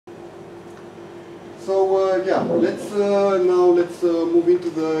Yeah, let's move into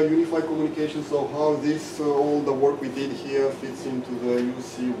the unified communication. So how this all the work we did here fits into the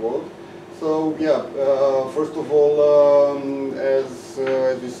UC world. So yeah, first of all, as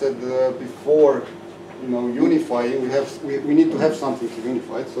we said before, unifying, we need to have something to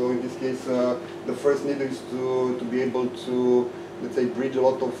unify. So in this case, the first need is to be able to, let's say, bridge a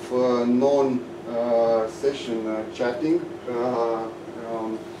lot of non-session chatting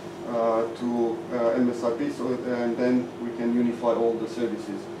to MSRP, and then we can unify all the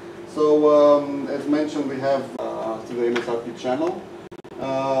services. So as mentioned, we have to the MSRP channel.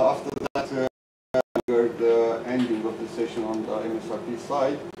 After that, the ending of the session on the MSRP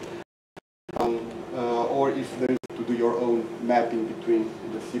side, or if there is to do your own mapping between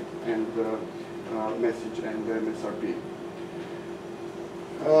the SIP and the message and the MSRP.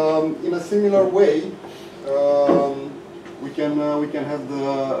 In a similar way, we can have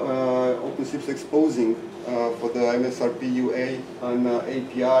the OpenSIPs exposing for the MSRP UA an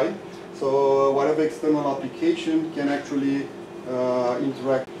API. So whatever external application can actually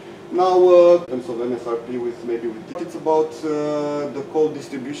interact. Now, in terms of MSRP with it's about the call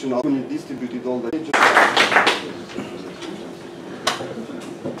distribution. When you distributed all the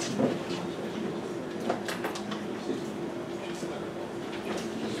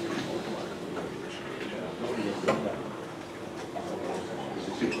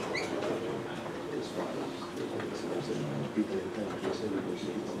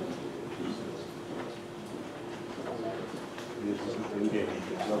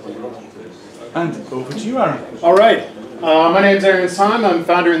And over to you, Aaron. All right. My name is Aaron San. I'm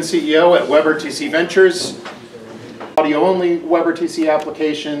founder and CEO at WebRTC Ventures. Audio-only WebRTC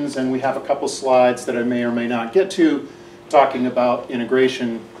applications, and we have a couple slides that I may or may not get to talking about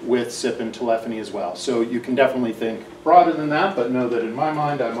integration with SIP and telephony as well. So you can definitely think broader than that, but know that in my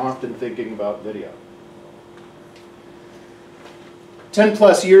mind, I'm often thinking about video.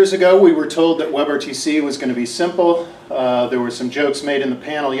 10+ years ago, we were told that WebRTC was going to be simple. There were some jokes made in the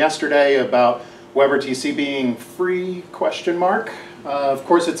panel yesterday about WebRTC being free, ? Of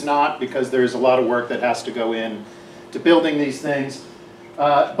course it's not, because there's a lot of work that has to go in to building these things.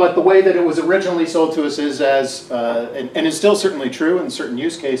 But the way that it was originally sold to us is as, and is still certainly true in certain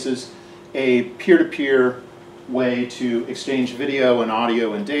use cases, a peer-to-peer way to exchange video and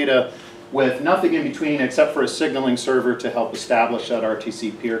audio and data with nothing in between except for a signaling server to help establish that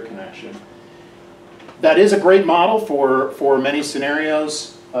RTC peer connection. That is a great model for many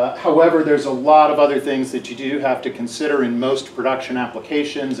scenarios. However, there's a lot of other things that you do have to consider in most production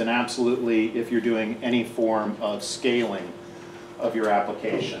applications, and absolutely if you're doing any form of scaling of your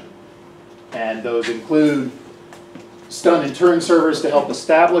application. And those include stun and turn servers to help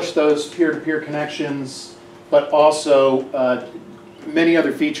establish those peer-to-peer connections, but also many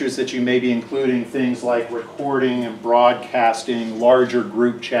other features that you may be including, things like recording and broadcasting, larger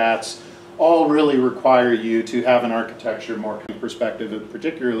group chats, all really require you to have an architecture more perspective, and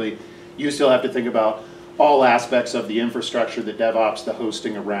particularly you still have to think about all aspects of the infrastructure, the DevOps, the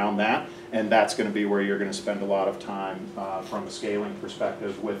hosting around that, and that's going to be where you're going to spend a lot of time from a scaling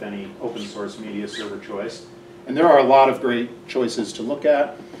perspective with any open source media server choice. And there are a lot of great choices to look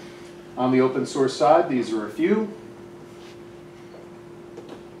at. On the open source side, these are a few.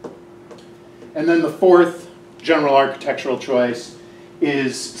 And then the fourth general architectural choice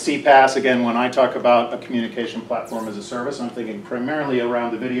is CPaaS. Again, when I talk about a communication platform as a service, I'm thinking primarily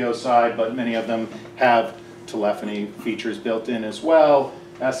around the video side, but many of them have telephony features built in as well,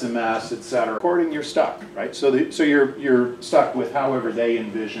 SMS, etc. Recording, you're stuck, right? So you're stuck with however they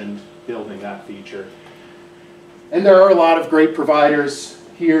envisioned building that feature. And there are a lot of great providers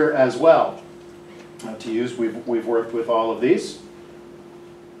here as well to use. We've worked with all of these.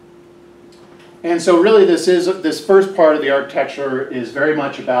 And so really this first part of the architecture is very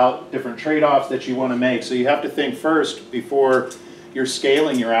much about different trade-offs that you want to make. So you have to think first before you're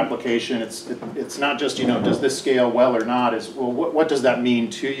scaling your application. It's not just, does this scale well or not? It's, well, what does that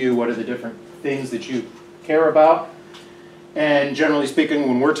mean to you? What are the different things that you care about? And generally speaking,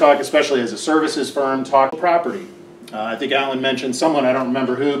 when we're talking, especially as a services firm, talk property. I think Alan mentioned someone, I don't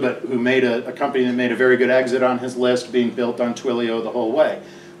remember who, but who made a company that made a very good exit on his list, being built on Twilio the whole way.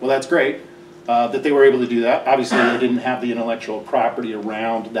 Well, that's great. That they were able to do that. Obviously, they didn't have the intellectual property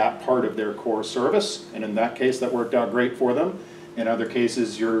around that part of their core service, and in that case, that worked out great for them. In other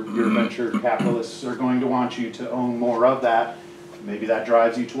cases, your venture capitalists are going to want you to own more of that. Maybe that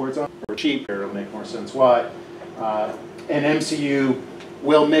drives you towards or cheap. It'll make more sense why. An MCU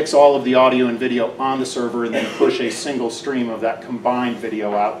will mix all of the audio and video on the server and then push a single stream of that combined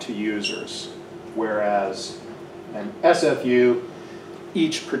video out to users. Whereas an SFU,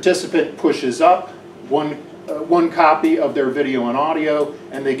 each participant pushes up one copy of their video and audio,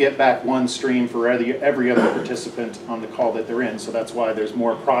 and they get back one stream for every other participant on the call that they're in. So that's why there's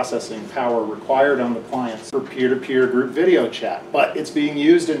more processing power required on the clients for peer-to-peer group video chat. But it's being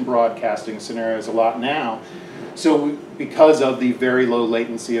used in broadcasting scenarios a lot now, so because of the very low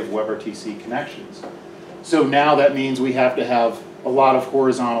latency of WebRTC connections. So now that means we have to have a lot of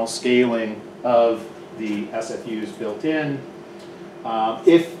horizontal scaling of the SFUs built in.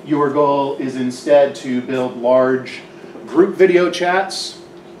 If your goal is instead to build large group video chats,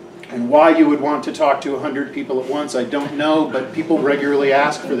 and why you would want to talk to 100 people at once, I don't know, but people regularly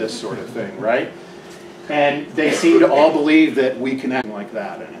ask for this sort of thing, right? And they seem to all believe that we can act like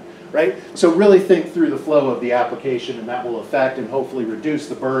that, right? So really think through the flow of the application, and that will affect and hopefully reduce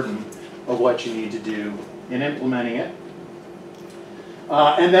the burden of what you need to do in implementing it.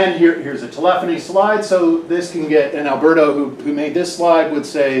 And then here's a telephony slide. So this can get, and Alberto, who made this slide, would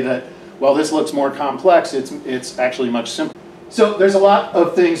say that, well, this looks more complex. It's actually much simpler. So there's a lot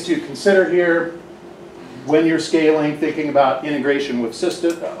of things to consider here when you're scaling, thinking about integration with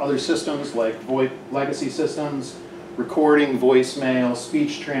other systems like VoIP legacy systems, recording, voicemail,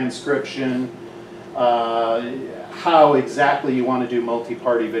 speech transcription, how exactly you want to do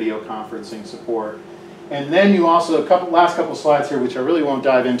multi-party video conferencing support. And then you also, last couple slides here, which I really won't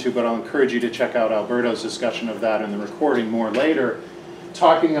dive into, but I'll encourage you to check out Alberto's discussion of that in the recording more later,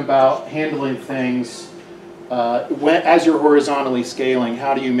 talking about handling things as you're horizontally scaling.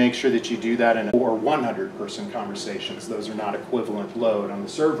 How do you make sure that you do that in 100-person conversations? Those are not equivalent load on the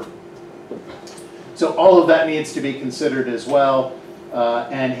server. So all of that needs to be considered as well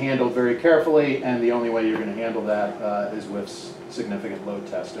and handled very carefully, and the only way you're going to handle that is with significant load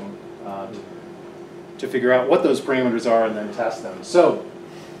testing. To figure out what those parameters are and then test them. So,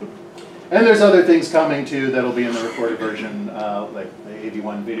 and there's other things coming too that'll be in the recorded version, like the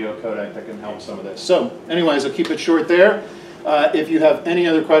AV1 video codec that can help some of this. So, anyways, I'll keep it short there. If you have any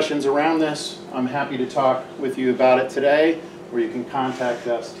other questions around this, I'm happy to talk with you about it today, or you can contact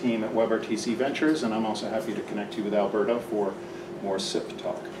us, team at WebRTC Ventures, and I'm also happy to connect you with Alberto for more SIP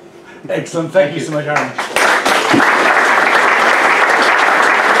talk. Excellent. Thank you so much, Aaron.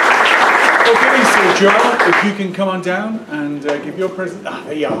 Okay, so Joel, if you can come on down and give your present. Ah,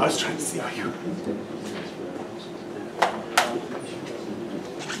 there you are. I was trying to see how you.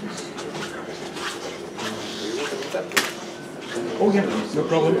 Oh yeah, no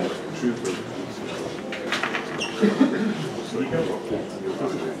problem.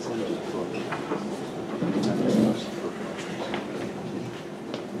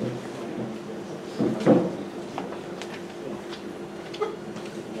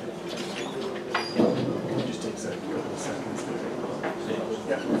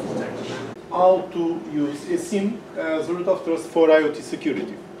 How to use a SIM as root of trust for IoT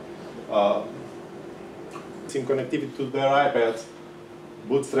security. SIM connectivity to their iPads,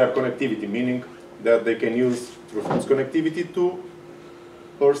 bootstrap connectivity, meaning that they can use through phone's connectivity to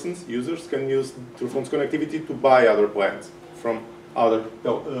persons, users can use through phone's connectivity to buy other plans from other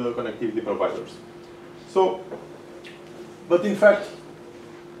connectivity providers. So, but in fact,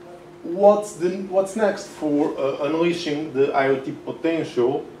 what's next for unleashing the IoT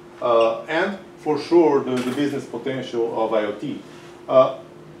potential and for sure the business potential of IoT?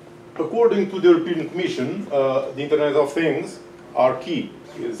 According to the European Commission, the Internet of Things are key,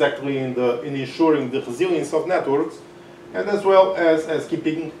 exactly in ensuring the resilience of networks, and as well as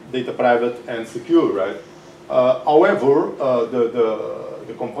keeping data private and secure, right? However,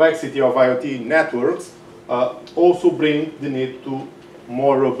 the complexity of IoT networks also bring the need to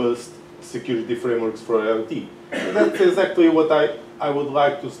more robust security frameworks for IoT. And that's exactly what I would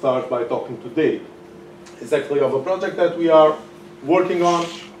like to start by talking today. Exactly of a project that we are working on,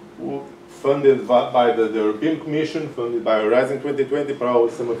 funded by the European Commission, funded by Horizon 2020, probably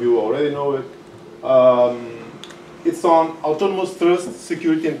some of you already know it. It's on autonomous trust,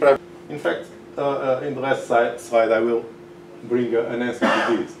 security and privacy. In fact, in the last slide I will bring an answer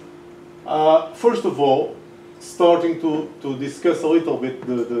to this. First of all, starting to discuss a little bit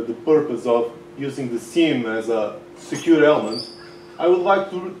the purpose of using the SIM as a secure element, I would like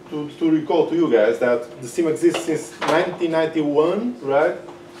to recall to you guys that the SIM exists since 1991, right?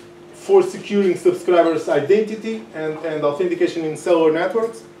 For securing subscribers' identity and authentication in cellular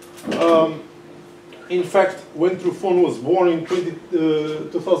networks. In fact, when Truphone was born in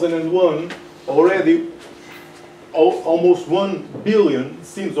 2001, already almost 1 billion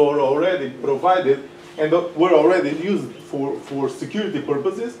SIMs were already provided and were already used for security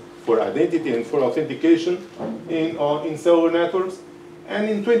purposes, for identity and for authentication in cellular networks. And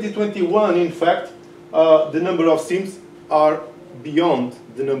in 2021, in fact, the number of SIMs are beyond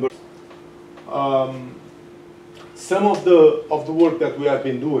the number. Some of the work that we have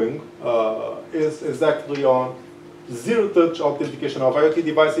been doing is exactly on zero-touch authentication of IoT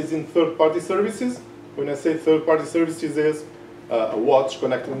devices in third-party services. When I say third-party services, is a watch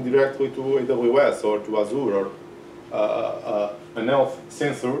connecting directly to AWS or to Azure, or an health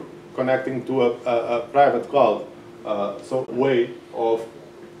sensor connecting to a private cloud. So a way of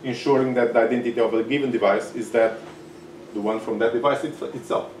ensuring that the identity of a given device is that the one from that device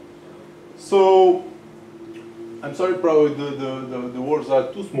itself. So I'm sorry, probably the words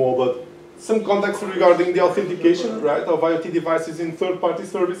are too small, but some context regarding the authentication, right, of IoT devices in third-party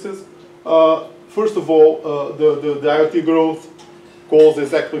services. First of all, the IoT growth calls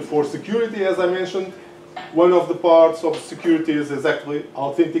exactly for security, as I mentioned. One of the parts of security is exactly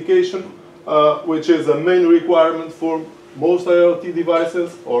authentication, which is a main requirement for most IoT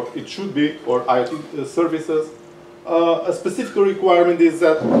devices, or it should be, or IoT services. A specific requirement is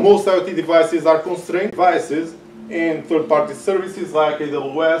that most IoT devices are constrained devices in third-party services like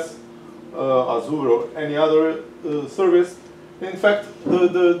AWS, Azure, or any other service. In fact,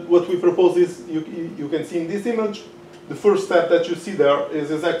 what we propose is, you can see in this image, the first step that you see there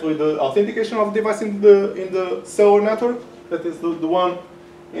is exactly the authentication of the device in the cellular network. That is the one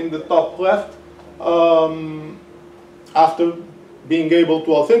in the top left. After being able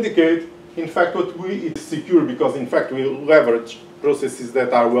to authenticate, in fact, is secure, because in fact we leverage processes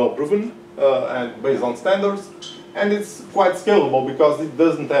that are well proven and based on standards, and it's quite scalable because it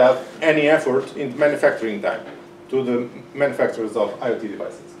doesn't have any effort in manufacturing time to the manufacturers of IoT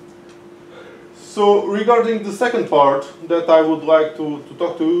devices. So regarding the second part that I would like to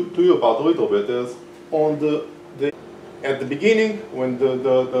talk to you about a little bit is on at the beginning, when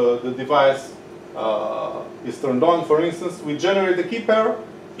the device is turned on, for instance, we generate a key pair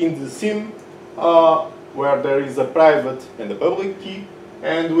in the SIM where there is a private and a public key,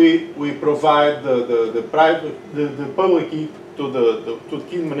 and we provide the public key to the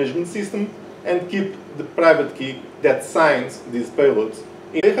key management system and keep the private key that signs these payloads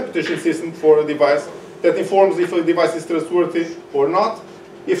in a reputation system for a device that informs if a device is trustworthy or not.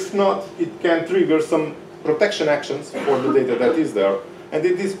 If not, it can trigger some protection actions for the data that is there. And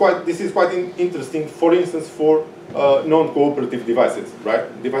this is quite interesting, for instance, for non-cooperative devices,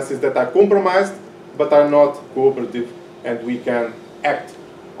 right? Devices that are compromised but are not cooperative, and we can act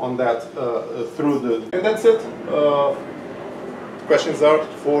on that through the... And that's it. Questions are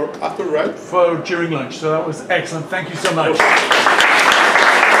for after, right? For during lunch, so that was excellent. Thank you so much.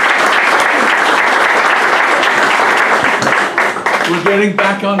 We're getting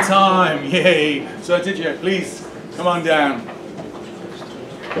back on time, yay! So Aditya, please, come on down.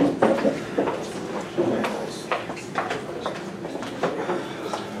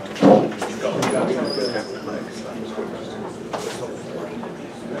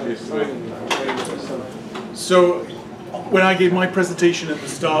 So, when I gave my presentation at the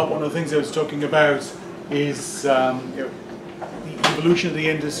start, one of the things I was talking about is the evolution of the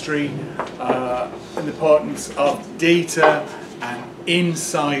industry, and the importance of data and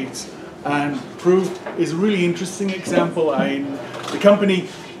insight, and Proof is a really interesting example. The company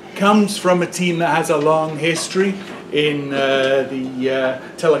comes from a team that has a long history in the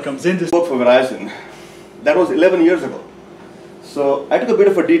telecoms industry. I worked for Verizon. That was 11 years ago. So I took a bit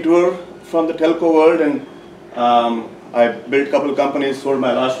of a detour from the telco world, and I built a couple of companies, sold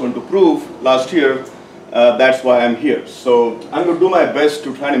my last one to Proof last year. That's why I'm here. So I'm going to do my best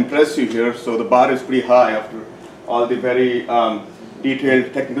to try and impress you here. So the bar is pretty high after all the very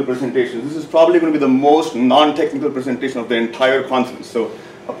detailed technical presentations. This is probably going to be the most non-technical presentation of the entire conference. So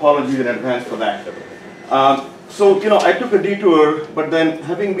apologies in advance for that. So, I took a detour, but then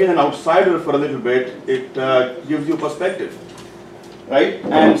having been an outsider for a little bit, it gives you perspective, right?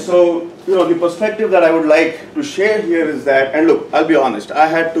 And so, the perspective that I would like to share here is that, and look, I'll be honest, I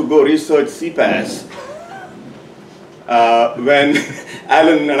had to go research CPaaS when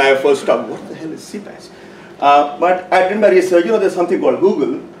Alan and I first talked, what the hell is CPaaS? But I did my research, there's something called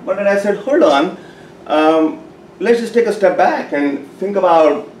Google, but then I said, hold on, let's just take a step back and think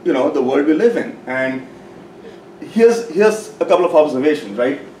about, the world we live in. And here's a couple of observations,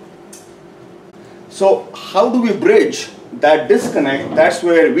 right? So how do we bridge that disconnect? That's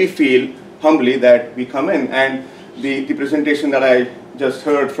where we feel humbly that we come in. And the presentation that I just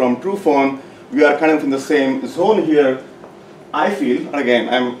heard from Truephone, we are kind of in the same zone here. I feel, and again,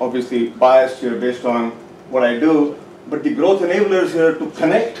 I'm obviously biased here based on what I do, but the growth enablers here to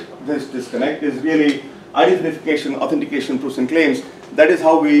connect this disconnect is really identification, authentication, proofs and claims. That is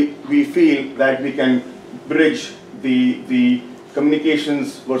how we feel that we can bridge the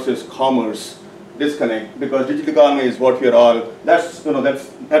communications versus commerce disconnect, because digital economy is what we are all, that's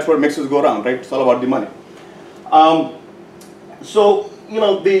what makes us go around, right? It's all about the money. So,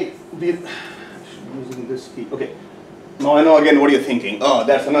 using this key, okay. Now I know again what you're thinking. Oh,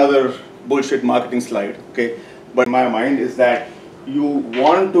 that's another bullshit marketing slide, okay? But in my mind is that you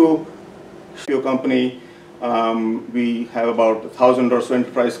want to your company. We have about 1,000 or so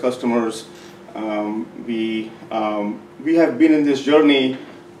enterprise customers. We have been in this journey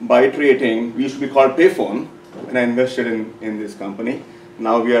by iterating. We used to be called Payphone when I invested in this company.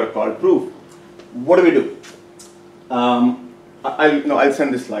 Now we are called Proof. What do we do? I'll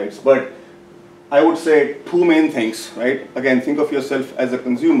send the slides, but I would say two main things, right? Again, think of yourself as a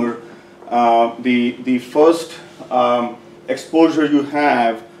consumer. The first exposure you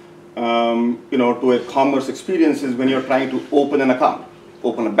have, to a commerce experience is when you're trying to open an account,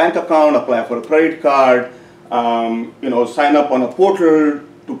 open a bank account, apply for a credit card, sign up on a portal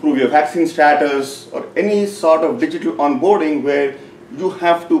to prove your vaccine status, or any sort of digital onboarding where you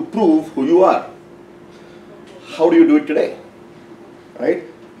have to prove who you are. How do you do it today, right?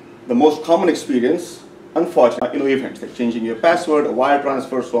 The most common experience, unfortunately, events like changing your password, a wire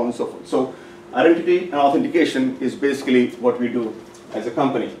transfer, so on and so forth. So identity and authentication is basically what we do as a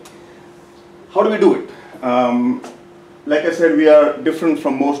company. How do we do it? Like I said, we are different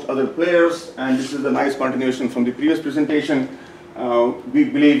from most other players, and this is a nice continuation from the previous presentation. We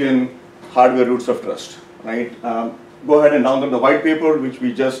believe in hardware roots of trust, right? Go ahead and download the white paper, which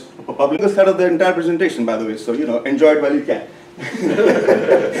we just published. This is the entire presentation, by the way, so enjoy it while you can.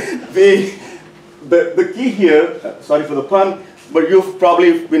 The key here, sorry for the pun, but you've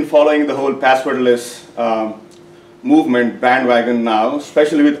probably been following the whole passwordless movement bandwagon now,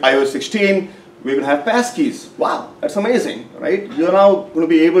 especially with iOS 16. We're going to have passkeys. Wow, that's amazing, right? You're now going to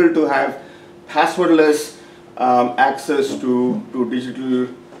be able to have passwordless access to digital,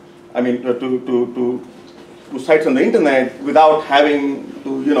 to sites on the internet without having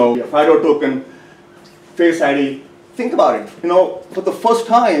to, a FIDO token, Face ID. Think about it. For the first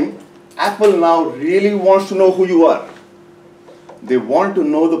time, Apple now really wants to know who you are. They want to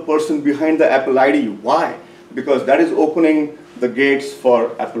know the person behind the Apple ID. Why? Because that is opening the gates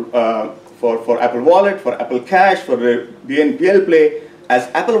for Apple, for Apple Wallet, for Apple Cash, for the BNPL Play. As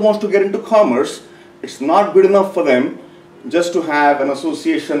Apple wants to get into commerce, it's not good enough for them just to have an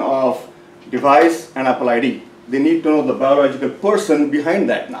association of device and Apple ID. They need to know the biological person behind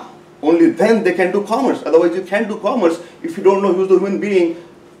that now. Only then they can do commerce. Otherwise, you can't do commerce if you don't know who's the human being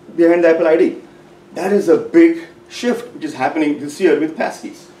behind the Apple ID. That is a big shift which is happening this year with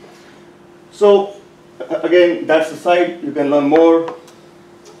passkeys. So, again, that's the site. You can learn more.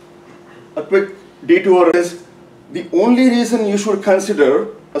 A quick detour is the only reason you should consider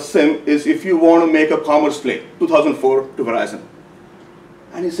a SIM is if you want to make a commerce play, 2004 to Verizon.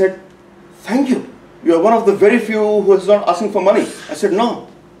 And he said, thank you. You are one of the very few who is not asking for money. I said, no,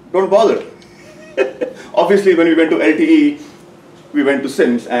 don't bother. Obviously, when we went to LTE, we went to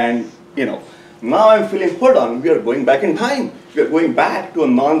SIMs, and now I'm feeling, hold on, we are going back in time. We are going back to a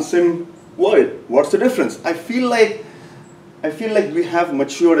non-SIM world. What's the difference? I feel like we have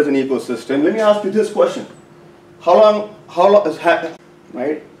matured as an ecosystem. Let me ask you this question. How long has happened,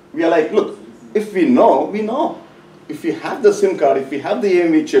 right? We are like, look, if we know, we know. If we have the SIM card, if we have the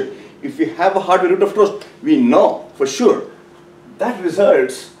AMV chip, if we have a hardware root of trust, we know for sure. That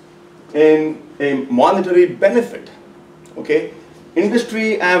results in a monetary benefit, okay?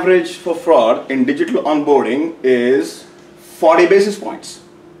 Industry average for fraud in digital onboarding is 40 basis points.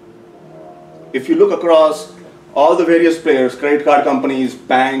 If you look across all the various players, credit card companies,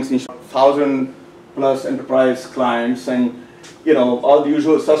 banks, 1,000 plus enterprise clients, and all the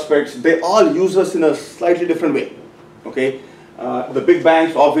usual suspects, they all use us in a slightly different way, okay? The big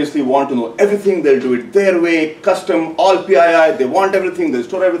banks obviously want to know everything. They'll do it their way, custom, all PII. They want everything. They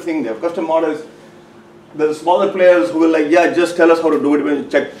store everything. They have custom models. The smaller players who will like, yeah, just tell us how to do it when you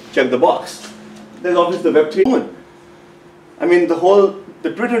check the box. There's obviously the Web3 movement. I mean,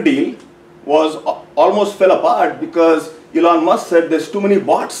 the Twitter deal almost fell apart because Elon Musk said there's too many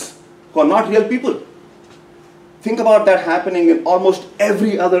bots who are not real people. Think about that happening in almost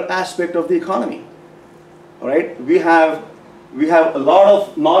every other aspect of the economy. All right, we have a lot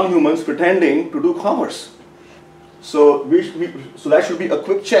of non-humans pretending to do commerce. So so that should be a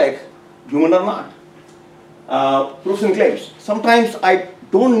quick check, human or not. Proofs and claims. Sometimes I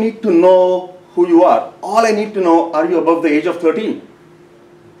don't need to know who you are. All I need to know, are you above the age of 13?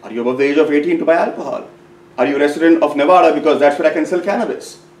 Are you above the age of 18 to buy alcohol? Are you a resident of Nevada because that's where I can sell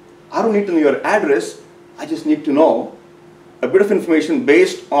cannabis? I don't need to know your address. I just need to know a bit of information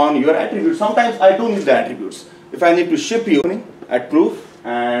based on your attributes. Sometimes I do need the attributes. If I need to ship you at Proof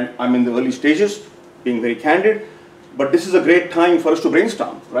and I'm in the early stages, being very candid. But this is a great time for us to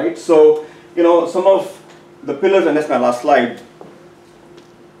brainstorm, right? So, some of the pillars, and that's my last slide.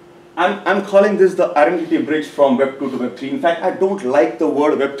 I'm calling this the identity bridge from Web 2 to Web 3. In fact, I don't like the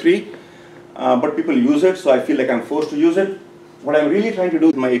word Web 3, but people use it, so I feel like I'm forced to use it. What I'm really trying to do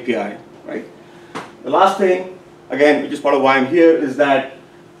with my API, right? The last thing, again, which is part of why I'm here, is that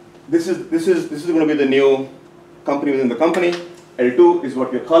this is going to be the new company within the company. L2 is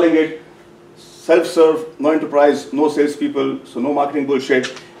what we're calling it. Self-serve, no enterprise, no salespeople, so no marketing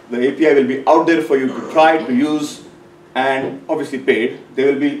bullshit. The API will be out there for you to try, to use, and obviously paid.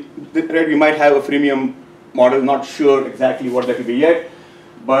 There will be, we might have a freemium model, not sure exactly what that will be yet,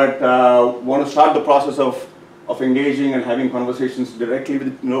 but want to start the process of engaging and having conversations directly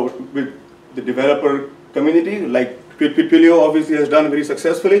with, with the developer community, like Twilio obviously has done very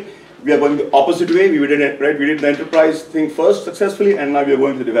successfully. We are going the opposite way. We did it, right? We did the enterprise thing first successfully, and now we are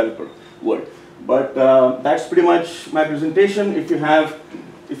going to the developer world. But that's pretty much my presentation. If you have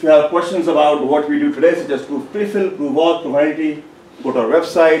questions about what we do today, such as proof prefill, proof auth, proof identity, go to our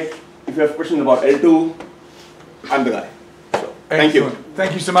website. If you have questions about L2, I'm the guy. So, thank you.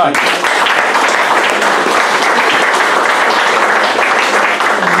 Thank you so much.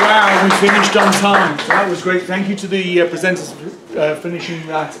 Wow, we finished on time. That was great. Thank you to the presenters for finishing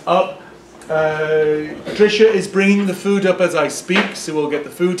that up. Patricia is bringing the food up as I speak, so we'll get the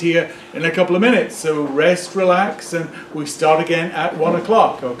food here in a couple of minutes. So rest, relax, and we start again at 1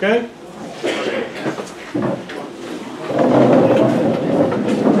 o'clock, okay?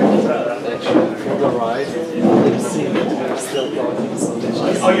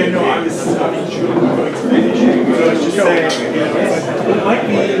 Oh yeah, no, I was sure we were going to finish. So I was just saying, it might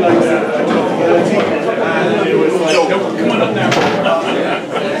be like 12:30, and it was like, no, come on up now.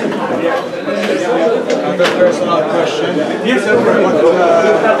 Personal question. Yes, sir. What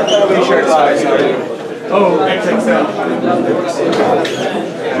t-shirt size are you? Oh, XXL.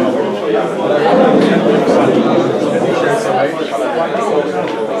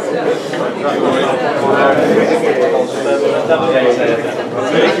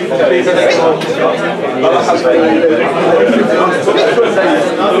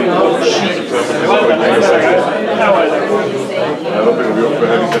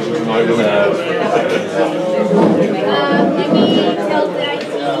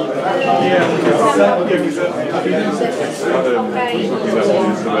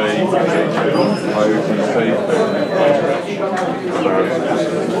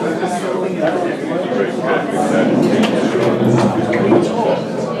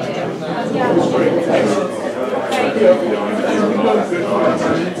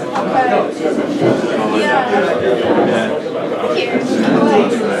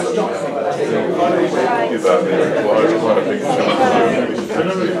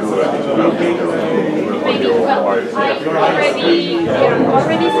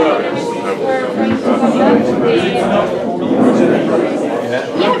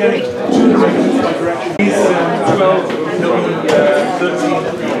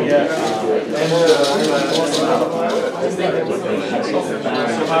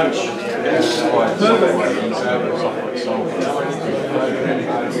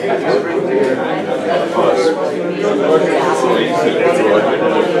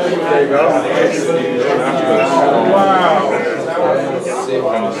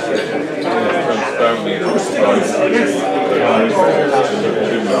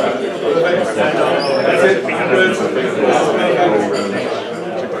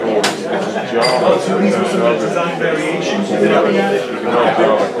 So these were some of the design variations you did looking at?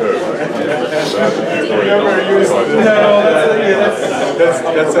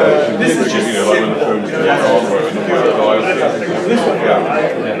 This is just simple.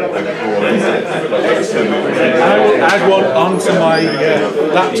 I will add one onto my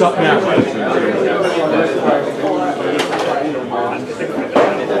laptop now.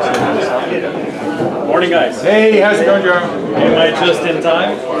 Morning, guys. Hey, how's it going, Joe? Am I just in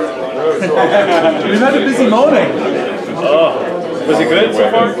time? We've had a busy morning. Oh, was it good so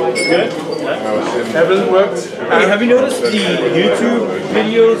far? Good? Everything worked. Hey, have you noticed the YouTube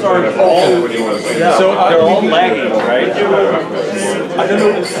videos are all they're all lagging, right? I don't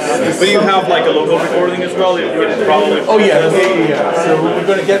know. But you have like a local recording as well. It would probably. Oh yeah. So we're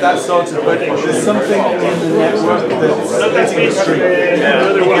going to get that sorted. But there's something in the network that's hitting the stream.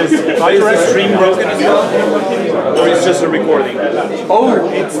 Yeah. Because is the stream broken as well, or it's just a recording? Oh,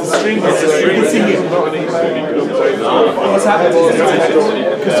 it's the stream. It's a stream. What's happening?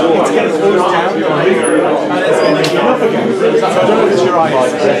 Because it's getting closed down and it's going to get up again. I don't know if it's your eyes.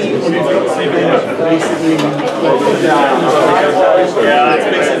 Basically, yeah, it's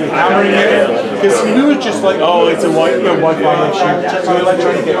basically hammering it. Because we were just like, oh, it's a Wi-Fi issue. So we're like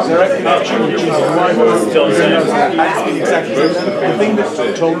trying to get direct connection, which is Wi-Fi. It's been exactly the same. The thing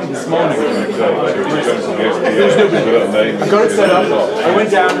that told me this morning, there was nobody. I got it set up. I went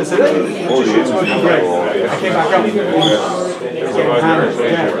down and said, it's working great. I came back up.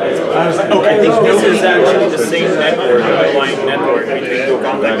 I was like, okay, this is actually the same network, underlying network between two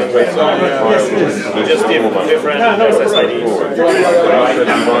contacts. Yes, it is. Just different SSIDs.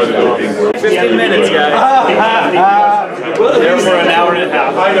 15 minutes, guys. There for an hour and a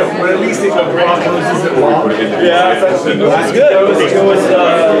half. I know, but at least it got closes at long. Yeah, that's good. It was,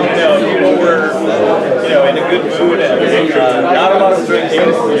 people were, in a good mood and not a lot of drinking. I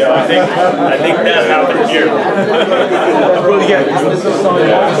think that happened here. Well, yeah.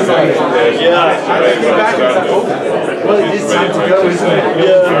 Well, it is time to go, isn't it?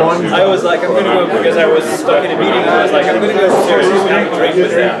 Yeah. I was like, I'm going to go because I was stuck in a meeting. I was like, I'm going to go seriously have a drink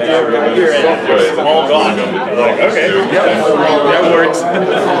with them. And here and it's all gone. I was like, okay, that works.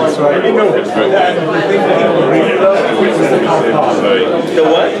 That's right. You know, the thing that people really love was the cow pie. The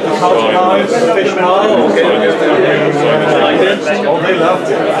what? The cow pie, the fish pie. Oh, okay. I liked it. Oh, they loved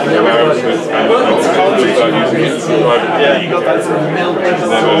it. Well, it's country. Yeah, you got that sort of milk.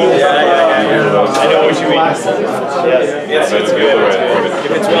 Yeah. I know what you mean. Yes, it's good.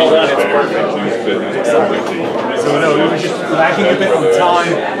 If it's well done, it's perfect. So no, we were just lacking a bit on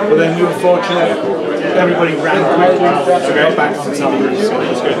time, but then we were fortunate. Everybody ran quickly, so we got back on time. So it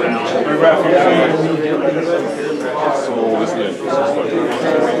was good.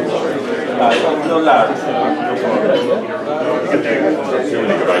 I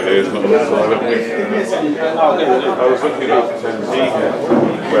was looking up the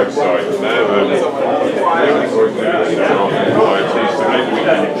website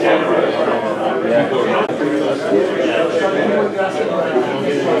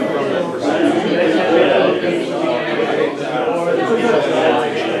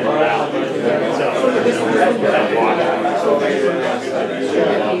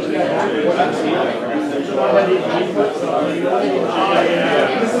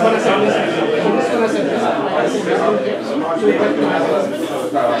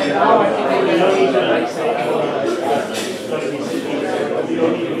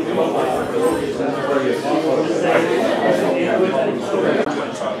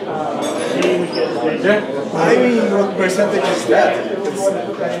I mean, what percentage is that?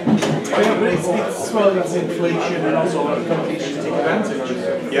 It's inflation and also a lot of companies should take advantage.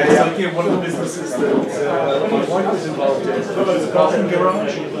 Yeah. It's like one of the businesses that my wife was involved in, it's a parking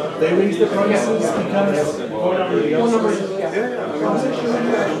garage. They raised the prices because everybody else was.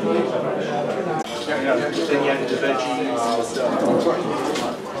 Then you had the veggies and stuff.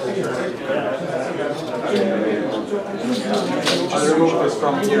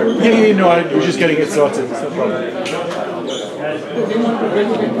 Yeah, no, I was just getting it sorted. It's no problem.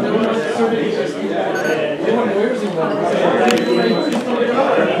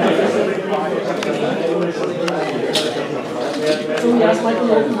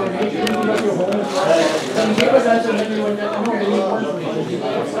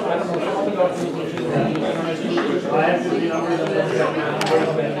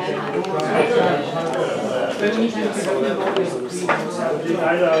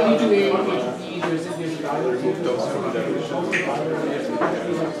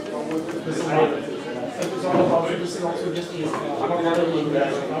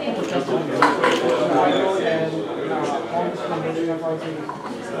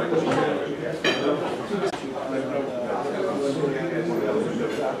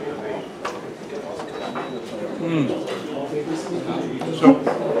 So,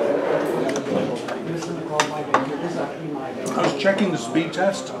 I was checking the speed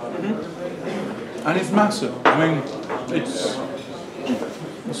test, and it's massive. I mean,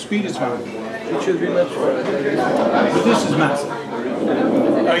 the speed is fine. It should be much better. But this is massive. I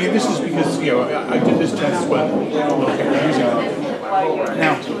mean, this is because, I did this test when using it.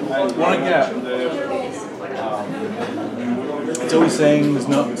 Now, what I get, it's always saying it's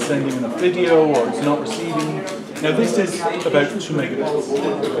not sending enough video or it's not receiving. Now this is about 2 megabits.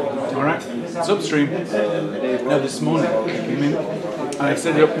 Alright? It's upstream. Now this morning I came in and I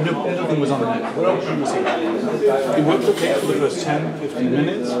set it up, nothing was on the net. It worked okay for the first 10-15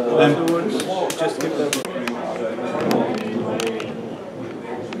 minutes, then afterwards just give them.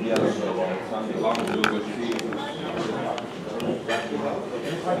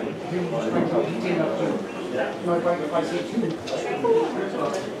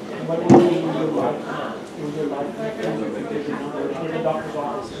 through their life, in the doctor's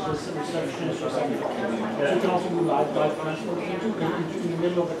office, receptionist or something. So you can also do live transfer in the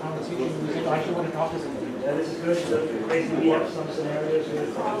middle of the conversation. You say, I actually want to talk to somebody. Yeah, this is good. So basically, we have some scenarios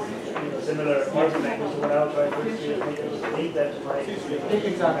with similar arguments. So what I'll try to do is make a link that to my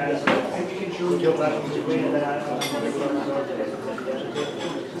exactly. And we can show you that and then I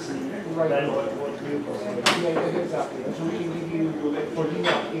yeah, exactly. So we can give you, for the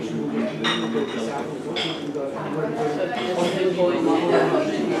application, we'll give you the sample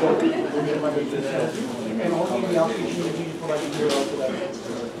and also in the application, we'll give you provide you also that.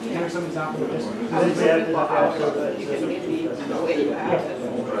 Here's some example of this. So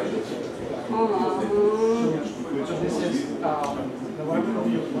this is the one.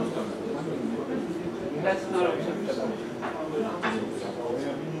 That's not acceptable.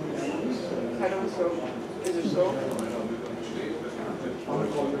 I don't so. Is it so?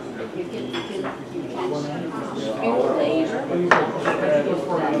 You can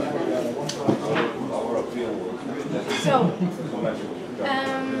So,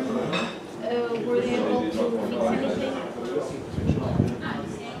 were they able to fix anything?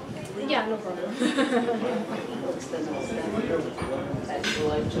 Yeah, no problem.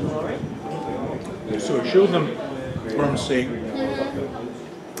 So I showed them what I'm saying.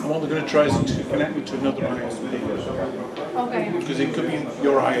 And what they're going to try is to connect me to another ISP. Okay. Because it could be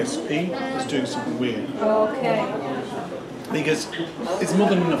your ISP is doing something weird. Okay. Because it's more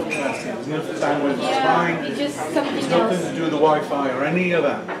than enough capacity, there's enough bandwidth, it's Yeah, fine. it's just something It's else. nothing to do with the Wi-Fi or any of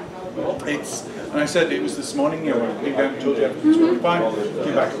that. It's, and I said it was this morning, you know, I came down and told you everything's going fine,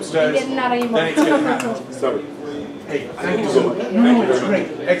 came back upstairs, Yeah, not anymore. then it's going to happen. So, hey, thank you so much. No, it's great.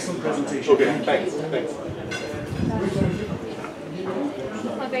 Excellent presentation. Okay, thanks.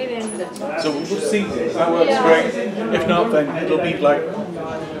 Okay then. So we'll see if that works great. If not, then it'll be like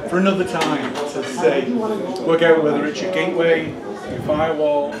for another time to say, work out whether it's your gateway, your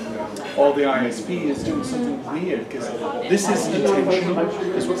firewall, or the ISP is doing something weird. Because this is intentional.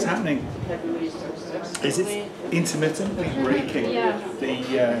 Because what's happening is it's intermittently breaking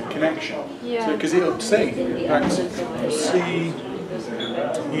the connection. Yeah. So because it'll say, you'll see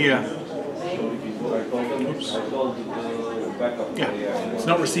here. Oops. Yeah, it's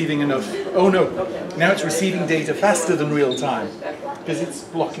not receiving enough. Oh no, now it's receiving data faster than real time because it's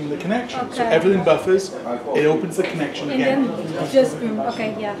blocking the connection. Okay. So everything buffers, it opens the connection And again. then just boom.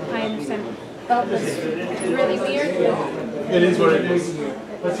 Okay, yeah, I understand. That was really weird. It is what it is.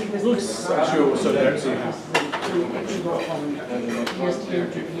 It looks actually so there. So everything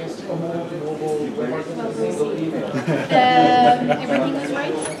is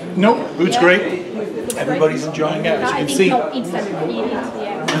right? no, food's Yeah. great. Everybody's enjoying it, as you I can think see. no, instant.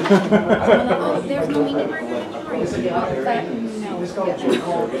 Yeah. Oh, there's no minimarket. No. You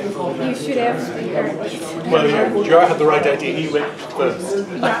should have heard. Well, yeah, Joe had the right idea. He went first.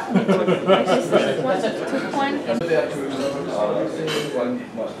 Yeah, I just took one.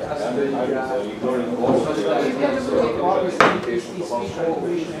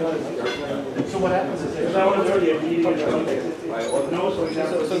 So what happens is I want to know the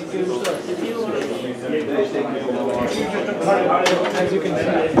as you can see,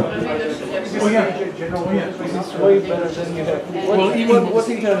 Oh yeah. this is way better than you have. Well, even What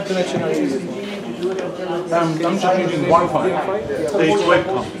internet connection are you using? I'm just using Wi-Fi. It's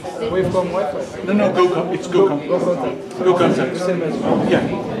webcam. Wavecom Wi-Fi? No, GoCom. It's GoCom. GoCom. Same as Yeah.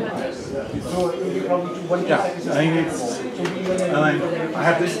 one Yeah, I mean it's, and I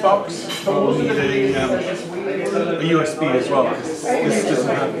have this box, but we'll need a USB as well, because this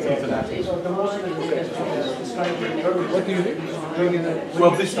doesn't have Ethernet. what do you bring in it?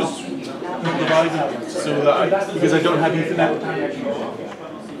 Well, this was provided so that because I don't have Ethernet,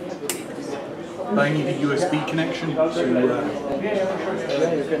 I need a USB connection to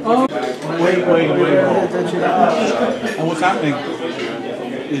way more. And what's happening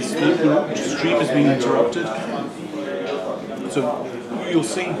is the stream has been interrupted. So you'll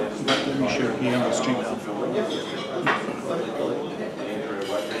see, let me show here on the stream.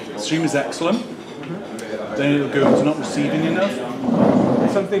 The stream is excellent. Then it'll go, it's not receiving enough.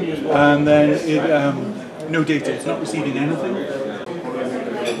 Something is And then it, no data, it's not receiving anything.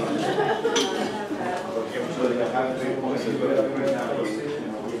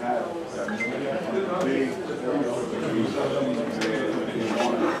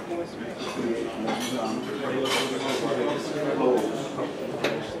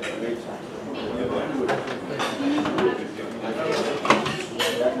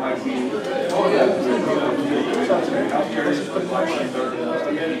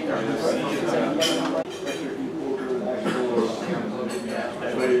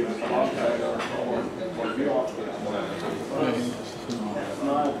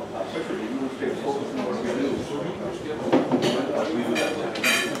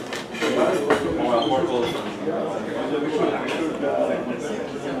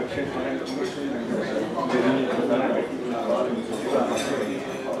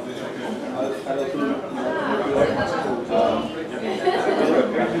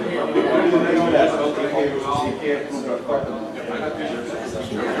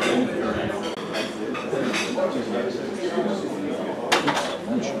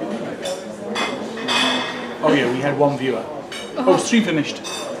 Oh yeah, we had one viewer. Oh, stream finished.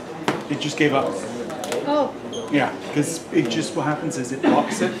 It just gave up. Oh. Yeah, because it just, what happens is it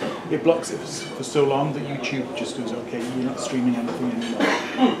blocks it. It blocks it for so long that YouTube just goes, okay, you're not streaming anything anymore.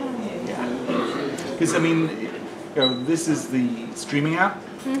 Yeah. Because I mean, you know, this is the streaming app,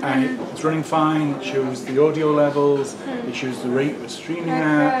 and it's running fine. It shows the audio levels. It shows the rate we're streaming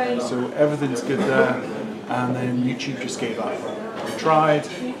at. So everything's good there. And then YouTube just gave up. I tried.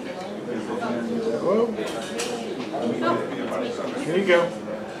 Whoa. Here you go.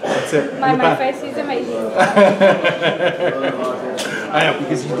 That's it. My face is amazing. I know,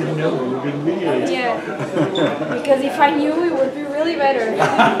 because you didn't know we were being videoed. Yeah. Because if I knew, it would be really better.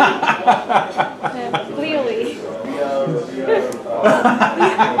 Clearly.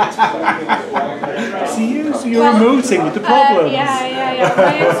 See you? So you're emoting with the problems. Yeah.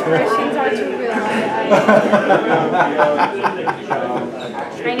 My expressions are too real.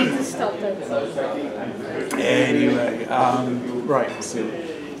 I need to stop that. Anyway, right, so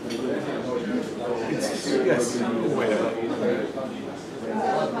it's, yes, wait a minute.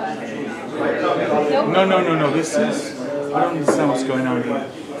 No, this is, I don't understand what's going on here.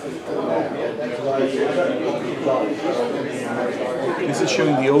 This is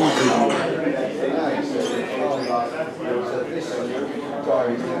showing the old video.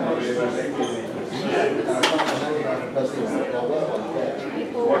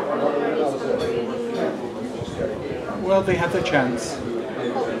 Well, they had their chance.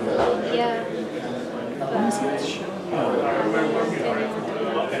 Yeah. I don't think so.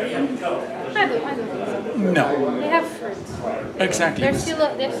 No. They have fruits. Exactly. They're still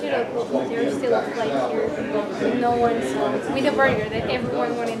like here. No one's with a burger. That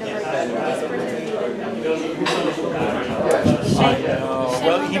everyone wanted a burger. This person didn't.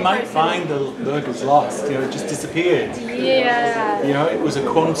 Well, he might find the burger's lost. You know, it just disappeared. Yeah. You know, it was a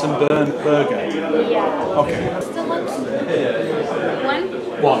quantum burger. Yeah. Okay. Still one?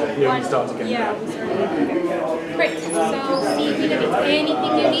 One. Yeah, we start again. Yeah, we start again. Great. So, see if you need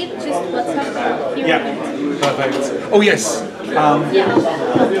anything you need, just WhatsApp here. Yeah. Perfect. Oh yes.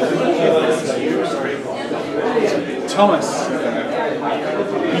 Thomas.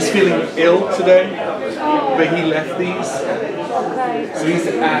 He's feeling ill today, but he left these. So he's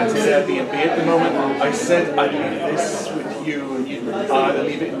at his Airbnb at the moment. I said I'd leave this with you, and you'd either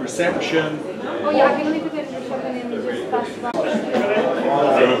leave it in reception. Oh yeah, I can leave it in reception and just pass it on.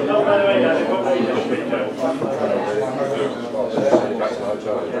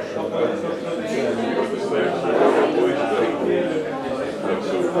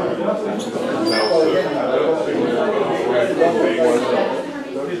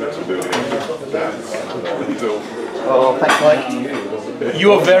 Oh, thanks, Mike.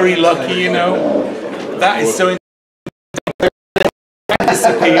 You are very lucky, you know. That is so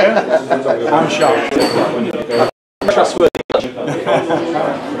disappear. I'm shocked. Trustworthy.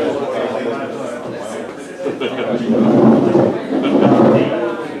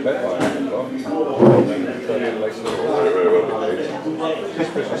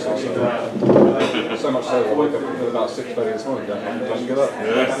 So much so I woke up at about 6:30 this morning don't get up.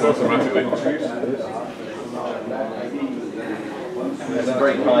 Yeah, automatically. There's some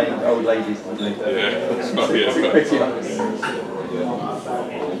very kind old ladies to live there.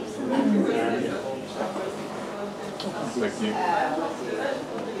 Thank you.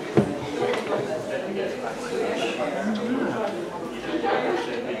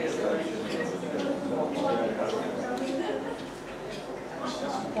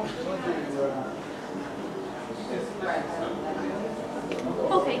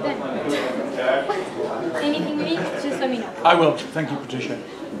 Okay, then. Anything you need, just let me know. I will. Thank you, Patricia.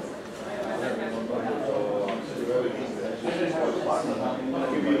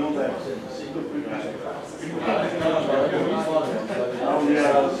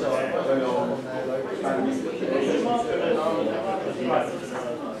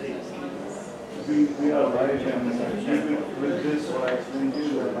 We are right, and even with this, what I explained to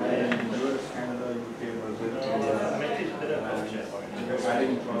you, that I am in US, Canada, UK, Brazil,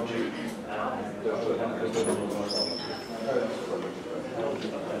 adding project.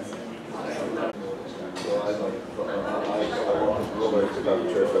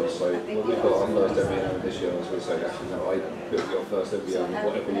 This year, I was going to say, I built your first MBA,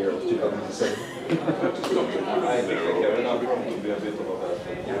 whatever year it was, 2007.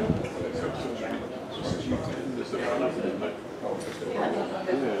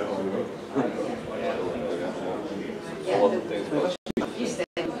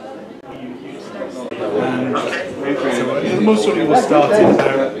 So most of you will start in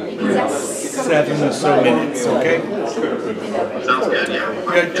about 7 or so minutes, okay? Sounds good, yeah.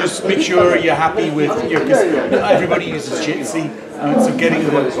 just make sure you're happy with, because everybody uses Jitsi, so getting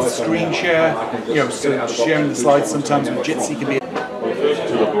the screen share, so sharing the slides sometimes with Jitsi can be. Well, the first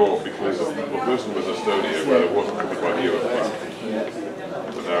two I brought because the first one was Estonia, where it wasn't covered by the US.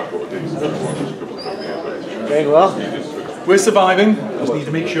 But now I've got a decent one which covers the US. Very well. We're surviving. Just need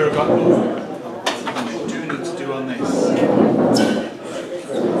to make sure I've got more. I do need to do on this.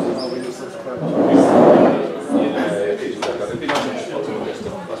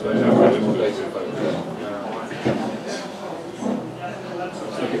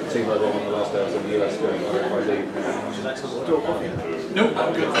 No,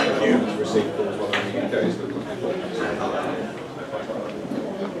 I'm good, thank you.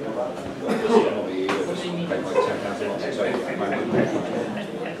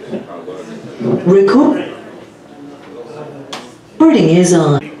 Recording is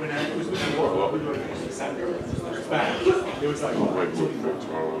on.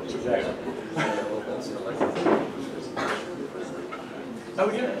 Oh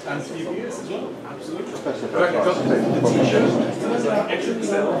yeah, and CVS as well, absolutely. Right, I've got the t-shirt.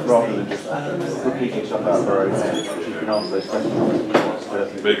 Rather than just repeating stuff out for our own head, you can answer those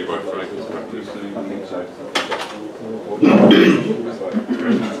questions. Maybe by Frank. I think so.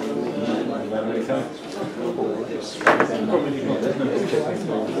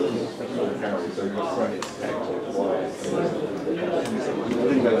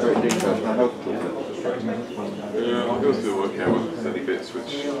 Yeah, I'll go through work out with any bits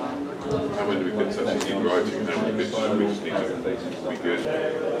which, how many bits actually need writing and how many bits we just need to be good.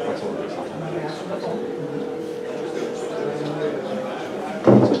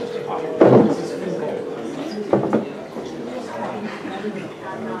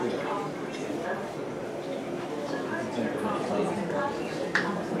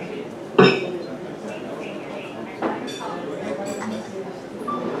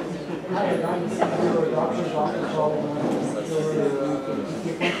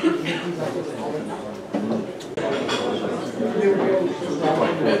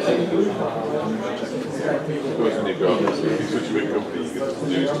 It's such a big company, you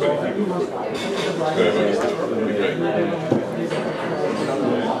can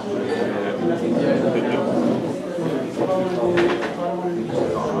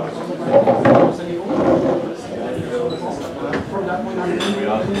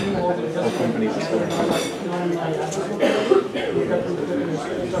lose 20 people.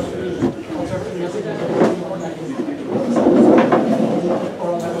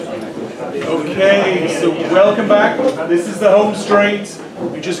 Okay, so welcome back. This is the home straight.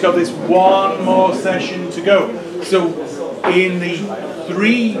 We just got this one more session to go. So in the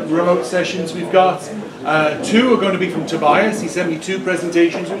 3 remote sessions we've got, 2 are going to be from Tobias. He sent me 2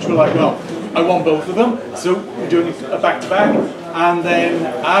 presentations, which were like, well, I want both of them. So we're doing a back-to-back. And then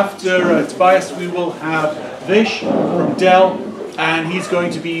after Tobias, we will have Vish from Dell, and he's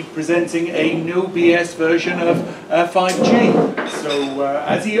going to be presenting a no BS version of 5G. So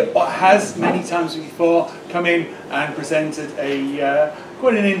as he has many times before, come in and presented a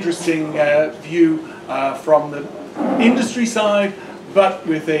quite an interesting view from the industry side, but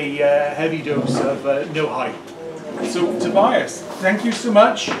with a heavy dose of no hype. So Tobias, thank you so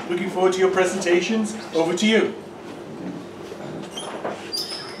much. Looking forward to your presentations. Over to you.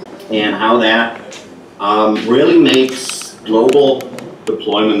 And how that really makes global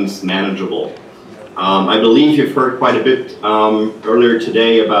deployments manageable. I believe you've heard quite a bit earlier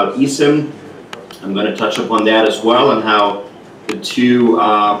today about eSIM. I'm going to touch upon that as well and how the two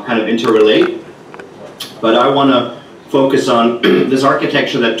kind of interrelate. But I want to focus on this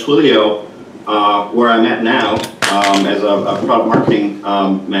architecture that Twilio, where I'm at now as a product marketing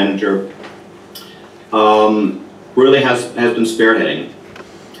manager, really has been spearheading.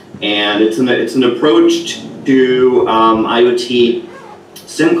 And it's an approach to IoT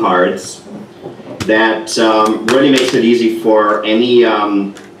SIM cards that really makes it easy for any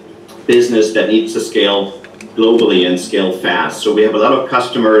business that needs to scale globally and scale fast. So we have a lot of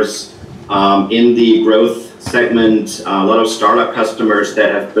customers in the growth segment, a lot of startup customers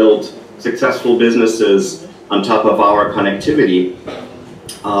that have built successful businesses on top of our connectivity.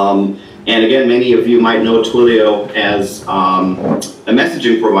 And again, many of you might know Twilio as a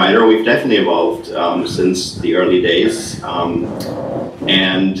messaging provider. We've definitely evolved since the early days.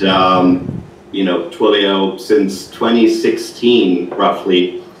 You know, Twilio since 2016,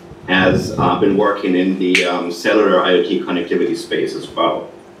 roughly, has been working in the cellular IoT connectivity space as well.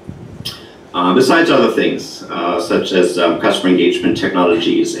 Besides other things, such as customer engagement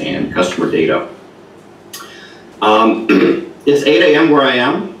technologies and customer data. It's 8 a.m. where I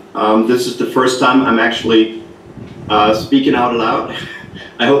am. This is the first time I'm actually speaking out loud.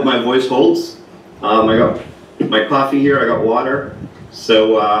 I hope my voice holds. I got my coffee here, I got water,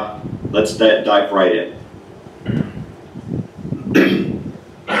 so let's dive right in.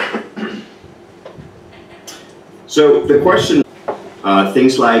 So the question,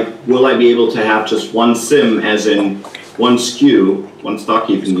 things like, will I be able to have just one SIM, as in one SKU, one stock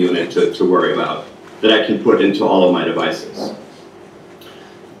keeping unit to worry about, that I can put into all of my devices?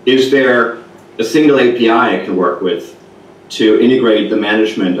 Is there a single API I can work with to integrate the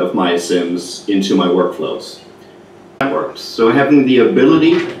management of my SIMs into my workflows? Networks. So having the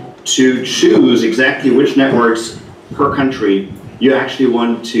ability to choose exactly which networks per country you actually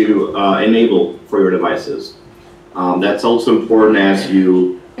want to enable for your devices. That's also important, as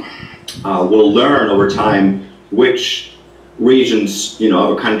you will learn over time which regions,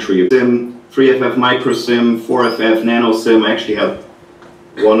 of a country. SIM, 3FF micro SIM, 4FF nano SIM. I actually have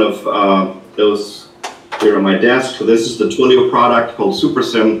one of those here on my desk. So this is the Twilio product called Super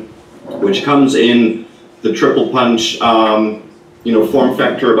SIM, which comes in the triple punch, form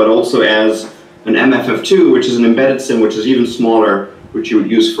factor, but also as an MFF2, which is an embedded SIM, which is even smaller, which you would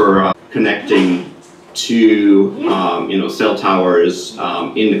use for connecting to cell towers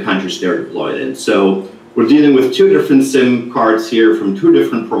in the countries they're deployed in. So we're dealing with two different SIM cards here from two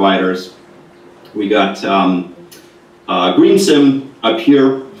different providers. We got Green SIM up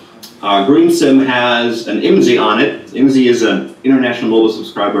here. Green SIM has an IMSI on it. IMSI is an International Mobile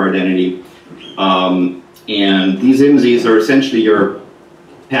Subscriber Identity. And these IMSIs are essentially your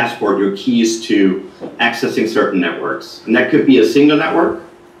passport, your keys to accessing certain networks. And that could be a single network,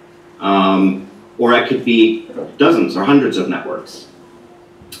 or it could be dozens or hundreds of networks.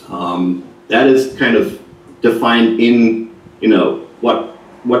 That is kind of defined in,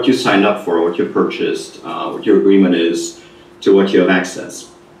 what you signed up for, what you purchased, what your agreement is to what you have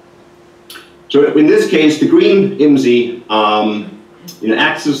access. So in this case, the green IMSI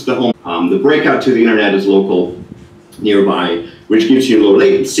accesses the home. The breakout to the internet is local, nearby, which gives you low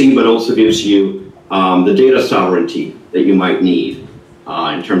latency, but also gives you the data sovereignty that you might need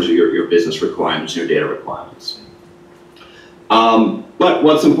in terms of your business requirements, your data requirements. But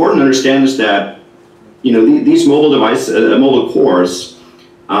what's important to understand is that these mobile devices, mobile cores,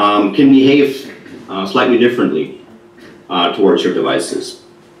 can behave slightly differently towards your devices.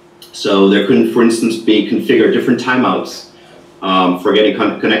 So there can, for instance, be configured different timeouts for getting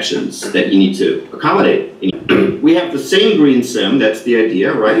connections that you need to accommodate. We have the same green SIM, that's the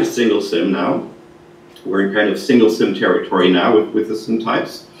idea, right? A single SIM now. We're in kind of single SIM territory now with the SIM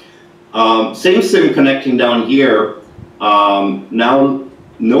types. Same SIM connecting down here, now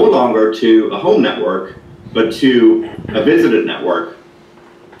no longer to a home network, but to a visited network.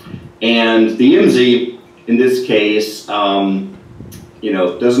 And the IMSI, in this case,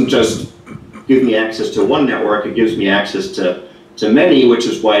 doesn't just give me access to one network, it gives me access to many, which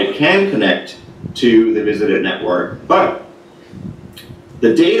is why it can connect to the visited network. But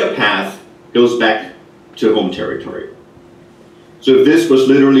the data path goes back to home territory. So if this was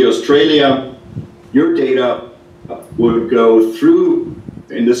literally Australia, your data would go through,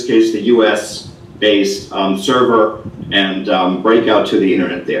 in this case, the US-based server and break out to the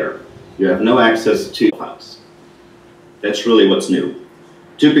internet there. You have no access to files. That's really what's new.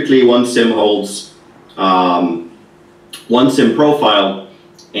 Typically, one SIM holds one SIM profile,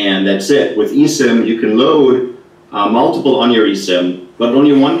 and that's it. With eSIM, you can load multiple on your eSIM, but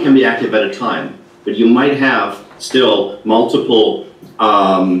only one can be active at a time. But you might have still multiple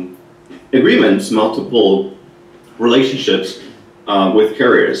agreements, multiple relationships with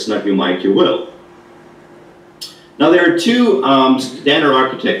carriers. Not you might, you will. Now there are two standard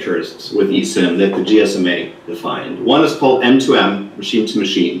architectures with eSIM that the GSMA defined. One is called M2M, machine to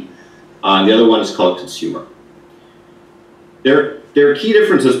machine. The other one is called consumer. There are key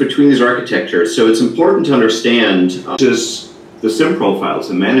differences between these architectures, so it's important to understand just the SIM profiles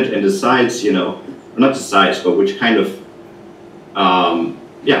and manage and decides, not decides, but which kind of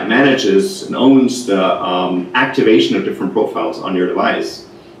manages and owns the activation of different profiles on your device.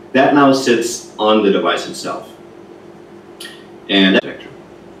 That now sits on the device itself. And that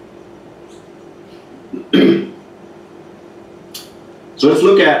so let's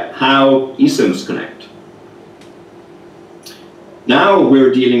look at how eSIMs connect. Now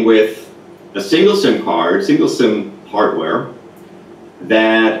we're dealing with a single SIM card, single SIM hardware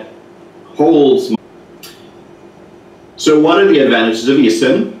that holds. So what are the advantages of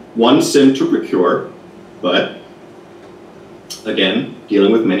eSIM? One SIM to procure, but again,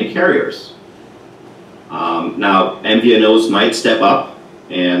 dealing with many carriers. Now, MVNOs might step up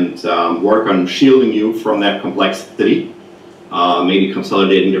and work on shielding you from that complexity, maybe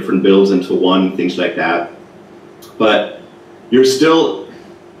consolidating different bills into one, things like that. But you're still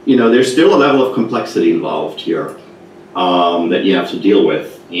you know, there's still a level of complexity involved here that you have to deal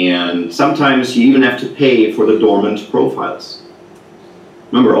with. And sometimes you even have to pay for the dormant profiles.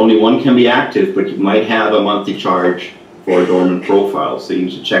 Remember, only one can be active, but you might have a monthly charge for a dormant profile, so you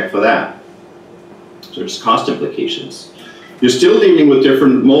need to check for that. So there's cost implications. You're still dealing with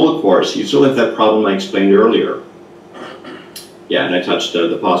different mobile cores. You still have that problem I explained earlier. Yeah, and I touched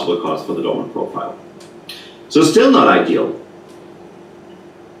the possible cost for the dormant profile. So still not ideal.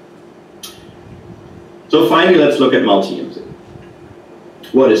 So finally, let's look at multi-IMSI.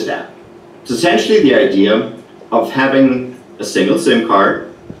 What is that? It's essentially the idea of having a single SIM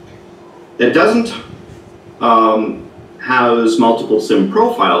card that doesn't house multiple SIM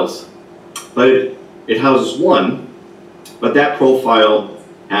profiles, but it houses one, but that profile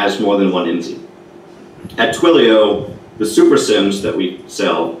has more than one IMSI. At Twilio, the super SIMs that we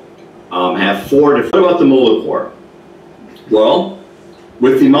sell have 4 different. What about the mobile core? Well,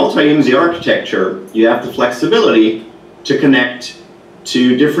 with the multi-IMSI architecture, you have the flexibility to connect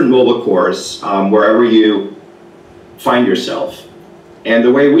to different mobile cores wherever you find yourself. And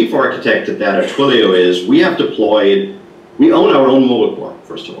the way we've architected that at Twilio is we have deployed, we own our own mobile core,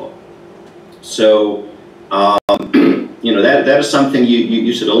 first of all. So, you know, that is something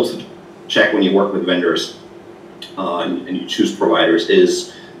you should also check when you work with vendors and you choose providers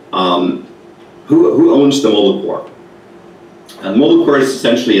is who owns the mobile core? And mobile core is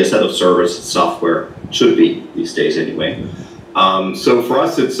essentially a set of servers, software, should be these days anyway. So for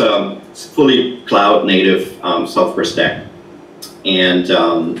us, it's fully cloud native software stack. And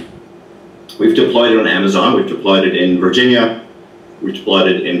we've deployed it on Amazon, we've deployed it in Virginia, we've deployed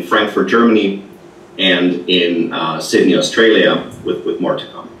it in Frankfurt, Germany, and in Sydney, Australia, with more to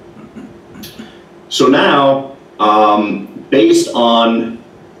come. So now, based on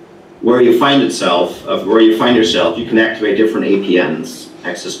where you find yourself, you can activate different APNs,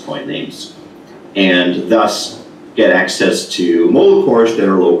 access point names, and thus get access to mobile cores that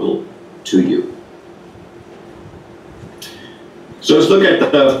are local to you. So let's look at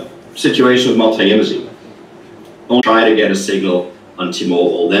the situation with multi-IMSI. Don't try to get a signal on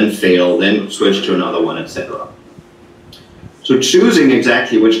T-Mobile, then fail, then switch to another one, etc. So choosing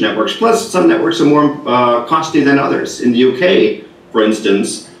exactly which networks, plus some networks are more costly than others. In the UK, for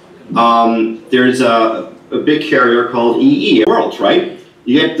instance, there's a big carrier called EE World, right?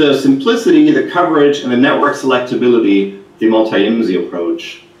 You get the simplicity, the coverage, and the network selectability, the multi-IMSI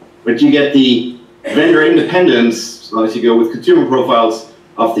approach, but you get the vendor independence, as long as you go with consumer profiles,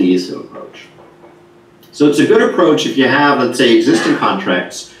 of the eSIM approach. So it's a good approach if you have, let's say, existing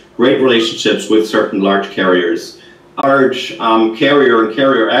contracts, great relationships with certain large carriers, large carrier and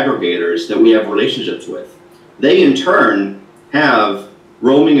carrier aggregators that we have relationships with. They, in turn, have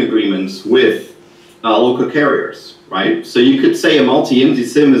roaming agreements with local carriers, right? So you could say a multi-IMSI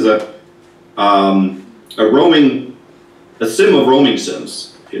SIM is a SIM of roaming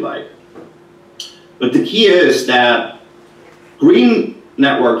SIMs, if you like. But the key is that green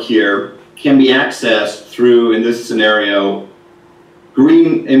network here can be accessed through, in this scenario,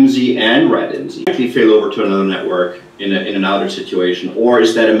 green IMSI and red IMSI. Actually fail over to another network in an outer situation, or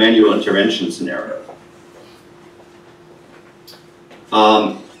is that a manual intervention scenario?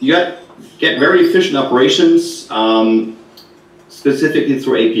 You get very efficient operations, specifically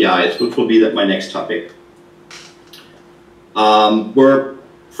through APIs, which will be my next topic. We're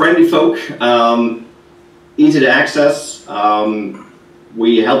friendly folk, easy to access.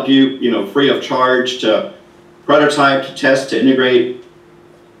 We help you, free of charge to prototype, to test, to integrate.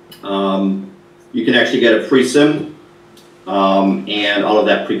 You can actually get a free SIM and all of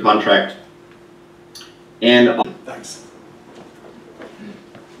that pre-contract. And thanks.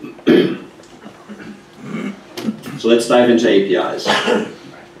 So let's dive into APIs.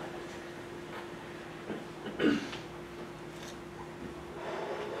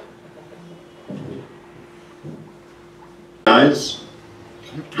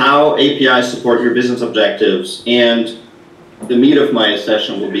 How APIs support your business objectives, and the meat of my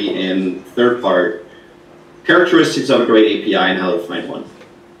session will be in third part, characteristics of a great API and how to find one.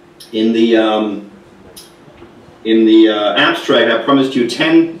 In the abstract, I promised you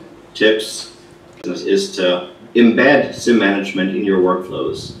 10 tips. Is to embed SIM management in your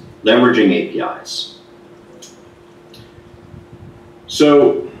workflows, leveraging APIs.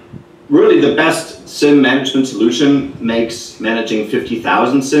 So really the best SIM management solution makes managing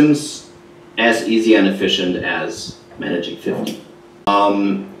 50,000 SIMs as easy and efficient as managing 50.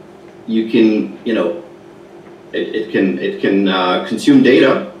 You can, it can consume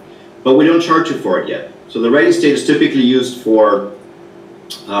data, but we don't charge you for it yet. So the ready state is typically used for,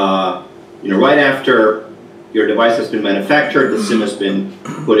 right after your device has been manufactured, the SIM has been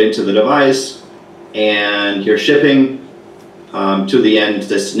put into the device, and you're shipping to the end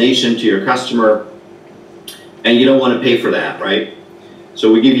destination, to your customer, and you don't want to pay for that, right?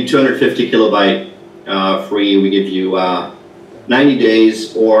 So we give you 250 kilobyte free, we give you 90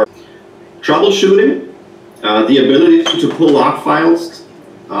 days, or troubleshooting, the ability to pull log files,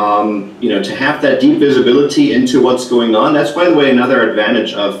 to have that deep visibility into what's going on. That's, by the way, another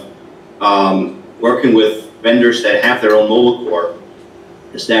advantage of working with vendors that have their own mobile core,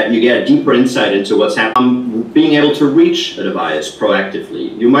 is that you get a deeper insight into what's happening. Being able to reach a device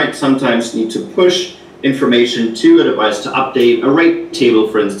proactively. You might sometimes need to push information to a device to update a rate table,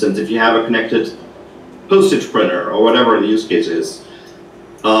 for instance, if you have a connected postage printer or whatever the use case is.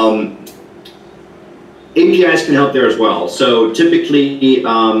 APIs can help there as well. So typically you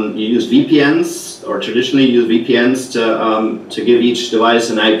use VPNs, or traditionally you use VPNs to give each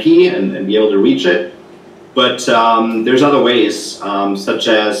device an IP and be able to reach it. But there's other ways, such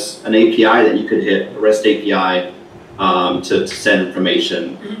as an API that you could hit, a REST API, to send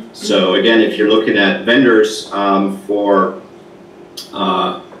information. So again, if you're looking at vendors for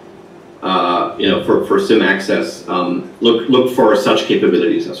SIM access, look for such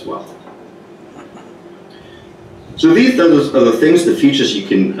capabilities as well. So these are the things, the features you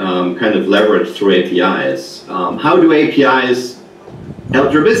can kind of leverage through APIs. How do APIs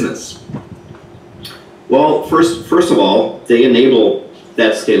help your business? Well, first of all, they enable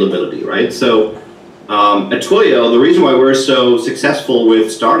that scalability, right? So at Twilio, the reason why we're so successful with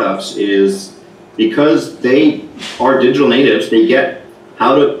startups is because they are digital natives. They get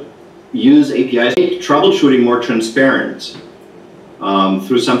how to use APIs, make troubleshooting more transparent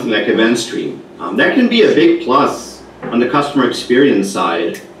through something like Event Stream. That can be a big plus on the customer experience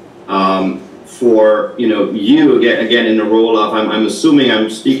side for you again in the role of, I'm assuming I'm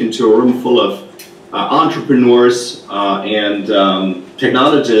speaking to a room full of entrepreneurs and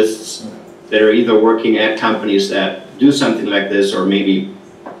technologists that are either working at companies that do something like this, or maybe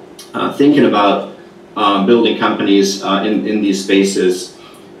thinking about building companies in these spaces.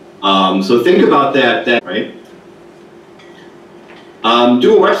 So think about that, right?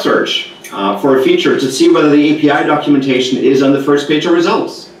 Do a web search for a feature to see whether the API documentation is on the first page of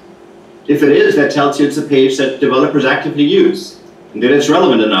results. If it is, that tells you it's a page that developers actively use, and that it's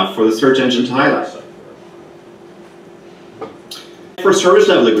relevant enough for the search engine to highlight. For service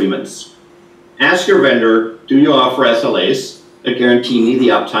level agreements, ask your vendor, do you offer SLAs that guarantee me the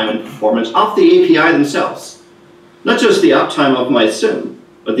uptime and performance of the API themselves? Not just the uptime of my SIM,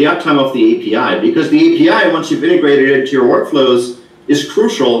 but the uptime of the API, because the API, once you've integrated it into your workflows, is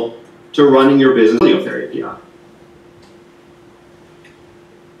crucial to running your business of their API.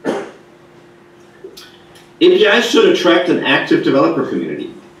 APIs should attract an active developer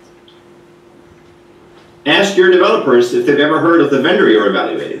community. Ask your developers if they've ever heard of the vendor you're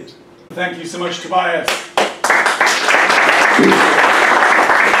evaluating. Thank you so much, Tobias. I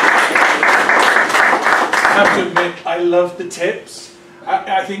have to admit, I love the tips.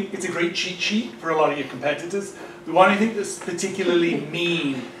 I think it's a great cheat sheet for a lot of your competitors. The one I think that's particularly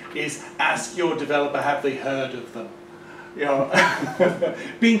mean is ask your developer, have they heard of them?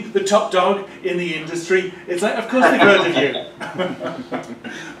 Being the top dog in the industry, it's like, of course they've heard of you.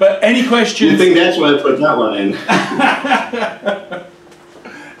 But any questions? You think that's why I put that one in?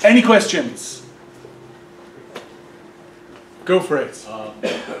 Any questions? Go for it. I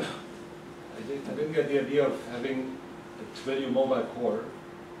didn't get the idea of having a Twilio mobile core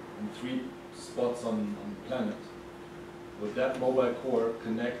in 3 spots on the planet. Would that mobile core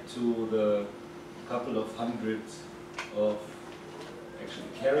connect to the couple of hundreds of actually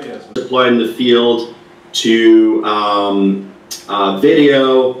carriers? Deploy in the field to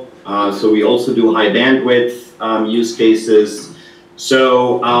video, so we also do high bandwidth use cases.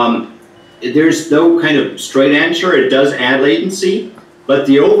 So there's no kind of straight answer. It does add latency, but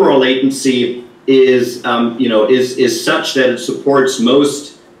the overall latency is is such that it supports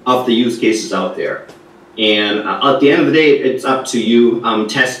most of the use cases out there. And at the end of the day, it's up to you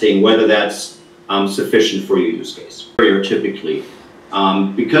testing whether that's sufficient for your use case. Typically,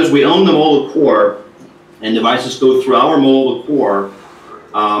 because we own the mobile core and devices go through our mobile core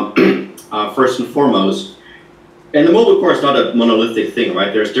first and foremost. And the mobile core is not a monolithic thing,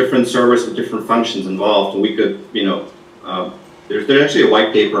 right? There's different servers with different functions involved, and we could, there's actually a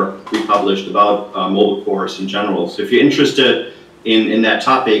white paper we published about mobile cores in general. So if you're interested in that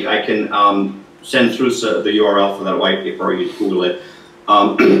topic, I can send through the URL for that white paper, or you can Google it.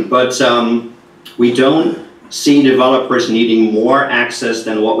 But we don't see developers needing more access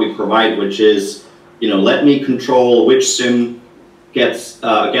than what we provide, which is, let me control which SIM gets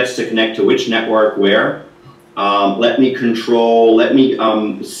to connect to which network where. let me control, let me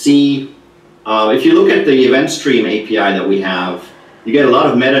see. If you look at the event stream API that we have, you get a lot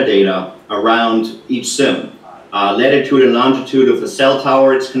of metadata around each SIM. Latitude and longitude of the cell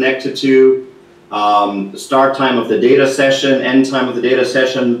tower it's connected to, the start time of the data session, end time of the data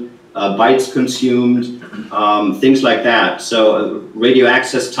session, bytes consumed, things like that. So radio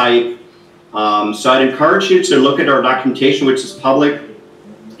access type. So I'd encourage you to look at our documentation, which is public,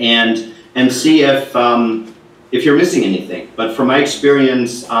 and see if you're missing anything. But from my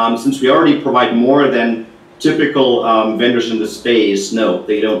experience, since we already provide more than typical vendors in the space, no,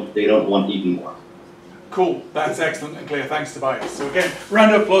 they don't want even more. Cool, that's excellent and clear. Thanks, Tobias. So again,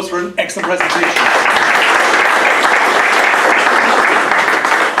 round of applause for an excellent presentation.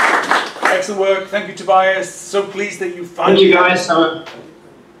 Excellent work. Thank you, Tobias. So pleased that you found. Thank you, guys.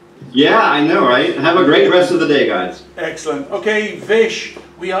 Yeah, I know, right? Have a great rest of the day, guys. Excellent. Okay, Vish,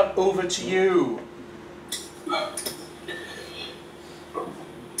 we are over to you.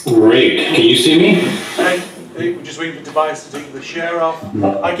 Great. Can you see me? Hey, we're just waiting for Tobias to take the share off.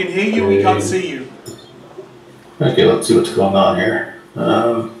 I can hear you, we can't see you. Okay, let's see what's going on here.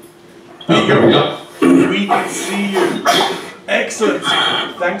 There you go. We can see you. Excellent.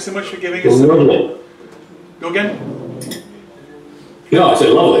 Thanks so much for giving us lovely. Go again? No, I said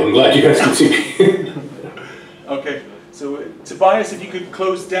lovely. I'm glad you guys can see me. Okay, so Tobias, if you could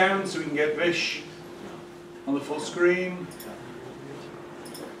close down so we can get Vish on the full screen.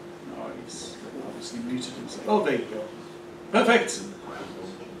 Oh, he's obviously muted himself. Oh, there you go. Perfect.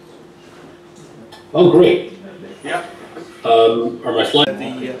 Oh, great. Yeah. Are my slides?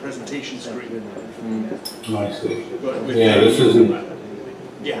 The presentation screen. Oh, I see. With Yeah, this isn't.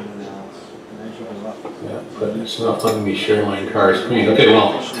 Yeah. Yeah, but it's not letting me share my entire screen. Okay,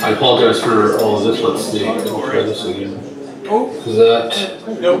 well, I apologize for all of this. Let's see. Let's try this again. Oh. Is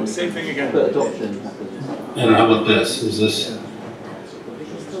that? No, same thing again. And how about this? Is this?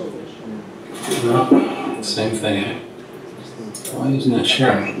 No, same thing. Why isn't it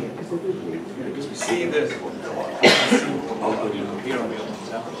sharing? Because we see this.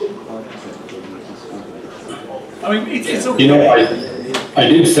 I mean, it's okay. You know, I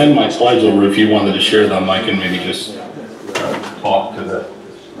did send my slides over. If you wanted to share them, I can maybe just talk to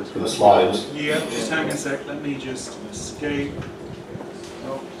the slides. Yeah, just hang a sec. Let me just escape.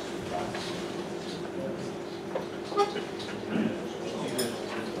 Oh.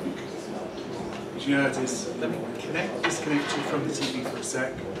 Do you know how it is? Let me disconnect you from the TV for a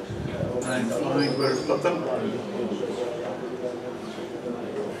sec and find where I've got them.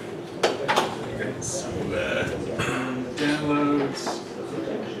 Okay, so downloads.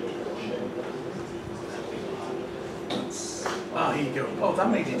 Here you go. Oh, that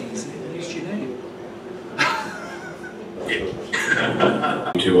made it easy. I used your name.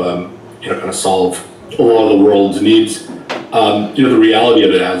 To kind of solve a lot of the world's needs. The reality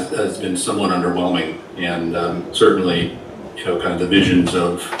of it has been somewhat underwhelming, and certainly, kind of the visions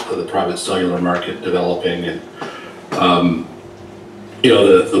of the private cellular market developing, and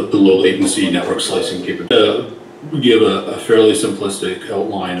the low latency network slicing capability. We give a fairly simplistic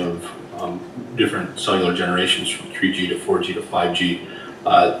outline of different cellular generations from 3G to 4G to 5G.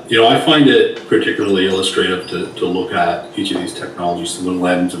 I find it particularly illustrative to look at each of these technologies through the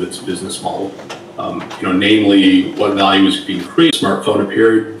lens of its business model. Namely, what value is being created. Smartphone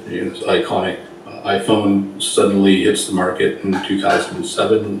appeared, it's iconic. iPhone suddenly hits the market in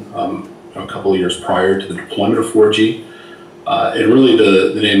 2007, a couple of years prior to the deployment of 4G. And really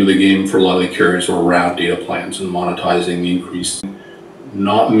the name of the game for a lot of the carriers were around data plans and monetizing the increase.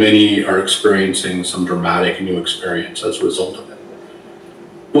 Not many are experiencing some dramatic new experience as a result of it.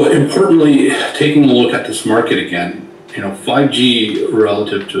 But importantly, taking a look at this market again, 5G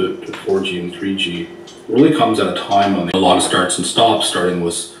relative to 4G and 3G really comes at a time when a lot of starts and stops, starting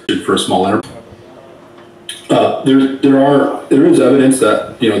with for a small enterprise. There is evidence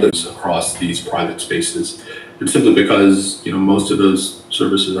that there's across these private spaces, and simply because most of those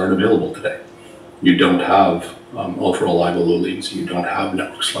services aren't available today. You don't have ultra reliable low latency. You don't have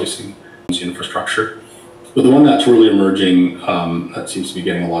network slicing infrastructure. But the one that's really emerging that seems to be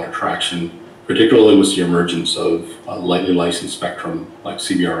getting a lot of traction, particularly with the emergence of lightly licensed spectrum like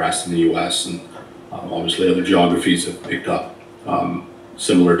CBRS in the US, and obviously other geographies have picked up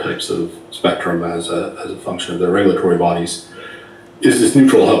similar types of spectrum as a function of their regulatory bodies, is this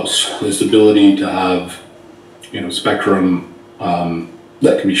neutral house, this ability to have spectrum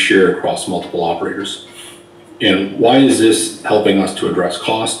that can be shared across multiple operators. And why is this helping us to address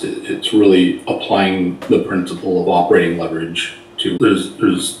cost? It's really applying the principle of operating leverage to,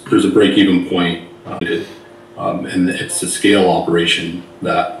 there's a break-even point and it's the scale operation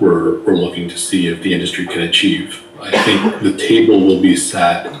that we're looking to see if the industry can achieve. I think the table will be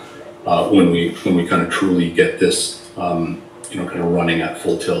set when we kind of truly get this kind of running at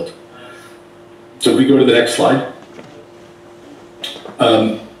full tilt. So if we go to the next slide.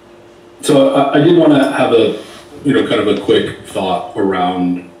 So I did want to have a kind of a quick thought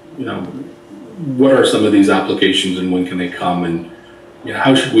around what are some of these applications and when can they come, and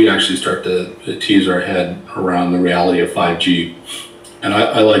how should we actually start to tease our head around the reality of 5G. And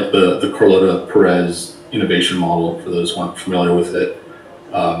I like the Carlota Perez innovation model, for those who aren't familiar with it.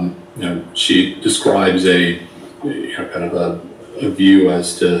 She describes a kind of a view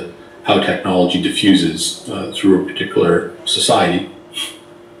as to how technology diffuses through a particular society.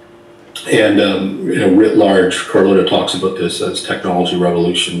 And writ large, Carlota talks about this as technology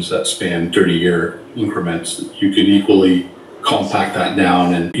revolutions that span 30-year increments. You could equally compact that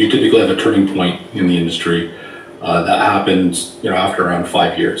down, and you typically have a turning point in the industry that happens after around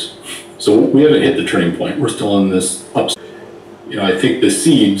 5 years. So we haven't hit the turning point. We're still in this up. I think the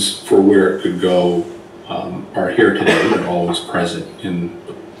seeds for where it could go are here today. They're always present in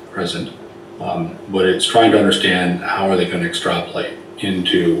the present, but it's trying to understand how are they going to extrapolate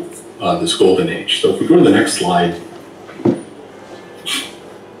into this golden age. So if we go to the next slide,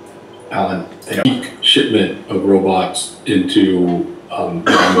 Alan, peak shipment of robots into the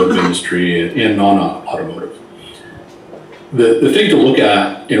automotive industry and non-automotive. The thing to look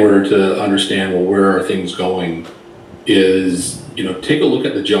at in order to understand, well, where are things going is, take a look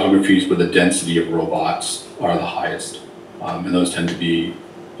at the geographies where the density of robots are the highest. And those tend to be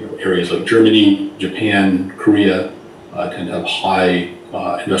areas like Germany, Japan, Korea, tend to have high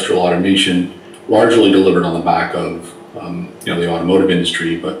industrial automation, largely delivered on the back of the automotive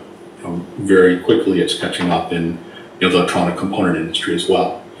industry, but very quickly it's catching up in the electronic component industry as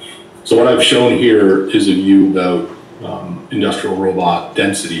well. So what I've shown here is a view about industrial robot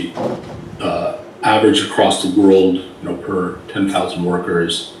density, average across the world, per 10,000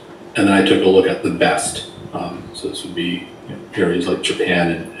 workers, and then I took a look at the best. So this would be areas like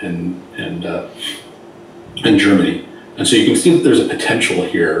Japan and Germany. And so you can see that there's a potential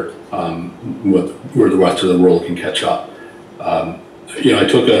here where the rest of the world can catch up. I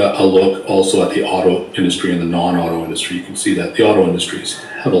took a look also at the auto industry and the non-auto industry. You can see that the auto industry is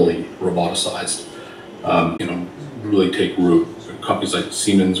heavily roboticized. Really take root. Companies like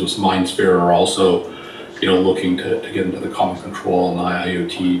Siemens with MindSphere are also, looking to get into the common control and the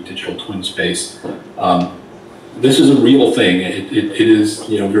IoT digital twin space. This is a real thing. It is,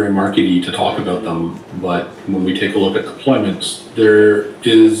 very markety to talk about them, but when we take a look at deployments, there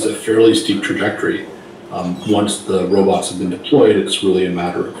is a fairly steep trajectory. Once the robots have been deployed, it's really a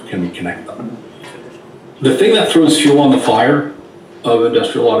matter of can we connect them. The thing that throws fuel on the fire of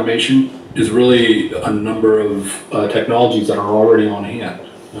industrial automation is really a number of technologies that are already on hand.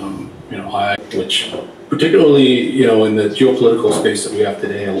 Which particularly, in the geopolitical space that we have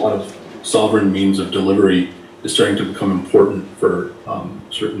today, a lot of sovereign means of delivery is starting to become important for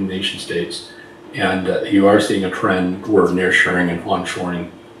certain nation states. And you are seeing a trend where nearshoring and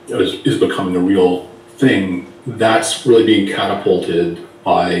onshoring is becoming a real thing. That's really being catapulted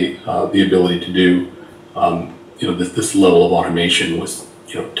by the ability to do this level of automation with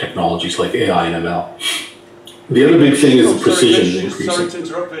technologies like AI and ML. The other big thing is the precision increasing. Sorry to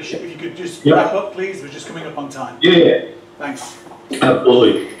interrupt, Vish. If you could just wrap up, please. We're just coming up on time. Yeah. Thanks.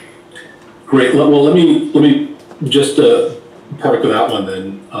 Absolutely. Great. Well, let me just park with that one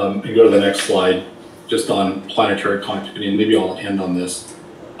then, and go to the next slide, just on planetary connectivity, and maybe I'll end on this.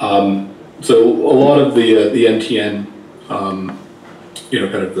 So a lot of the NTN, kind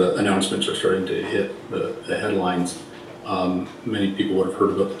of the announcements are starting to hit the headlines. Many people would have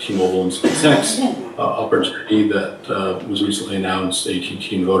heard about the T-Mobile and SpaceX opportunity that was recently announced.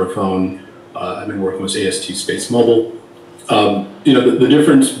 AT&T and Vodafone. I've been working with AST Space Mobile. The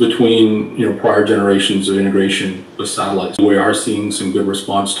difference between prior generations of integration with satellites, we are seeing some good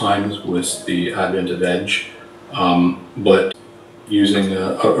response times with the advent of Edge, but using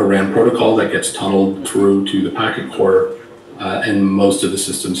a RAN protocol that gets tunneled through to the packet core, and most of the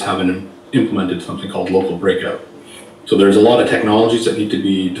systems haven't implemented something called local breakout. So there's a lot of technologies that need to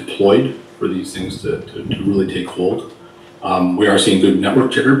be deployed for these things to really take hold. We are seeing good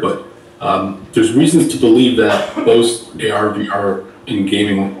network jitter, but there's reasons to believe that both AR, VR, and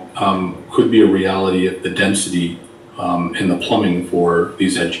gaming could be a reality if the density and the plumbing for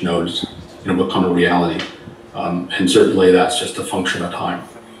these edge nodes become a reality. And certainly that's just a function of time.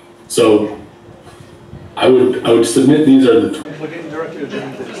 So I would submit these are the three. We're getting directly to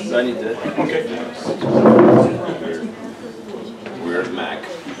this. I need to. Okay. We're at Mac.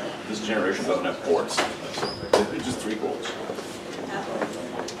 This generation doesn't have ports. It's just 3 quotes.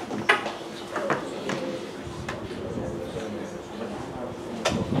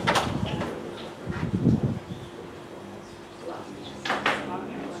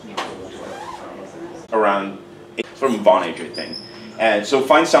 Around from Vonage, I think. And so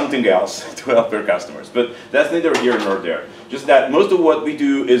find something else to help your customers. But that's neither here nor there. Just that most of what we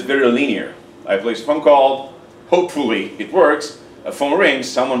do is very linear. I place a phone call, hopefully it works, a phone rings,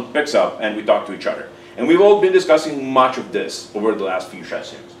 someone picks up, and we talk to each other. And we've all been discussing much of this over the last few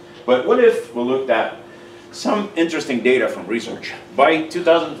sessions. But what if we looked at some interesting data from research? By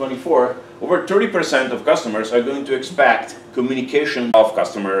 2024, over 30% of customers are going to expect communication of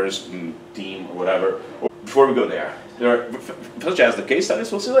customers, team, or whatever. Before we go there, such as the case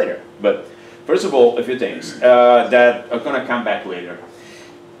studies we'll see later. But first of all, a few things that are going to come back later.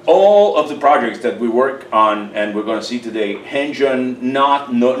 All of the projects that we work on and we're going to see today hinge on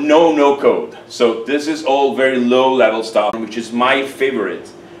no code. So this is all very low level stuff, which is my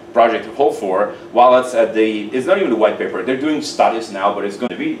favorite project to hold for. While it's at it's not even the white paper. They're doing studies now, but it's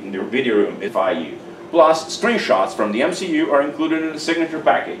going to be in the video room if I use. Plus, screenshots from the MCU are included in the signature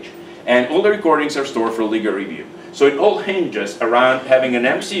package. And all the recordings are stored for legal review. So it all hinges around having an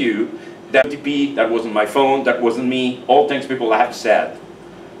MCU, that OTP, that wasn't my phone, that wasn't me, all things people have said.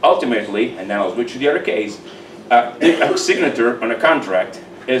 Ultimately, and now I'll switch to the other case, a signature on a contract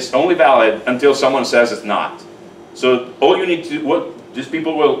is only valid until someone says it's not. So all you need to, what these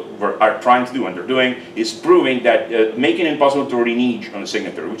people are trying to do and they're doing is proving that making it impossible to renege on a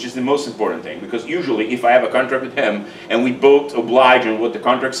signature, which is the most important thing. Because usually if I have a contract with him and we both oblige on what the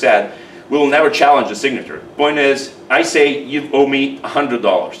contract said, we'll never challenge the signature. Point is, I say you owe me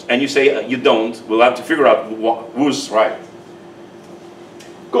 $100 and you say you don't, we'll have to figure out who's right.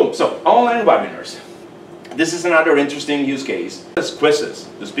 Cool, so online webinars. This is another interesting use case. It's quizzes.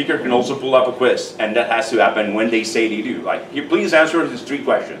 The speaker can also pull up a quiz, and that has to happen when they say they do. Like, here, please answer these 3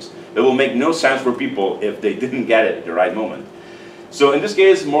 questions. It will make no sense for people if they didn't get it at the right moment. So in this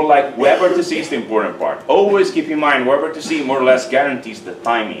case, more like WebRTC is the important part. Always keep in mind, WebRTC more or less guarantees the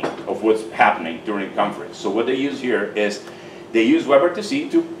timing of what's happening during the conference. So what they use here is, they use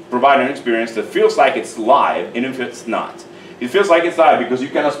WebRTC to provide an experience that feels like it's live, even if it's not. It feels like it's live because you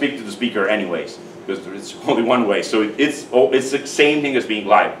cannot speak to the speaker anyways, because it's only one way. So it's the same thing as being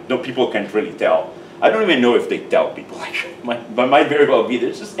live. No, people can't really tell. I don't even know if they tell people. But might very well be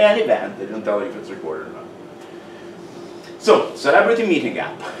there's just an event. They don't tell you if it's recorded or not. So, celebrity meeting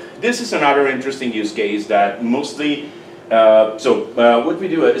app. This is another interesting use case that mostly, what we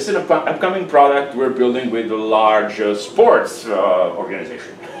do, it's an upcoming product we're building with a large sports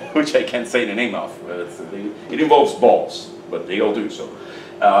organization, which I can't say the name of. It involves balls, but they all do so.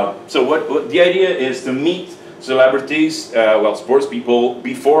 So what the idea is to meet celebrities, sports people,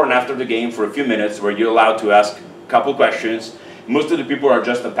 before and after the game for a few minutes, where you're allowed to ask a couple questions. Most of the people are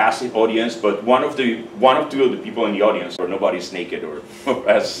just a passive audience, but one or two of the people in the audience, or nobody's naked or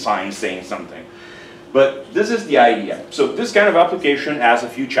has signs saying something. But this is the idea. So this kind of application has a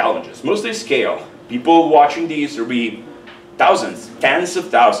few challenges. Mostly scale. People watching these will be thousands, tens of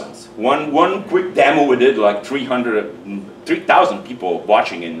thousands. One quick demo we did, like 3,000 people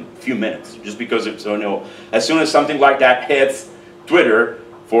watching in a few minutes, just because it's, as soon as something like that hits Twitter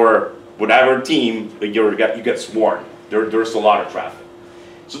for whatever team, you get swarmed. There's a lot of traffic.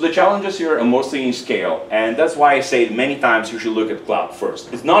 So the challenges here are mostly in scale, and that's why I say many times you should look at cloud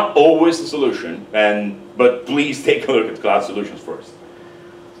first. It's not always the solution, but please take a look at cloud solutions first.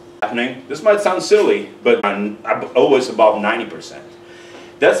 This might sound silly, but I'm always above 90%.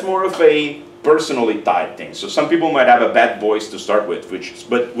 That's more of a personally tied thing. So some people might have a bad voice to start with,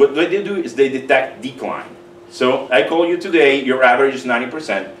 but what they do is they detect decline. So I call you today, your average is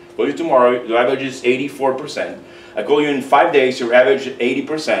 90%. Call you tomorrow, your average is 84%. I call you in 5 days, your average is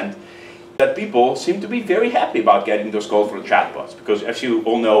 80%. That people seem to be very happy about getting those calls for chatbots, because as you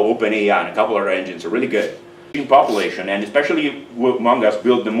all know, OpenAI and a couple other engines are really good. Population, and especially among us,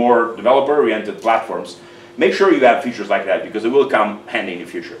 build the more developer-oriented platforms. Make sure you have features like that, because it will come handy in the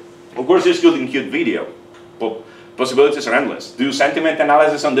future. Of course, this could include video. Possibilities are endless. Do sentiment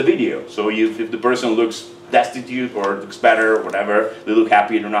analysis on the video. So if the person looks destitute or looks better or whatever, they look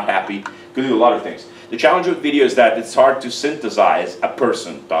happy, they're not happy, could do a lot of things. The challenge with video is that it's hard to synthesize a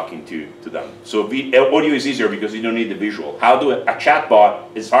person talking to them. So audio is easier because you don't need the visual. How do a chatbot,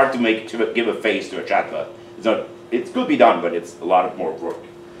 it's hard to give a face to a chatbot. It could be done, but it's a lot more work.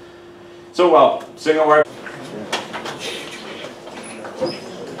 So, well, single word.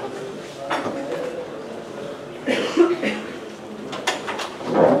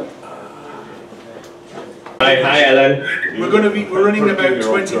 Hi, Alan. We're running about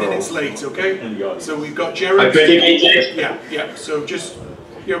 20 minutes late, okay? So we've got Jared. Yeah. So just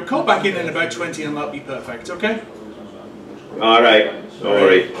call back in about 20 and that'll be perfect, okay? All right. Don't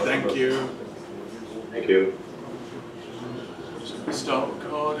worry. Thank you. Thank you. Start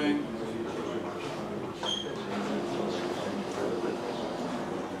recording.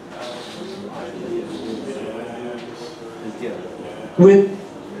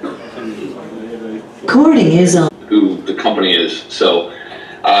 Recording is on. Who the company is. So,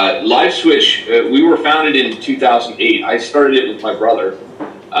 LiveSwitch, we were founded in 2008. I started it with my brother.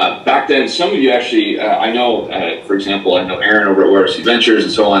 Back then, some of you actually, I know, for example, I know Aaron over at WebRTC Ventures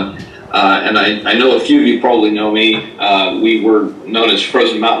and so on. And I know a few of you probably know me. We were known as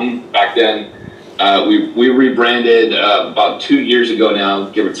Frozen Mountain back then. We rebranded about 2 years ago now,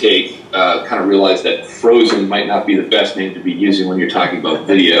 give or take. Kind of realized that Frozen might not be the best name to be using when you're talking about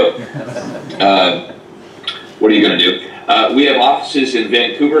video. What are you going to do? We have offices in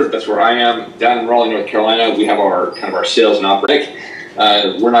Vancouver. That's where I am. Down in Raleigh, North Carolina, we have our kind of our sales and operating.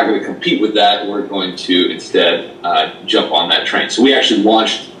 We're not going to compete with that. We're going to instead jump on that train. So we actually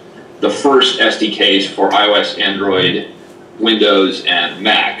launched the first SDKs for iOS, Android, Windows, and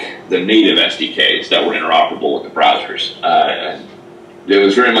Mac, the native SDKs that were interoperable with the browsers. It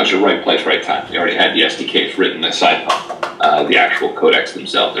was very much a right place, right time. We already had the SDKs written aside from the actual codecs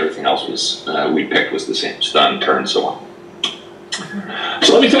themselves. Everything else was we picked was the same, stun, turn, so on.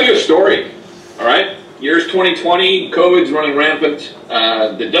 So let me tell you a story, all right? Year's 2020, COVID's running rampant.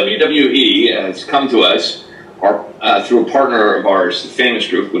 The WWE has come to us through a partner of ours, the Famous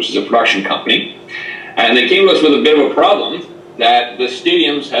Group, which is a production company. And they came to us with a bit of a problem that the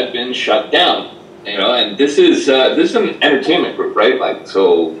stadiums had been shut down. And this is an entertainment group, right? Like,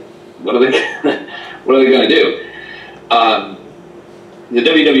 so what are they going to do? The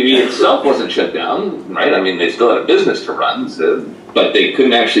WWE itself wasn't shut down, right? I mean, they still had a business to run, but they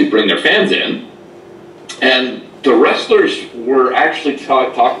couldn't actually bring their fans in. And the wrestlers were actually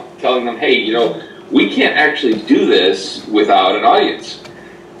telling them, hey, we can't actually do this without an audience.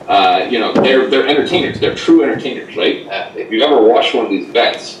 They're entertainers. They're true entertainers, right? If you've ever watched one of these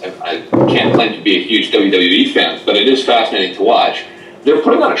events, I can't claim to be a huge WWE fan, but it is fascinating to watch. They're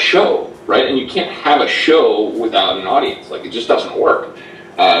putting on a show, right? And you can't have a show without an audience. Like, it just doesn't work.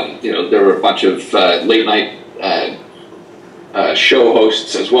 There were a bunch of late night show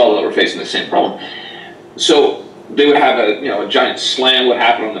hosts as well that were facing the same problem. So they would have a giant slam would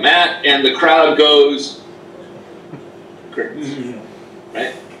happen on the mat, and the crowd goes,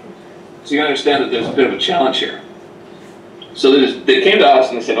 right? So you understand that there's a bit of a challenge here. So they came to us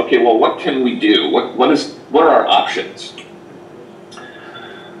and they said, okay, well, what can we do? What are our options?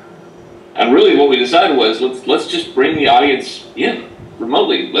 And really what we decided was, let's just bring the audience in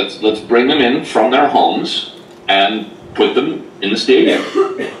remotely. Let's bring them in from their homes and put them in the stadium.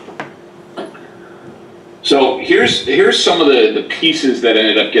 So here's some of the pieces that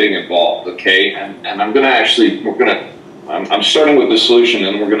ended up getting involved, okay? And I'm going to actually, I'm starting with the solution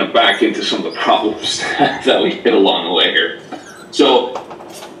and we're going to back into some of the problems that we hit along the way here. So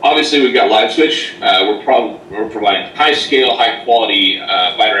obviously we've got LiveSwitch. We're providing high scale, high quality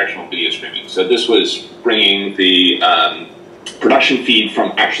bidirectional video streaming. So this was bringing the production feed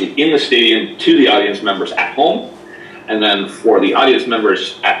from actually in the stadium to the audience members at home. And then for the audience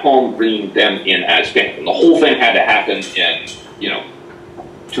members at home, bringing them in as fans. And the whole thing had to happen in,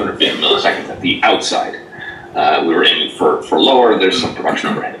 250 milliseconds at the outside. We were aiming for lower. There's some production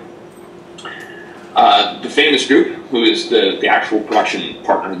overhead. The Famous Group, who is the actual production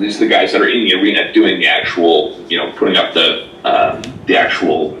partner, these are the guys that are in the arena doing the actual, putting up the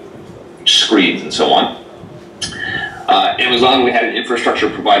actual screens and so on. Amazon, we had an infrastructure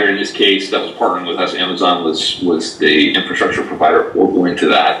provider in this case that was partnering with us. Amazon was the infrastructure provider. We'll go into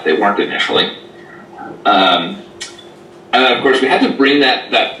that. They weren't initially. And then, of course, we had to bring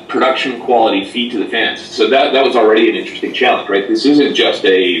that production quality feed to the fans. So that was already an interesting challenge, right? This isn't just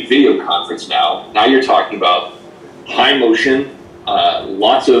a video conference now. Now you're talking about high motion,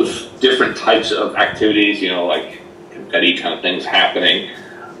 lots of different types of activities, like confetti kind of things happening.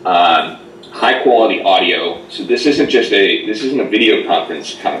 High quality audio. So this isn't a video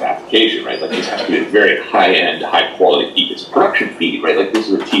conference kind of application, right? Like, this has to be a very high end, high quality feed. It's a production feed, right? Like, this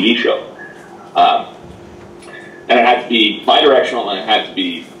is a TV show. And it had to be bidirectional, and it had to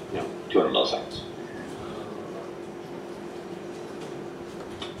be 200 milliseconds.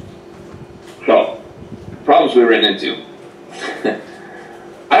 So, problems we ran into.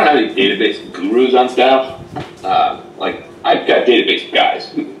 I don't have any database gurus on staff. I've got database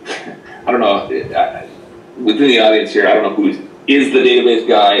guys. I don't know, within the audience here, I don't know who is the database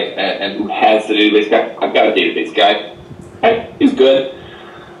guy and who has the database guy. I've got a database guy. is good.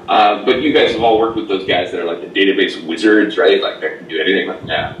 But you guys have all worked with those guys that are like the database wizards, right? Like that can do anything. Like,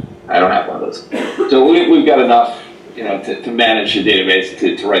 nah, I don't have one of those. So we've got enough, you know, to manage the database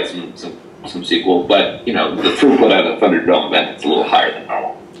to write some SQL. But you know, the throughput out of the Thunder Dome event is a little higher than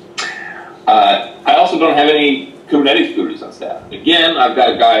normal. I also don't have any Kubernetes gurus on staff. Again, I've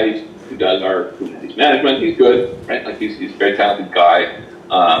got a guy who does our Kubernetes management. He's good, right? Like he's a very talented guy,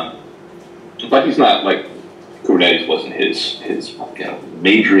 but he's not like Kubernetes wasn't his you know,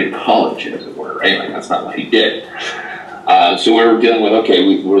 major in college, as it were, right? Like that's not what he did. So we were dealing with, okay,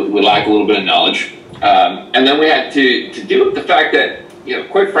 we lack a little bit of knowledge, and then we had to deal with the fact that, you know,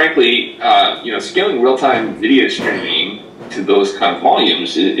 quite frankly, you know, scaling real-time video streaming to those kind of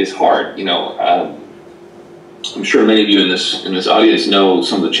volumes is hard. You know, I'm sure many of you in this audience know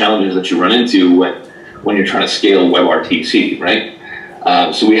some of the challenges that you run into when you're trying to scale WebRTC, right?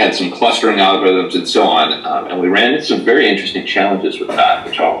 So we had some clustering algorithms and so on, and we ran into some very interesting challenges with that,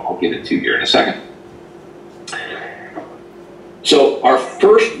 which I'll get into here in a second. So our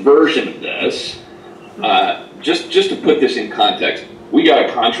first version of this, just to put this in context, we got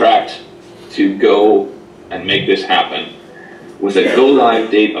a contract to go and make this happen with a go-live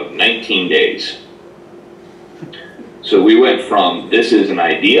date of 19 days. So we went from this is an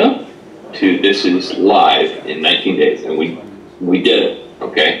idea to this is live in 19 days, and we did it,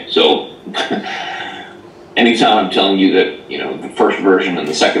 okay? So anytime I'm telling you that, you know, the first version and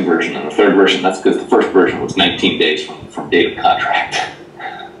the second version and the third version, that's because the first version was 19 days from date of contract.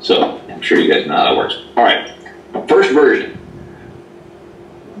 So I'm sure you guys know how that works. All right, first version.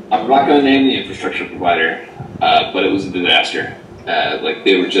 I'm not going to name the infrastructure provider, but it was a disaster. Like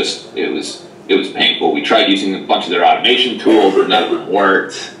they were just, it was painful. We tried using a bunch of their automation tools, but none of them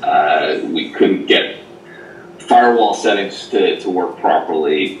worked. We couldn't get firewall settings to work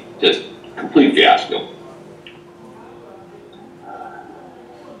properly. Just complete fiasco.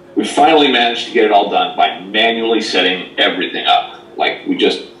 We finally managed to get it all done by manually setting everything up. Like we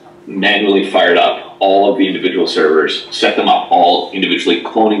just manually fired up all of the individual servers, set them up all individually.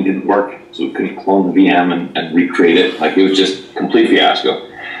 Cloning didn't work, so we couldn't clone the VM and recreate it. Like it was just complete fiasco.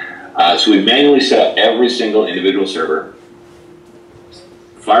 So we manually set up every single individual server,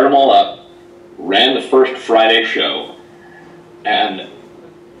 fired them all up, ran the first Friday show, and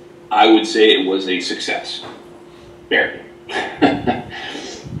I would say it was a success. Barely.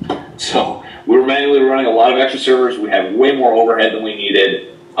 So we were manually running a lot of extra servers. We had way more overhead than we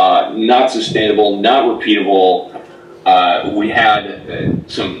needed. Not sustainable, not repeatable. We had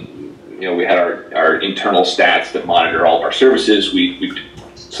some, you know, we had our internal stats that monitor all of our services. We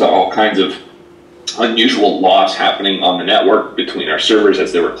saw all kinds of unusual loss happening on the network between our servers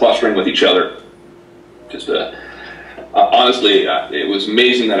as they were clustering with each other. Just honestly, it was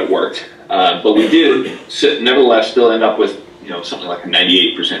amazing that it worked. But we did nevertheless still end up with, you know, something like a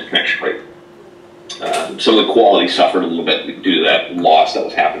 98% connection rate. Some of the quality suffered a little bit due to that loss that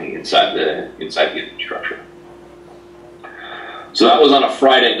was happening inside the infrastructure. So that was on a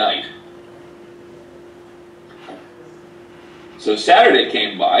Friday night. So Saturday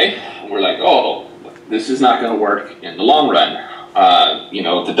came by, and we're like, oh, this is not going to work in the long run. You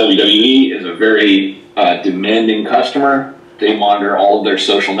know, the WWE is a very demanding customer. They monitor all of their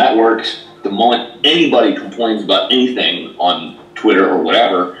social networks. The moment anybody complains about anything on Twitter or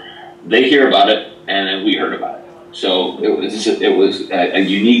whatever, they hear about it, and then we heard about it. So it was a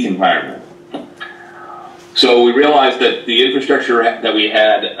unique environment. So we realized that the infrastructure that we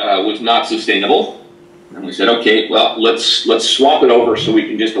had was not sustainable, and we said, okay, well, let's swap it over so we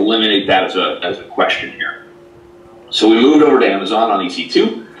can just eliminate that as a question here. So we moved over to Amazon on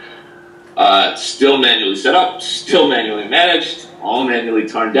EC2. Still manually set up, still manually managed, all manually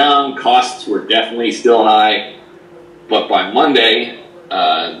turned down. Costs were definitely still high, but by Monday,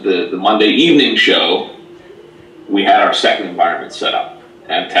 the Monday evening show, we had our second environment set up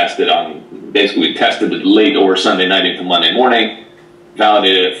and tested on, basically we tested it late over Sunday night into Monday morning,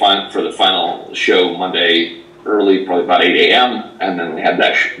 validated it for the final show Monday early, probably about 8 a.m., and then we had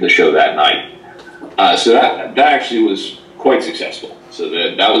the show that night. So that actually was quite successful. So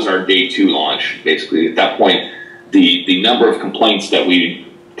that was our day 2 launch. Basically, at that point, the number of complaints that we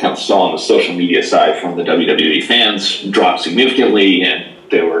kind of saw on the social media side from the WWE fans dropped significantly, and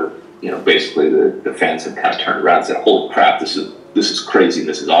they were, you know, basically the fans had kind of turned around and said, "Holy crap, this is crazy,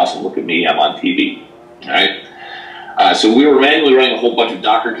 this is awesome, look at me, I'm on TV." All right. So we were manually running a whole bunch of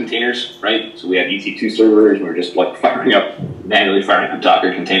Docker containers, right? So we had EC2 servers, we were just like manually firing up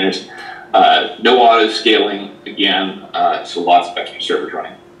Docker containers. No auto scaling again, so lots of extra servers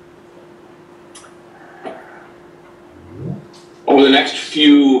running. Over the next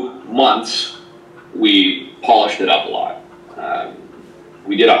few months, we polished it up a lot.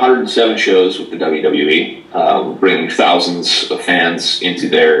 we did 107 shows with the WWE, bringing thousands of fans into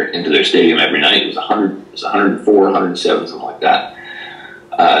their stadium every night. It was 104, 107, something like that.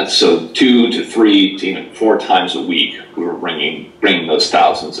 So 2 to 3 to even 4 times a week, we were bringing those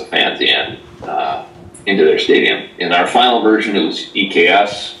thousands of fans into their stadium. In our final version, it was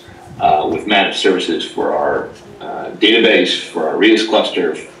EKS with managed services for our database, for our Redis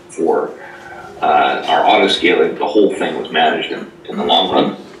cluster, for our auto scaling. The whole thing was managed in the long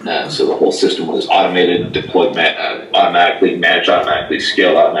run. So the whole system was automated, deployed automatically, managed automatically,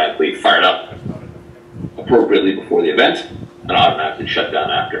 scaled automatically, fired up appropriately before the event, and automatically shut down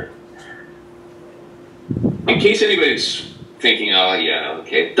after. In case anybody's thinking, oh yeah,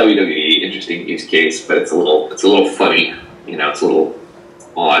 okay, WWE, interesting use case, but it's a little funny, you know, it's a little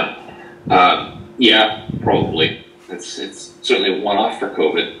odd. Yeah, probably. It's certainly a one-off for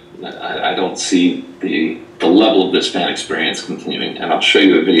COVID. I don't see the level of this fan experience continuing, and I'll show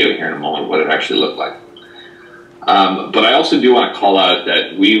you a video here in a moment what it actually looked like. But I also do want to call out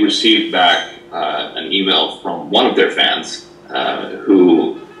that we received back an email from one of their fans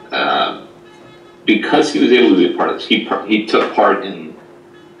who, because he was able to be a part of this, he took part in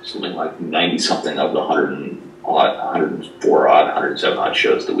something like 90-something of the 104 odd, 107 odd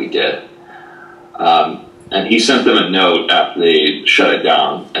shows that we did. And he sent them a note after they shut it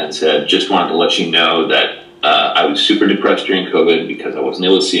down and said, just wanted to let you know that I was super depressed during COVID because I wasn't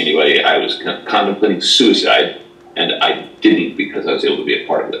able to see anybody. I was contemplating suicide, and I didn't because I was able to be a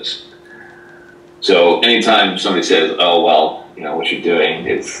part of this. So anytime somebody says, oh, well, you know, what you're doing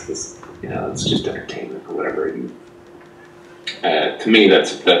is you know, it's just entertainment or whatever, to me,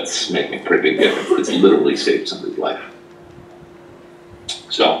 that's making a pretty big difference. It's literally saved somebody's life.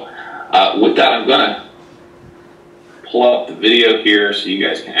 So with that, I'm going to pull up the video here so you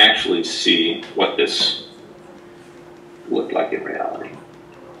guys can actually see what this looked like in reality.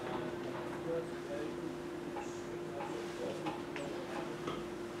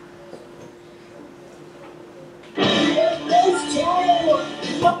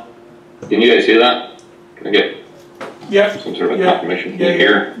 Can you guys hear that? Can I get some sort of confirmation? Can you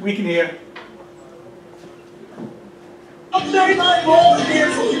hear? We can hear. Update Night Ball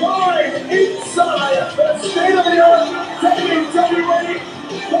is live inside the state-of-the-art WWE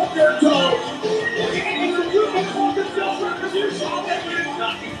Poker Dome.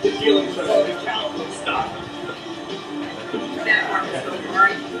 The feeling for the caliber stuff.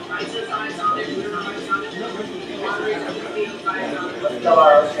 Let's tell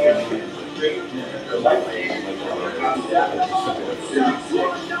our fans to drink the light.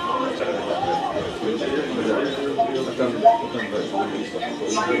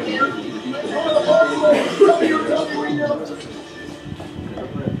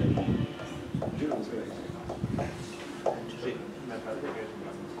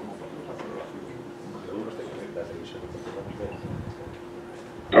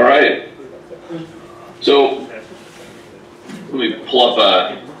 All right. So let me pull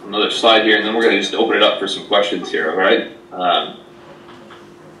up another slide here, and then we're going to just open it up for some questions here. All right.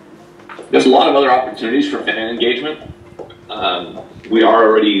 There's a lot of other opportunities for fan engagement. We are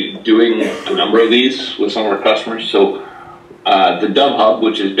already doing a number of these with some of our customers. So the Dub Hub,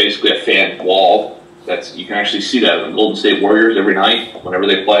 which is basically a fan wall, you can actually see that in the Golden State Warriors every night. Whenever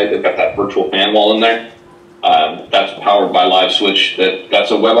they play, they've got that virtual fan wall in there. That's powered by Live Switch.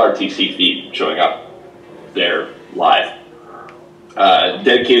 That's a WebRTC feed showing up there live.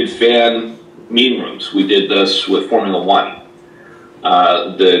 Dedicated fan meeting rooms. We did this with Formula One.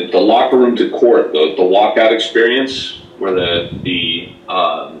 The locker room to court, the walkout experience, where the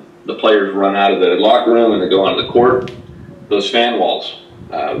players run out of the locker room and they go onto the court. Those fan walls.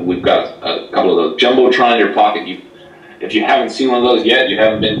 We've got a couple of those. Jumbotron in your pocket. If you haven't seen one of those yet, you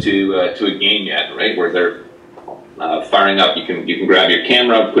haven't been to a game yet, right? Where they're firing up. You can grab your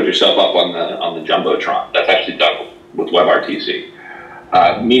camera, put yourself up on the Jumbotron. That's actually done with WebRTC.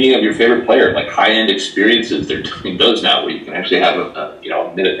 Meeting of your favorite player, like high-end experiences, they're doing those now, where you can actually have a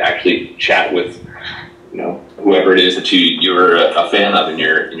minute to actually chat with whoever it is that you're a fan of in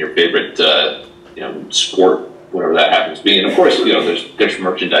your favorite sport, whatever that happens to be. And of course, there's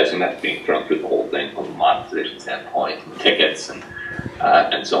merchandising that's being thrown through the whole thing from a monetization standpoint, and tickets and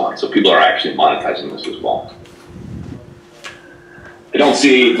so on. So people are actually monetizing this as well. I don't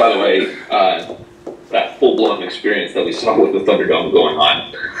see, by the way, that full-blown experience that we saw with the Thunderdome going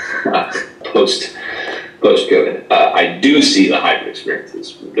on post-COVID. I do see the hybrid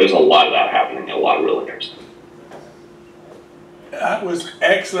experiences. There's a lot of that happening, a lot of real interest. That was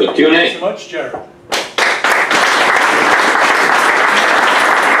excellent. Q&A. Thank you so much, Jared.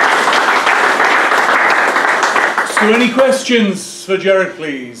 So any questions for Jared,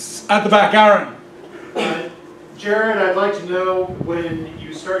 please. At the back, Aaron. Jared, I'd like to know, when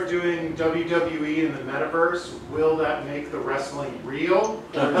you start doing WWE in the metaverse, will that make the wrestling real?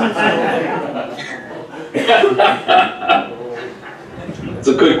 Or is it It's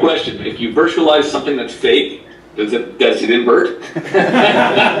a good question. If you virtualize something that's fake, does it invert?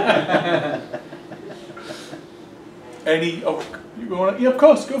 Any? Oh, you want to? Yeah, of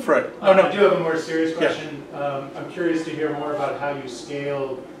course. Go for it. Oh no. I do have a more serious question. Yeah. I'm curious to hear more about how you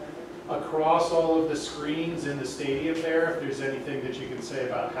scaled across all of the screens in the stadium there. If there's anything that you can say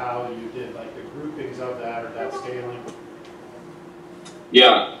about how you did, like the groupings of that or that scaling.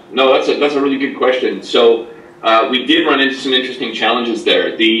 Yeah. No, that's a really good question. So. We did run into some interesting challenges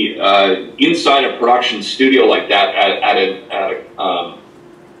there. The inside a production studio like that at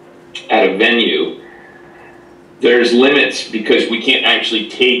a venue, there's limits because we can't actually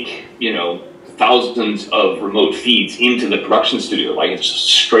take, you know, thousands of remote feeds into the production studio. Like, it's just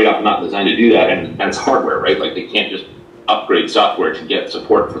straight up not designed to do that, and it's hardware, right? Like, they can't just upgrade software to get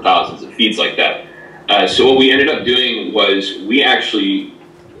support for thousands of feeds like that. So what we ended up doing was we actually,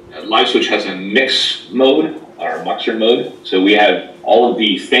 LiveSwitch has a mix mode, or muxer mode. So we have all of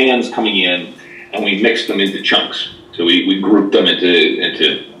the fans coming in, and we mix them into chunks. So we group them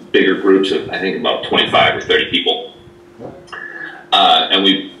into bigger groups of, I think, about 25 or 30 people. And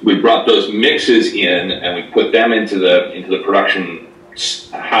we brought those mixes in, and we put them into the production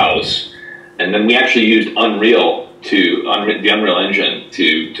house. And then we actually used the Unreal Engine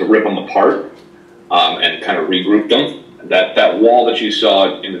to rip them apart and kind of regroup them. That wall that you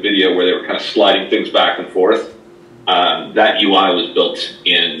saw in the video where they were kind of sliding things back and forth, that UI was built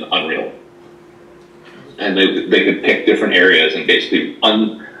in Unreal. And they could pick different areas and basically,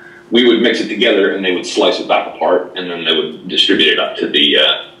 we would mix it together and they would slice it back apart, and then they would distribute it up to the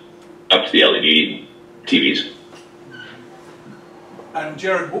LED TVs. And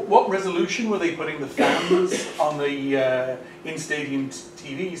Jared, what resolution were they putting the fans on the in-stadium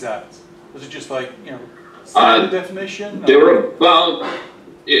TVs at? Was it just like, you know, standard definition? They were about,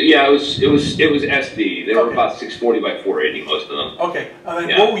 yeah, it was SD. They were about 640 by 480, most of them. Okay, and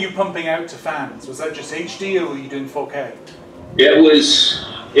then what were you pumping out to fans? Was that just HD, or were you doing 4K? It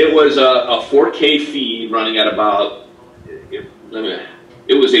was a 4K feed running at about, it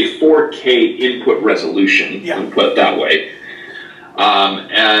was a 4K input resolution, let me put it that way.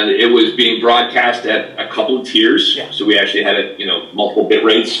 And it was being broadcast at a couple of tiers, so we actually had it, you know, multiple bit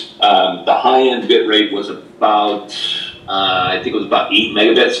rates. The high-end bit rate was about, I think it was about 8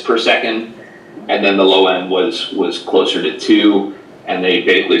 megabits per second, and then the low end was closer to 2. And they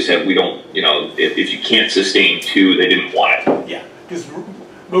basically said, we don't, you know, if you can't sustain 2, they didn't want it. Yeah, because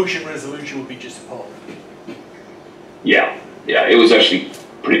motion resolution would be just appalling. Yeah, it was actually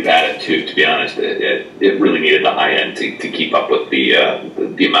pretty bad at 2, to be honest. It really needed the high end to keep up with the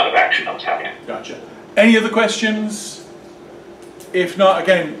amount of action that was happening. Gotcha. Any other questions? If not,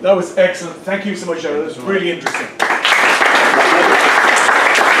 again, that was excellent. Thank you so much, Jared. That was really interesting.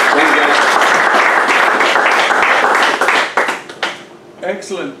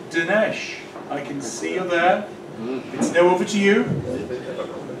 Excellent. Dinesh, I can see you there. It's now over to you.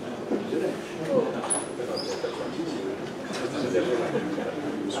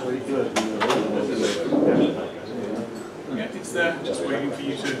 Yeah, it's there. Just waiting for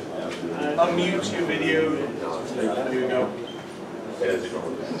you to unmute your video. There you go.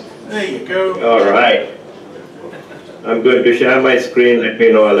 There you go. All right. I'm going to share my screen. Let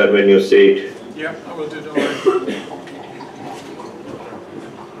me know that when you see it. Yeah, I will do it. Don't worry.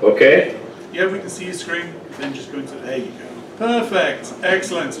 Okay? Yeah, we can see your screen. Then just go into, there you go. Perfect,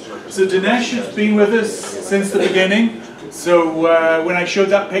 excellent. So Dinesh has been with us since the beginning. So when I showed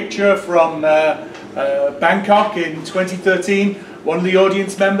that picture from Bangkok in 2013, one of the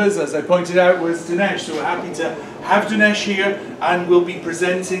audience members, as I pointed out, was Dinesh. So we're happy to have Dinesh here, and we'll be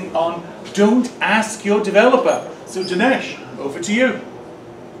presenting on Don't Ask Your Developer. So Dinesh, over to you.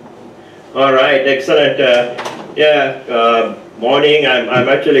 All right, excellent. Morning. I'm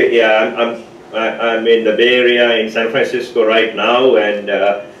actually I'm in the Bay Area in San Francisco right now, and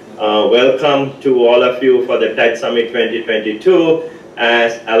welcome to all of you for the TADSummit 2022.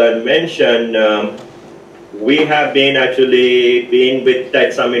 As Alan mentioned, we have been with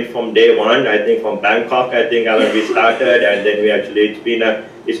TADSummit from day one. I think from Bangkok, I think Alan we started, and then we actually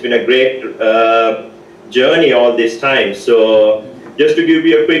it's been a great journey all this time. So just to give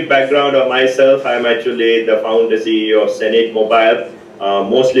you a quick background of myself, I'm actually the founder CEO of Zenit Mobile,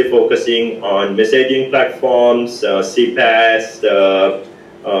 mostly focusing on messaging platforms, CPaaS,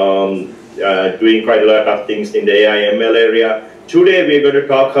 doing quite a lot of things in the AI/ML area. Today we're going to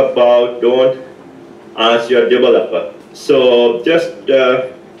talk about Don't Ask Your Developer. So just,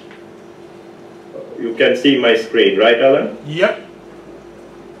 you can see my screen, right, Alan? Yep.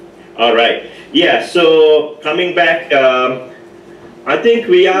 All right. Yeah, so coming back, I think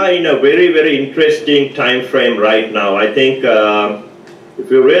we are in a very, very interesting time frame right now. I think if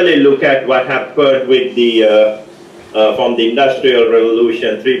you really look at what happened with the, from the Industrial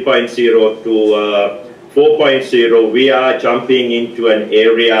Revolution 3.0 to 4.0, we are jumping into an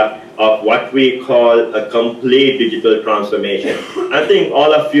area of what we call a complete digital transformation. I think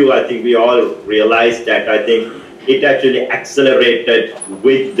all of you, I think we all realize that. I think it actually accelerated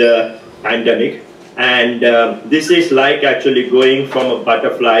with the pandemic. And this is like actually going from a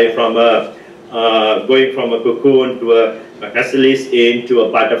butterfly, from a, going from a cocoon to a chrysalis into a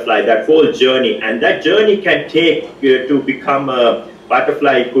butterfly, that whole journey. And that journey can take, to become a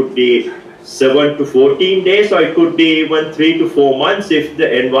butterfly, it could be 7 to 14 days, or it could be even 3 to 4 months if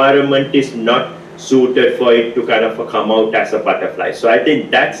the environment is not suited for it to kind of come out as a butterfly. So I think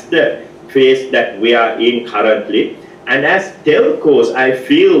that's the phase that we are in currently. And as telcos, I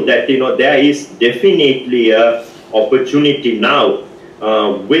feel that there is definitely a opportunity now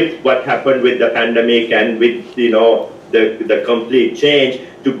with what happened with the pandemic and with the complete change,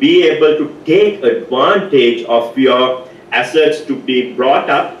 to be able to take advantage of your assets to be brought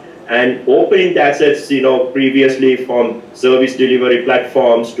up, and opening the assets, previously from service delivery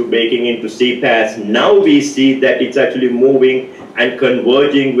platforms to making into CPaaS. Now we see that it's actually moving and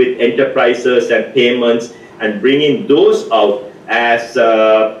converging with enterprises and payments, and bringing those out as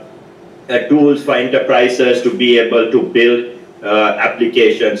tools for enterprises to be able to build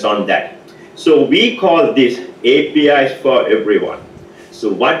applications on that. So we call this APIs for everyone.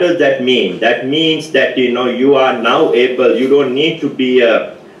 So what does that mean? That means that you are now able, you don't need to be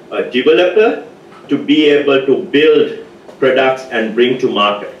a developer to be able to build products and bring to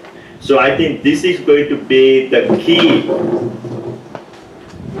market. So I think this is going to be the key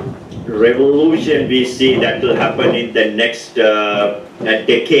revolution we see that will happen in the next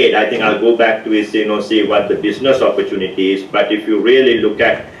decade. I think I'll go back to it, see what the business opportunity is. But if you really look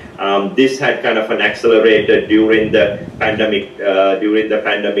at this had kind of an accelerator during the pandemic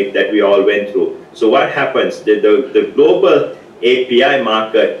that we all went through. So what happens? The global API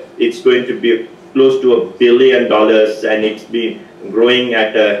market, it's going to be close to $1 billion, and it's been growing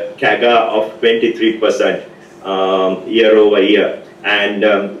at a CAGR of 23% year over year. And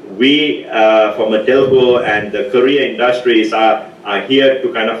we, from a telco and the Korea industries, are here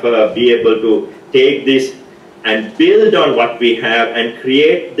to kind of be able to take this and build on what we have and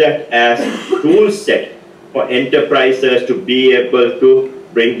create that as a tool set for enterprises to be able to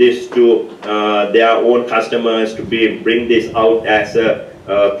bring this to their own customers, to bring this out as a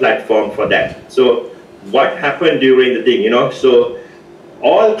platform for that. So what happened during the thing, so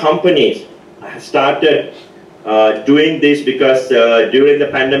all companies started doing this because during the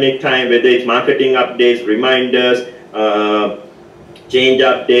pandemic time, whether it's marketing updates, reminders, change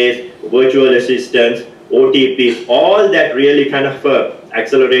updates, virtual assistants, OTPs, all that really kind of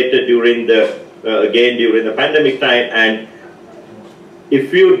accelerated during the, again, during the pandemic time. And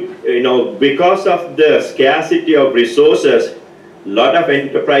if because of the scarcity of resources, a lot of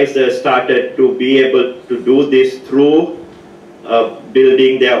enterprises started to be able to do this through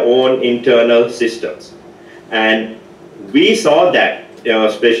building their own internal systems. And we saw that,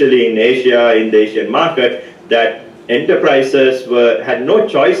 especially in Asia, in the Asian market, that enterprises had no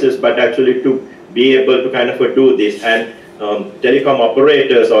choices but actually to be able to kind of do this. And telecom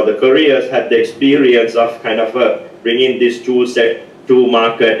operators or the couriers had the experience of kind of bringing this tool set to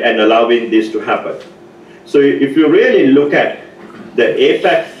market and allowing this to happen. So if you really look at the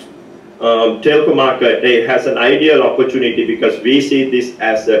APAC telco market, it has an ideal opportunity because we see this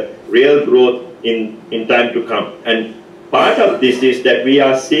as a real growth in time to come. And part of this is that we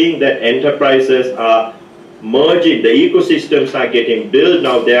are seeing that enterprises are merging, the ecosystems are getting built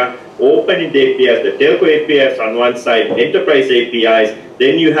now. They are opening the APIs, the telco APIs on one side, enterprise APIs,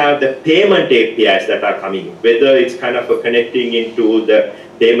 then you have the payment APIs that are coming, whether it's kind of connecting into the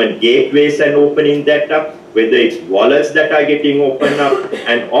payment gateways and opening that up, whether it's wallets that are getting opened up,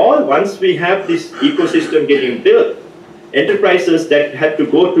 and all once we have this ecosystem getting built, enterprises that had to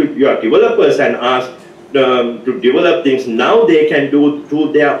go to your developers and ask to develop things, now they can do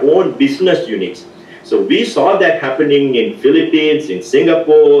through their own business units. So we saw that happening in Philippines, in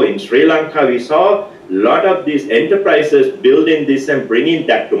Singapore, in Sri Lanka. We saw a lot of these enterprises building this and bringing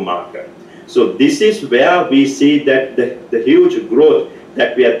that to market. So this is where we see that the huge growth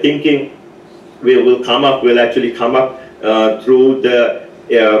that we are thinking will actually come up through the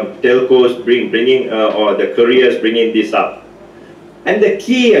telcos bringing or the couriers bringing this up. And the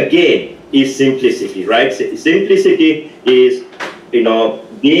key again is simplicity, right? Simplicity is,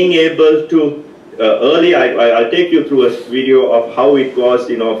 being able to, earlier I'll take you through a video of how it was,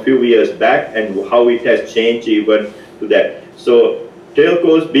 a few years back and how it has changed even to that. So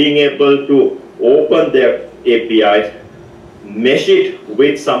telcos being able to open their APIs, mesh it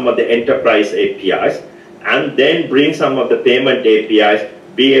with some of the enterprise APIs, and then bring some of the payment APIs,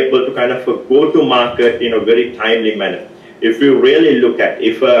 be able to kind of go to market in a very timely manner. If you really look at,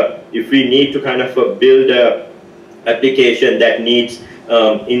 if we need to kind of build a application that needs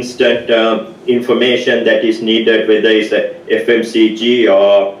instant information that is needed, whether it's a FMCG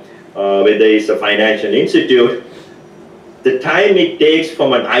or whether it's a financial institute, the time it takes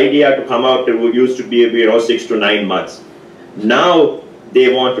from an idea to come out used to be 6 to 9 months. Now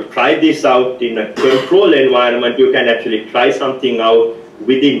they want to try this out in a controlled environment. You can actually try something out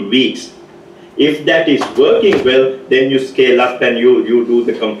within weeks. If that is working well, then you scale up and you do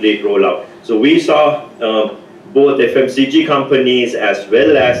the complete rollout. So we saw both FMCG companies as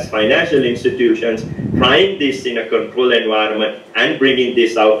well as financial institutions trying this in a controlled environment and bringing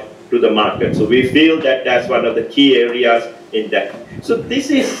this out to the market. So we feel that that's one of the key areas in that. So this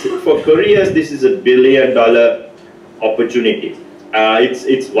is, for careers, this is $1 billion opportunity.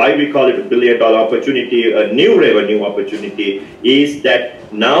 It's why we call it $1 billion opportunity. A new revenue opportunity is that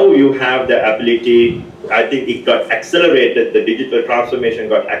now you have the ability, I think it got accelerated, the digital transformation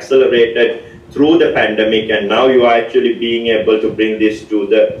got accelerated through the pandemic, and now you are actually being able to bring this to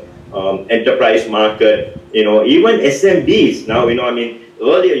the enterprise market. Even SMBs now,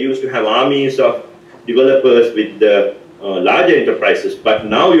 earlier you used to have armies of developers with the larger enterprises, but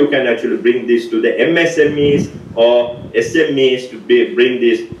now you can actually bring this to the MSMEs or SMEs to bring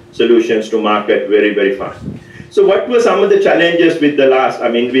these solutions to market very, very fast. So what were some of the challenges with the last,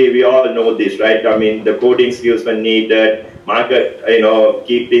 we all know this, right? The coding skills were needed, market,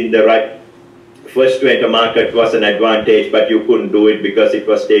 keeping the right, first to enter market was an advantage, but you couldn't do it because it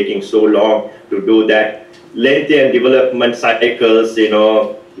was taking so long to do that. Lengthy and development cycles,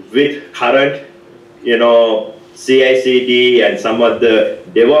 with current, CI/CD and some of the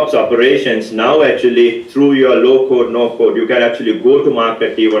DevOps operations, now actually through your low code, no code, you can actually go to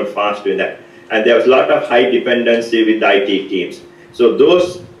market even faster in that. And there was a lot of high dependency with IT teams. So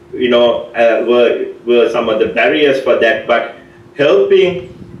those, were some of the barriers for that, but helping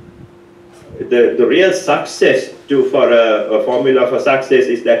the real success for a formula for success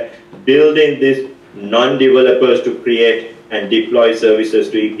is that building these non-developers to create and deploy services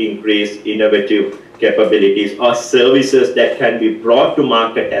to increase innovative capabilities or services that can be brought to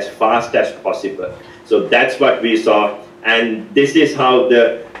market as fast as possible. So that's what we saw, and this is how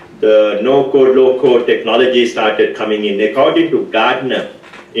the no-code, low-code technology started coming in. According to Gartner,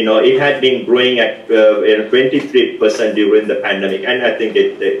 it had been growing at 23% during the pandemic, and I think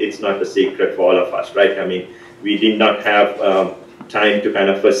it's not a secret for all of us, right? We did not have time to kind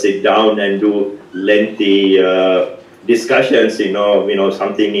of sit down and do lengthy discussions.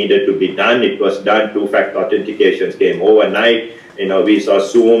 Something needed to be done. It was done. Two-factor authentications came overnight. We saw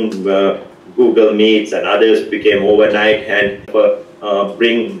Zoom, Google Meets, and others became overnight, and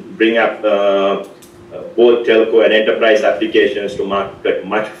bring up both telco and enterprise applications to market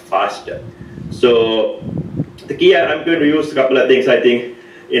much faster. So the key, I'm going to use a couple of things. I think,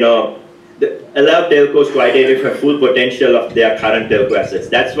 allow telcos to identify full potential of their current telco assets.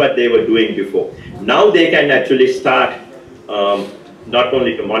 That's what they were doing before. Now they can actually start not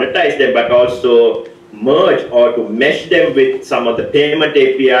only to monetize them, but also merge or to mesh them with some of the payment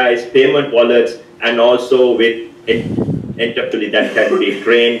APIs, payment wallets, and also with actually that can be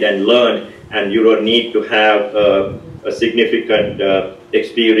trained and learned, and you don't need to have a significant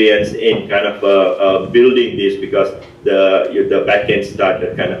experience in kind of building this, because the backend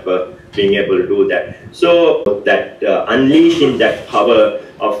started kind of being able to do that. So that unleashing that power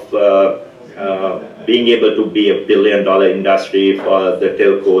of being able to be $1 billion industry for the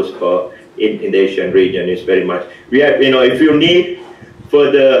telcos in the Asian region is very much. We have, if you need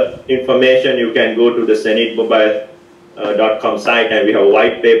further information, you can go to the zenithmobile.com site, and we have a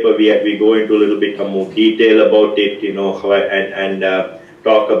white paper. We go into a little bit more detail about it, and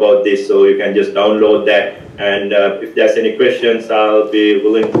talk about this, so you can just download that. And if there's any questions, I'll be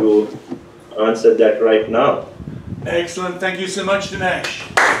willing to answer that right now. Excellent. Thank you so much, Dinesh.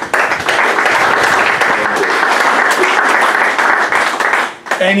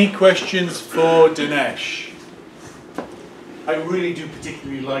 Any questions for Dinesh? I really do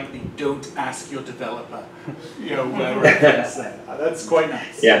particularly like the "don't ask your developer," reference there. That's quite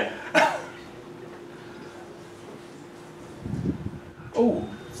nice. Yeah. Oh,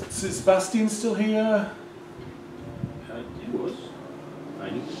 is Sebastian still here? It was. I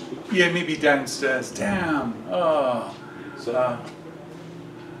need to speak. Yeah, maybe downstairs. Damn. Oh.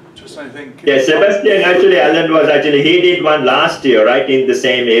 Just I think. Yeah, Sebastian, actually, Alan was actually, he did one last year, right, in the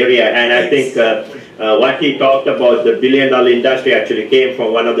same area. And I think what he talked about, the billion-dollar industry actually came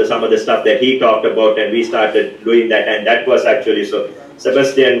from some of the stuff that he talked about, and we started doing that. And that was actually, so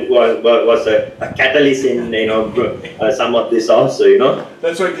Sebastian was a catalyst in, some of this also,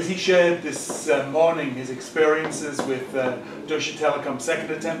 That's right, because he shared this morning his experiences with Deutsche Telekom's second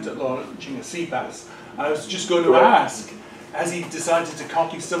attempt at launching a CPaaS. I was just going to ask, has he decided to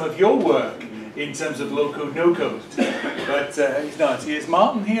copy some of your work in terms of low-code, no-code? But he's not. Is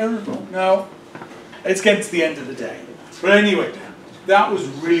Martin here? No. It's getting to the end of the day. But anyway, that was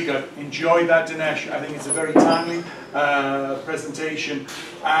really good. Enjoyed that, Dinesh. I think it's a very timely presentation.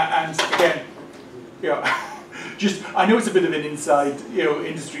 And again, I know it's a bit of an inside,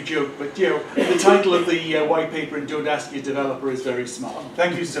 industry joke, but the title of the white paper in Don't Ask Your Developer is very smart.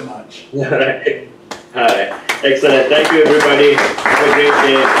 Thank you so much. All right. All right. Excellent. Thank you, everybody. Have a great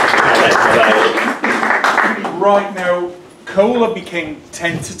day. Bye. Right now, Kola became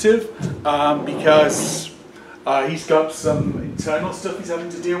tentative because he's got some internal stuff he's having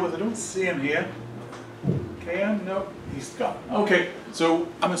to deal with. I don't see him here. KM? No, he's gone. Okay, so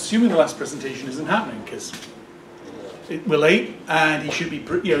I'm assuming the last presentation isn't happening because we're late and he should be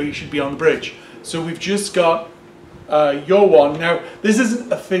on the bridge. So we've just got your one. Now, this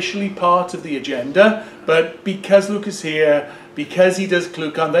isn't officially part of the agenda, but because Luke is here, because he does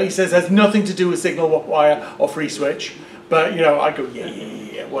ClueCon, that he says has nothing to do with Signal Wire or Free Switch, but I go,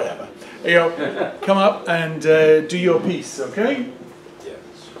 yeah, whatever. Come up and do your piece, okay? Yeah.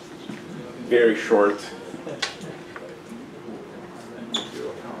 Very short.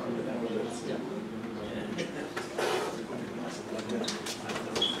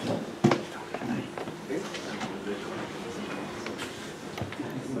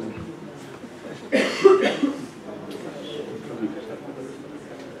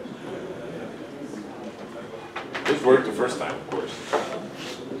 This worked the first time, of course.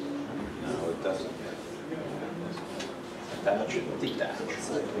 No, it doesn't. That should detach.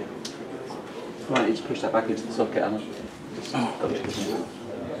 Right, you just push that back into the socket, Alan.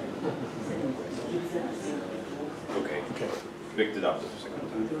 Okay. Picked it up the second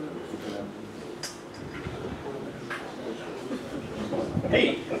time.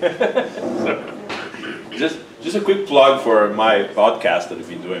 Hey! Just a quick plug for my podcast that I've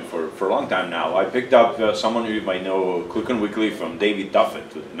been doing for a long time now. I picked up someone who you might know, ClueCon Weekly, from David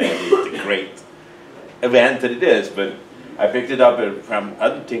Duffett, who made it the great event that it is. But I picked it up from,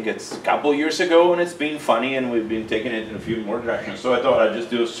 I think it's a couple years ago, and it's been funny, and we've been taking it in a few more directions. So I thought I'd just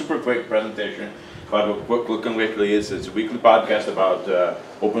do a super quick presentation about what ClueCon Weekly is. It's a weekly podcast about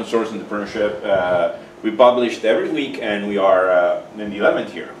open source entrepreneurship. We published every week, and we are in the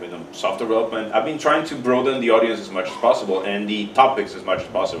 11th year with software development. I've been trying to broaden the audience as much as possible and the topics as much as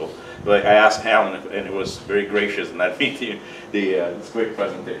possible. But I asked Alan, and it was very gracious and let me this quick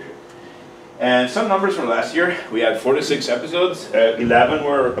presentation. And some numbers from last year: we had 46 episodes. 11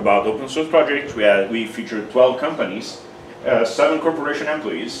 were about open source projects. We featured 12 companies, 7 corporation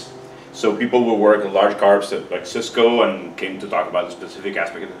employees. So people who work in large corps like Cisco and came to talk about a specific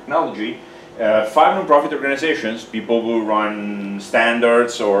aspect of the technology. 5 nonprofit organizations, people who run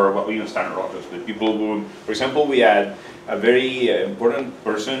standards or what we use standard office, but people who, for example, we had a very important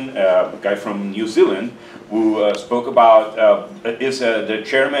person, a guy from New Zealand, who spoke about, is the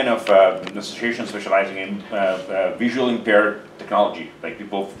chairman of an association specializing in visual impaired technology, like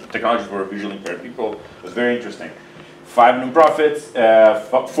technology for visually impaired people. It was very interesting. 5 nonprofits,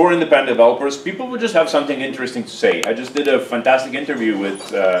 4 independent developers. People would just have something interesting to say. I just did a fantastic interview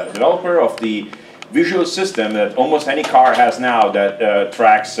with a developer of the visual system that almost any car has now that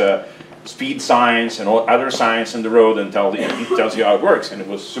tracks speed signs and all other signs on the road and tells you how it works, and it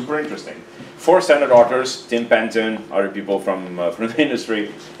was super interesting. 4 standard authors, Tim Penton, other people from the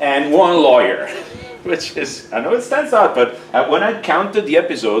industry, and 1 lawyer. Which is, I know it stands out, but when I counted the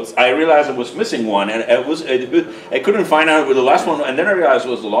episodes, I realized I was missing one, and I couldn't find out with the last one, and then I realized it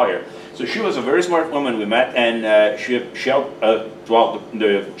was the lawyer. So she was a very smart woman we met, and she helped, well,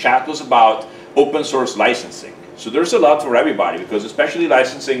 the chat was about open source licensing. So there's a lot for everybody, because especially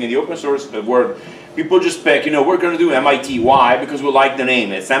licensing in the open source world, people just pick, we're going to do MIT. Why? Because we like the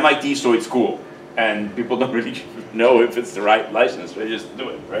name. It's MIT, so it's cool. And people don't really know if it's the right license. They just do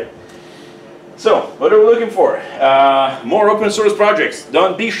it, right? So, what are we looking for? More open source projects.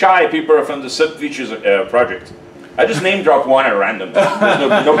 Don't be shy, people from the sub features project. I just name drop one at random.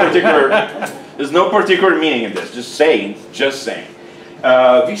 There's no particular meaning in this. Just saying.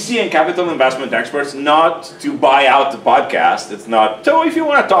 VC and capital investment experts, not to buy out the podcast. It's not, so if you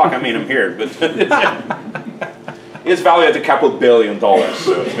want to talk, I mean, I'm here, but it's valued at a couple $1 billion,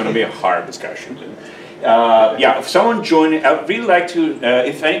 so it's going to be a hard discussion. Yeah, if someone joined, I would really like to,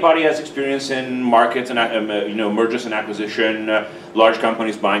 if anybody has experience in markets and mergers and acquisition, large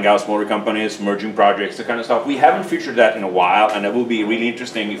companies buying out smaller companies, merging projects, that kind of stuff. We haven't featured that in a while, and it will be really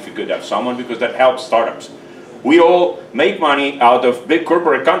interesting if you could have someone, because that helps startups. We all make money out of big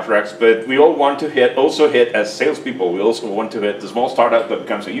corporate contracts, but we all want to also hit as salespeople. We also want to hit the small startup that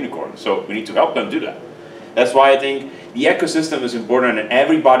becomes a unicorn. So we need to help them do that. That's why I think the ecosystem is important, and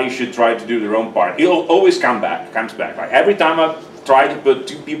everybody should try to do their own part. It'll always comes back. Like every time I try to put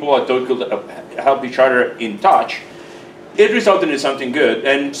two people I thought could help each other in touch, it resulted in something good,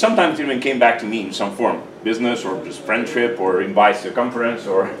 and sometimes it even came back to me in some form, business or just friendship or invites to a conference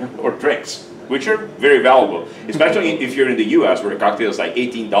or drinks, which are very valuable, especially if you're in the US where a cocktail is like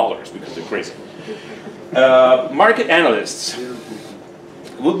 $18 because they're crazy. Market analysts.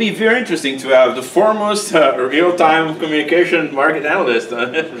 It would be very interesting to have the foremost real-time communication market analyst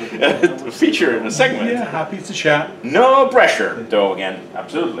feature in a segment. Yeah, happy to chat. No pressure, though, again,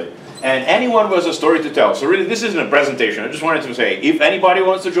 absolutely. And anyone who has a story to tell. So really, this isn't a presentation. I just wanted to say, if anybody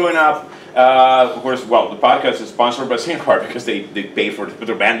wants to join up, of course, well, the podcast is sponsored by SingCard because they pay for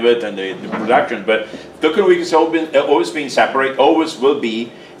their bandwidth and the production. But Token Week has always been separate, always will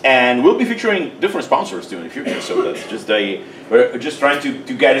be. And we'll be featuring different sponsors too in the future, so that's just we're just trying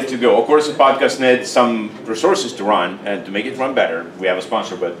to get it to go. Of course, the podcast needs some resources to run and to make it run better. We have a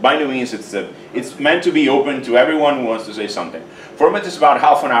sponsor, but by no means it's meant to be open to everyone who wants to say something. Format is about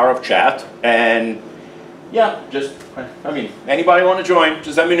half an hour of chat, and yeah, anybody want to join,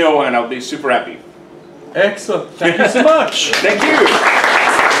 just let me know, and I'll be super happy. Excellent. Thank you so much. Thank you.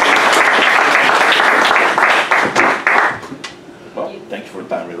 Thank you for the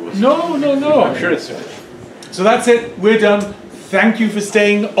time. It was no. I'm sure it's. So that's it. We're done. Thank you for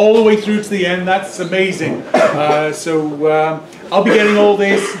staying all the way through to the end. That's amazing. I'll be getting all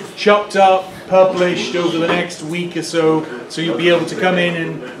this chopped up, published over the next week or so you'll be able to come in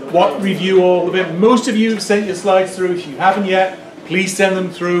and review all of it. Most of you have sent your slides through. If you haven't yet, please send them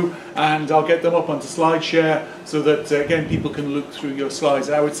through, and I'll get them up onto SlideShare so that again people can look through your slides.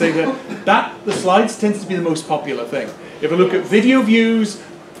 And I would say that the slides tends to be the most popular thing. If I look at video views,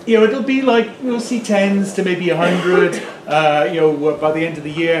 it'll be like see 10s to maybe 100, by the end of the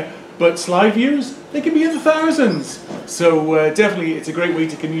year. But slide views, they can be in the thousands. So definitely, it's a great way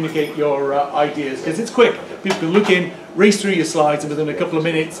to communicate your ideas because it's quick. People can look in, race through your slides, and within a couple of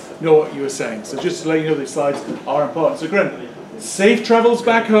minutes, know what you were saying. So just to let you know, the slides are important. So Gren, safe travels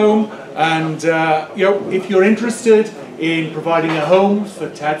back home, and if you're interested in providing a home for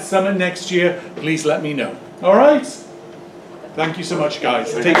TADSummit next year, please let me know. All right. Thank you so much,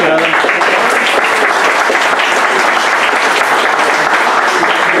 guys. Take care.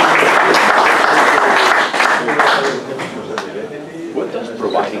 What does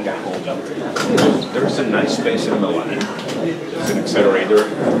providing a home do? There's a nice space in Milan. It's an accelerator.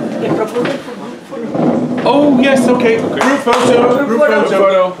 Oh yes, okay. Group photo. Group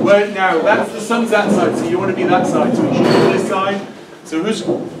photo. Well, now that's the sun's that side, so you want to be that side. So you should be this side. So who's?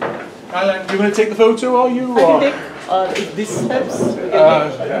 Alan, you want to take the photo? Are you? I can take. If this helps.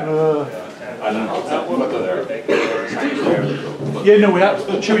 Yeah, no, we have.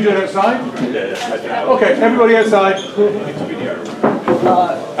 Should we do it outside? Yeah. Okay, everybody outside.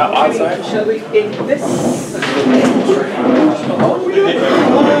 Outside. Shall we take this?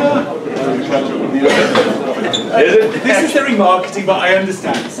 This is the remarketing, but I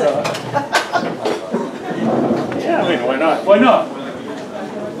understand. So. Yeah, why not? Why not?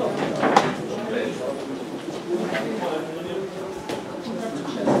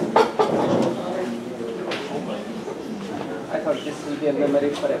 I thought this will be a memory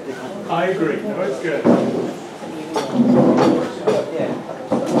for everyone. I agree. No, it's good.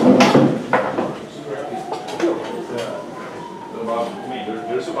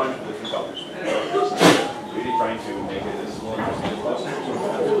 There's a bunch of different colors. Really trying to make it as interesting as possible.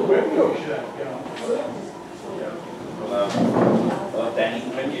 Well, Danny,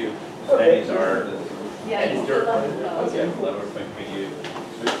 thank you. Danny's our editor. Thank you.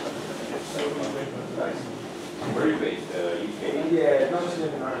 Where are you based? UK? Yeah, not just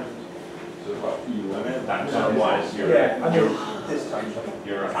in Ireland. So what? Time zone wise, you're this time zone.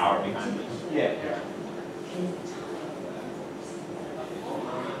 You're an hour behind us. Yeah.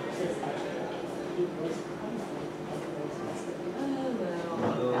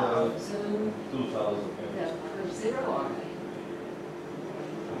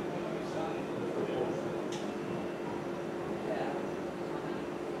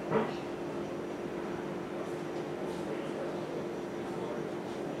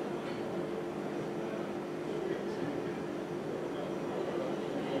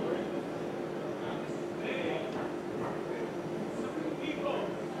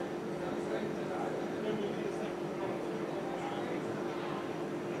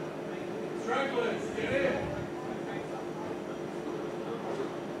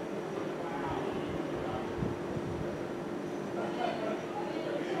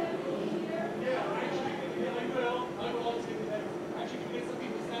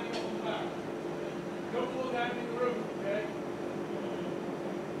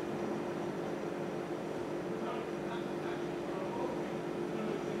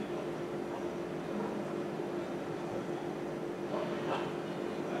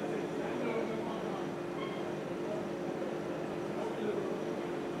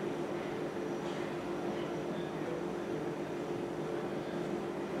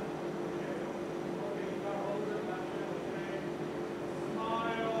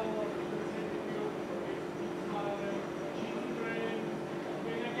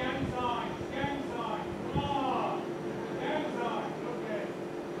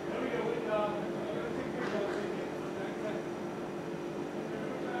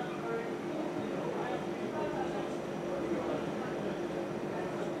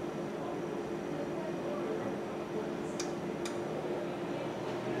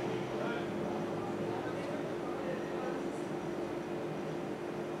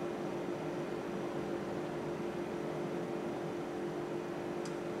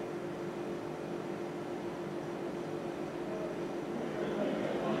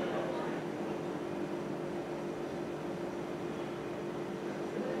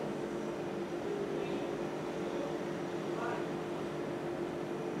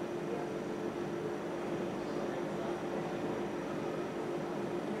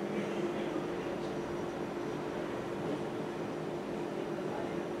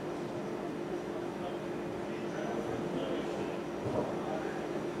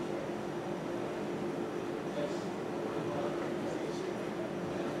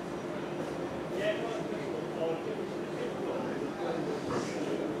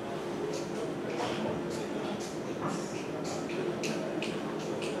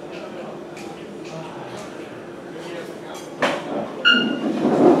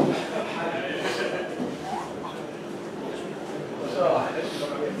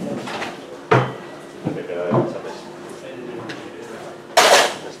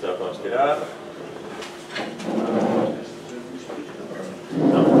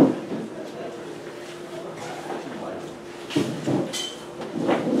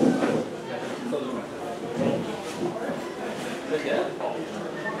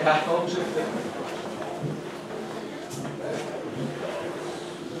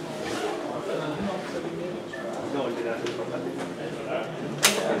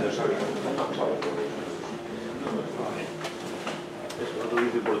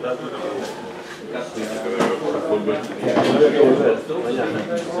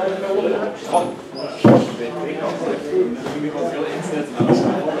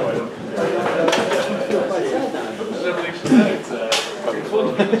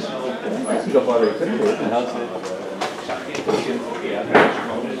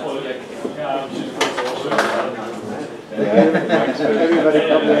 Everybody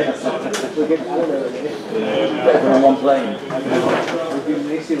come here. We get out of there. We're on one plane. We can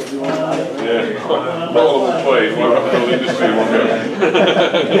mix it if we want. Yeah. Not on one plane. We're up the whole industry in one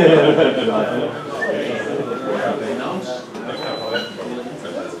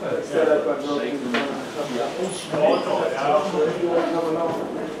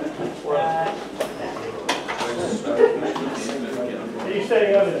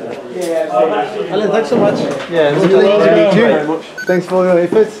Alan, thanks so much. Yeah, it was a pleasure to meet you. Very much. Thanks for your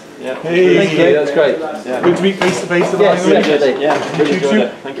efforts. Yeah. Hey, thank you. That's great. Yeah. Good to meet face to face. Yes, definitely. Yeah, really enjoyed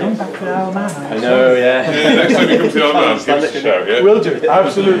it. Thank you. Come back to Isle of Man. I know, yeah. Yeah, next time you come to the Isle of Man, give us a shout, yeah? Will do,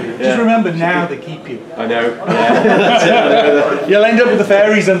 absolutely. Yeah. Just remember now they keep you. I know. Yeah. That's it. You'll end up with the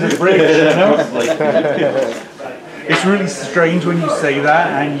fairies under the bridge, you know? It's really strange when you say that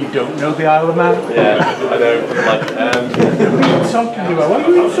and you don't know the Isle of Man. Yeah, I know. Like, what are you talking about? Why are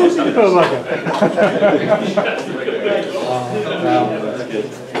you insulting the poor bugger? That's good.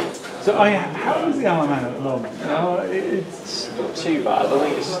 So, how is the Isle of Man at the moment? It's too bad. I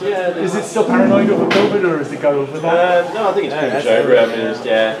think it's, yeah. Is it still paranoid over COVID or has it got over that? No, I think it's pretty much over. I mean, it's,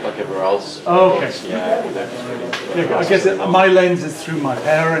 like everywhere else. Oh, okay. Yeah, I guess my lens is through my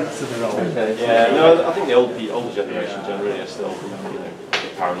parents, so they're old. Okay. Yeah, no, I think the older generation generally are still,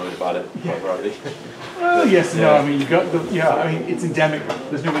 paranoid about it, probably. Well, yes, no, I mean, you got the, I mean, it's endemic.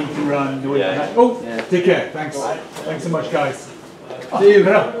 There's no way you can run, no way you can hide. Oh, take care. Thanks. Thanks so much, guys. See you.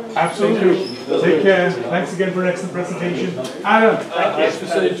 Absolutely. Take care. Thanks again for an excellent presentation. Adam. Thank you.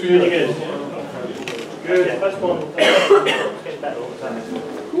 It's really good. Good. Yeah, first one. Getting better all the time.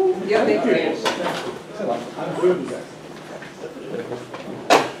 Yeah, thank you.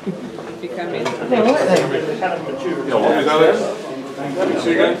 If you come in. Ja, wat is Alex?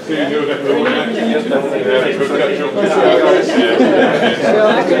 Zeker? Zie je heel erg veel Anders? Links, kant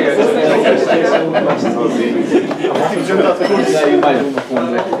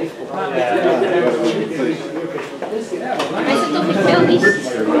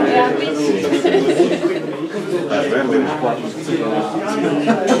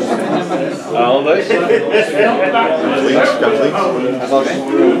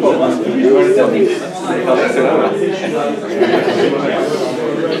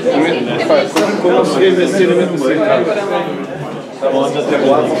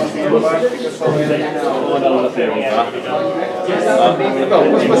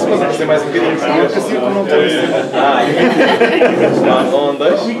Mas tem mais um bocadinho, não estou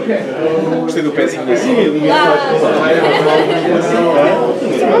gostei do pezinho assim.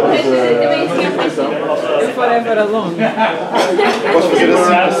 Forever alone. Posso fazer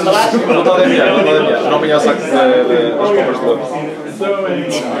assim? Não está a enviar, não está a enviar. Não apanhar o saco das compras de logo. Estou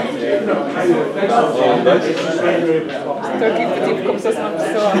aqui tipo como se fosse uma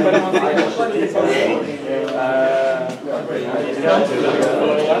pessoa para uma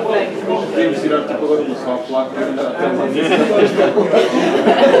Podemos tirar tipo agora do soft lá para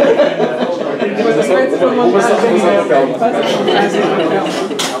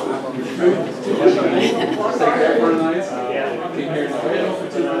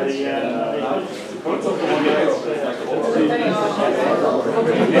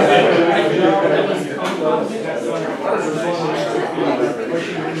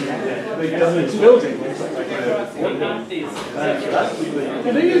It's building.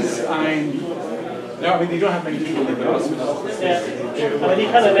 It is. No, I mean, you don't have many people in the hospital. Yeah. When he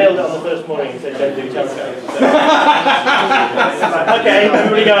kind of nailed it on the first morning, he said, don't do telescopes. Okay,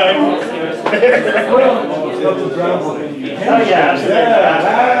 everybody go. Oh, yeah, absolutely.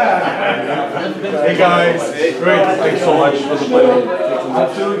 Hey, guys. Great. Thanks so much. It was a pleasure.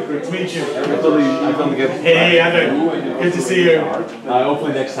 Absolutely. Great to meet you. I don't get. Hey, Andrew. Good to see you.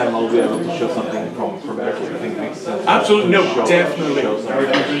 Hopefully next time I'll be able to show something from America. I think it makes sense. Absolutely. No, definitely.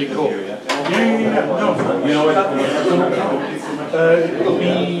 Really cool. Yeah. No. You know what? It'll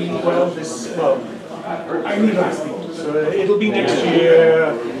be, I'm university, so it'll be next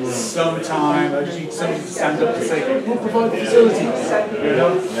year sometime. I just need somebody to stand up and say, we'll provide the facilities, you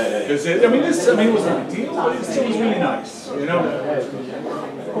know? Because, it wasn't a big deal, but it still was really nice, you know?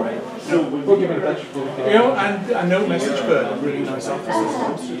 You know, and no message, but really nice offices.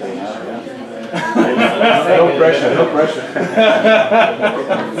 No pressure, no pressure.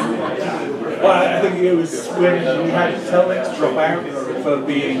 Well, I think it was when we had Telex drop out for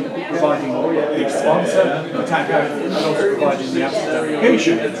providing a big sponsor, attack out, and also providing the absent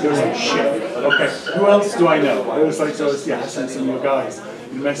application. There was like, shit, okay, who else do I know? It was like, I sent some of your guys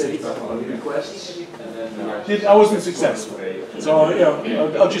a message. I wasn't successful, so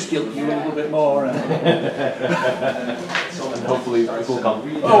I'll just guilt you a little bit more. And hopefully it will come.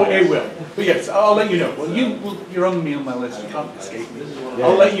 Oh, it will. But yes, I'll let you know. Well, you're on me on my list. You can't escape me.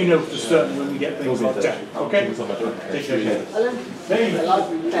 I'll let you know for certain when we get things locked down. Okay? Take care.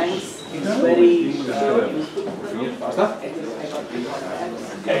 Thanks. It's very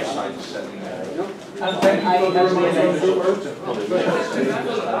and thank you for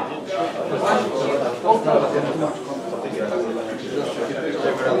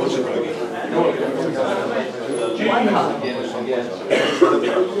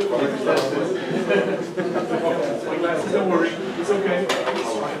Don't worry, it's okay.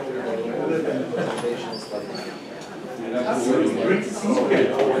 Great to see you again.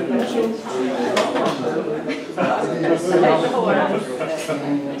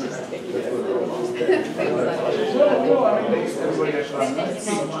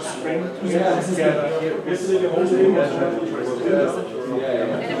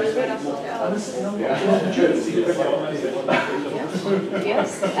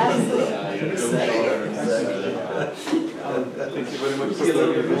 Yes, absolutely. Thank you very much.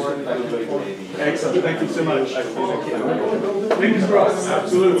 Excellent, thank you so much. Fingers crossed,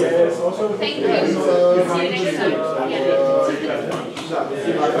 absolutely. Thank you. See you next time.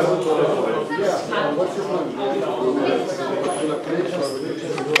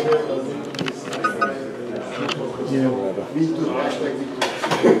 Yeah.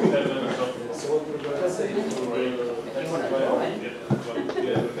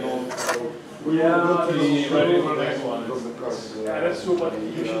 Yeah, that's true, but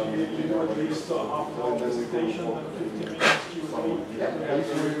usually you do at least half an hour presentation and 15 minutes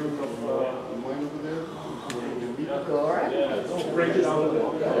to break it down a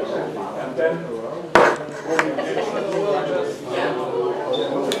little bit. And then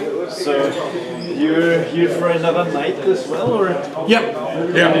So you're here for another night as well, or? Yep.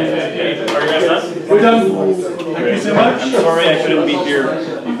 Yeah. Are you guys done? We're done. Thank you so much. I'm sorry I couldn't be here.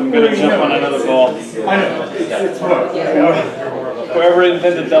 I'm going to jump on another call. I know. It's fun. Whoever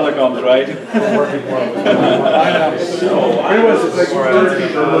invented telecoms, right? I know. It was like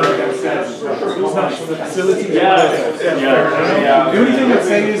it's not the facility. Yeah. The only thing I'd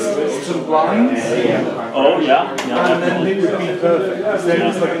say is some blinds. Oh, yeah. And then it would be perfect. So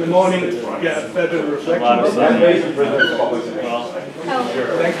it's like in the morning, get a fair bit of reflection.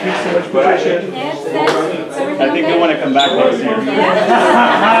 Thank you so much, Patricia. I think they want to come back next year.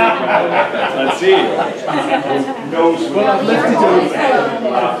 Let's see. Well, I've left it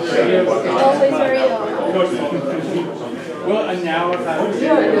Always very well, and now I've had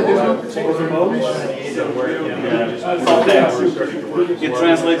remote. Soft X. It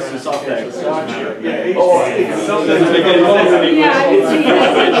translates to soft X. Yeah, doesn't make any sense anymore.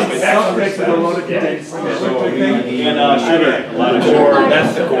 Soft X with a lot of condensed and sugar. A lot of sugar.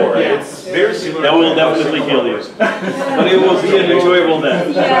 That's the core. It's very similar. That will definitely kill you. But it will be an enjoyable death.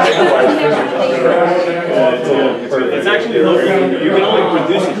 It's actually local. You can only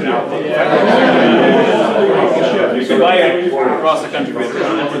produce it here. You can buy it across the country, but it's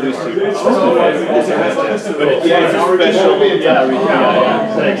not produced here. But yeah, it's special.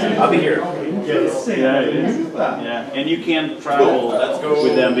 Yeah. I'll be here. Yeah, it is. Yeah, and you can't travel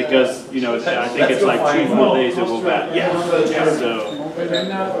with them because, you know, I think it's like 3-4 days to go back. Yeah. So.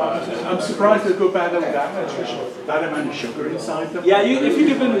 I'm surprised they go back with that amount of sugar inside them. Yeah, if you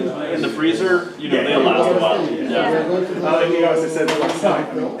keep them in the freezer, you know, they'll last a while. As I said last night,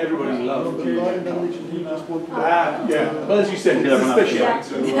 everybody loves well, as you said, it's a special.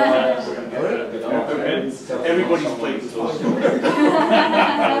 Everybody's plate is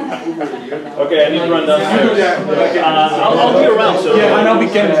Okay, I need to run downstairs. I'll be around, so. Yeah, and I'll be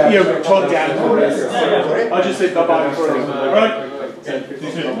getting, talked down. I'll just say bye-bye for everything. All right?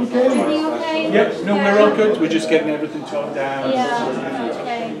 okay? Yep, no, we're all good. We're just getting everything talked down. Yeah,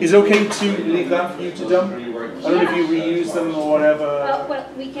 okay. Is it okay to leave that for you to dump? I don't know if you reuse them or whatever. Well,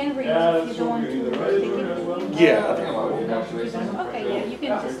 we can reuse if you don't want to take it. Yeah. Okay, yeah, you can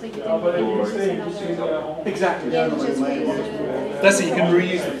just leave it in. Exactly. Yeah, just reuse That's it, you can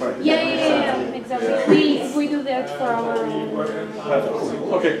reuse the yeah, exactly. We do that for our own.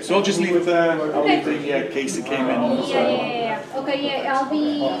 Okay, so I'll just leave it there. I'll leave the case that came in. Yeah. Okay, yeah, I'll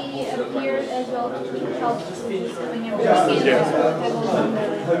be up here as well to help doing everything.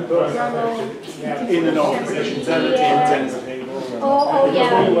 In the normal positions, and the tennis table. Oh,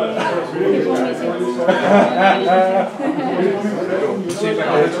 yeah.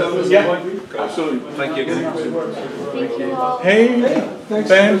 Yeah, absolutely. Thank you. Thank you all. Hey,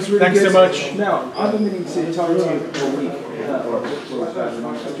 Ben, thanks so much. Now, I've been meaning to talk to you for a week.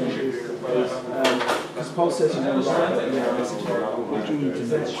 Because Paul says you know a lot about your message. What do you need to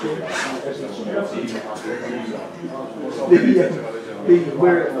message?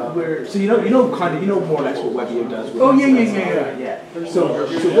 So you know more or less what Webio does. Oh yeah. So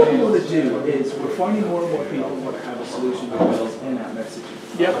what we want to do is we're finding more and more people who want to have a solution to Webio's in-app messaging.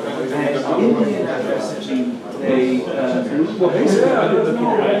 Yep. And in the in-app messaging, they basically I've been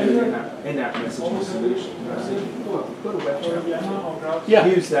looking at in-app messaging solution. Go to web chat. Yeah.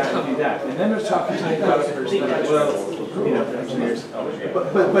 Use that and do that. And then they're talking to the developers that are, well, you know, engineers.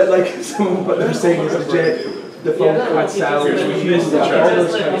 But like what they're saying is legit. The phone cuts out, we use that, all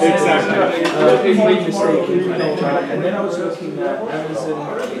those kinds of things. Exactly. Make mistake in and then I was looking at Amazon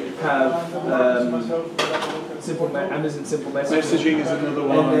have Amazon Simple Messaging is another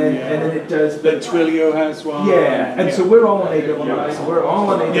one. And then it does. But Twilio has one. Yeah, and so we're all on AWS. So we're all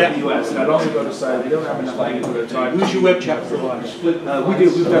on AWS, and I'd only go to site. We don't have enough money to time. Who's your web chat provider? We do.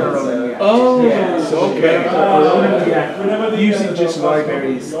 We've done our own React. Oh, yeah. Okay. Our own React, using just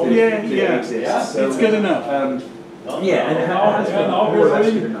libraries that exist. So, it's good enough. Yeah, and it has been more or less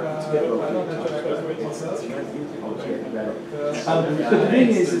good enough to get local. But the thing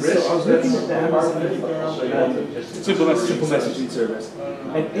is so I was looking at the Amazon simple messaging service,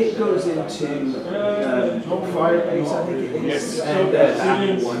 and it goes into Firebase, I think it is, and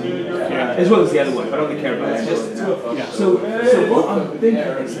Apple one, as well as the other one, but I don't care about it. So what I'm thinking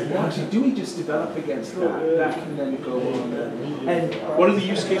is, actually, do we just develop against that? That can then go on. And what are the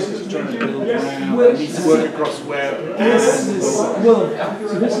use cases of trying to build around? Well, Need to work across web. This is so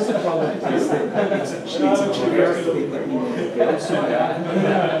this is the problem. Is that it's a generic thing that we need to go so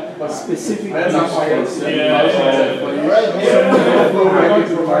specific use case.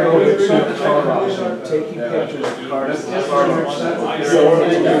 Taking pictures of cars.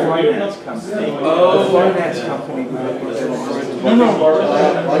 Finance company. Finance company.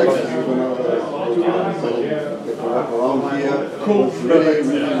 Around here. Cool. Really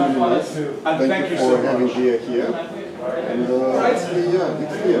nice. Thank you for having Gia here. And actually, yeah,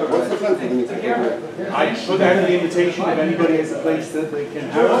 it's here. What's the plan for the next program? I put out the invitation if anybody has a place that they can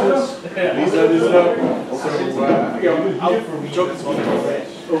have us. Please let us know. So, I'll talk to people over there.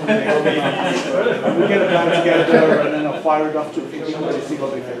 We'll get a plan together and then I'll fire it off to a few people to see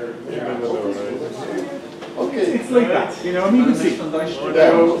what they think. Okay. It's like that, you know, I mean, you can see. Joe,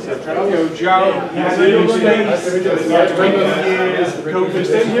 he had a new space, 20 years, COVID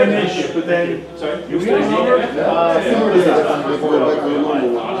finished, but then, you were longer?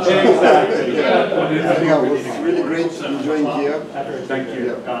 Exactly. Yeah, it was really great enjoying here. Thank you.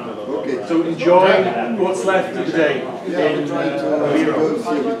 Yeah. Okay. So enjoy what's left of the day. Yeah, I'm trying to go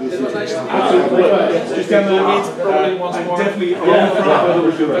see a bit this. Absolutely. Just down the probably once more. Definitely on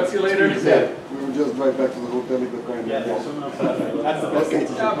the front. See you later. Yeah. Just drive back to the hotel in the car. That's the best thing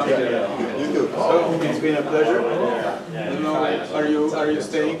to do. You too. So it's been a pleasure. Are you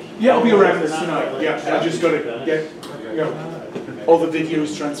staying? Yeah, I'll be around tonight. Yeah, I just got to get all the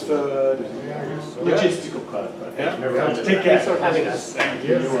videos transferred. Logistical part. Yeah. Take care. Thank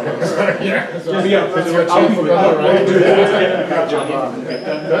you.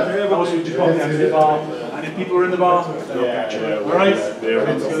 Also, just walk down to the bar. And if people are in the bar, they'll catch you. All right? It's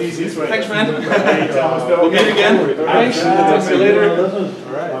the easiest way. Thanks, man. We'll meet again. Thanks. Talk to you later.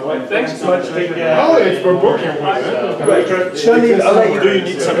 All right. Thanks so much. Take care. Oh, it's for booking. Right. I'll let you do. You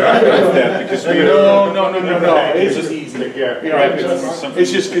need some help with that because we No. It's just easy.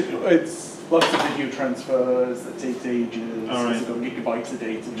 It's just lots of video transfers that take ages. All right. It's got gigabytes of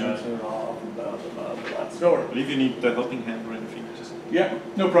data to transfer off and blah. But if you need the helping hand or anything, just yeah,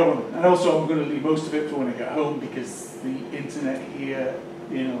 no problem. And also, I'm going to leave most of it for when I get home because the internet here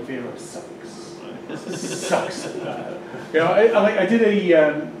in Elvira sucks. Sucks. I did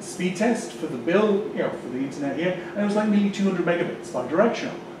a speed test for the bill, for the internet here, and it was like nearly 200 megabits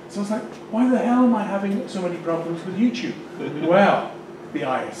bi-directional. So I was like, why the hell am I having so many problems with YouTube? Well, the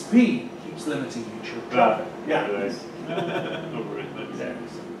ISP keeps limiting YouTube traffic. Yeah.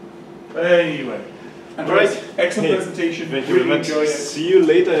 Anyway. All right. Excellent presentation. Thank you very much. See you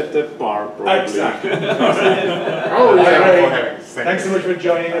later at the bar, probably. Exactly. Thanks so much for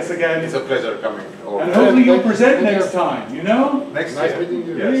joining us again. It's a pleasure coming. And hopefully you'll present next time, you know? Next year. Nice meeting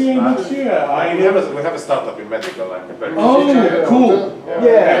you. Next year. We have a startup in medical. I'm preparing. Oh, cool.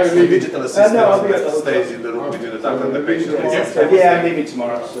 Yeah. Digital assistant that stays in the room between the doctor and the patient. Yeah, I'm leaving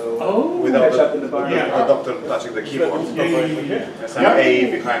tomorrow, so without catch up in the bar. the doctor touching the keyboard. There's an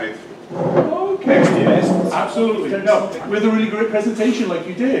A behind it. Okay. Absolutely. No, with a really great presentation like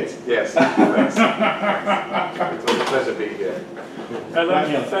you did. Yes. Thanks. It was a pleasure being here.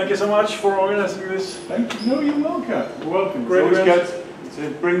 Thank you so much for organizing this. Thank you. No, you're welcome. You're welcome. It's always good to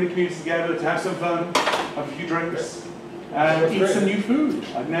bring the community together, to have some fun, have a few drinks, and eat some new food.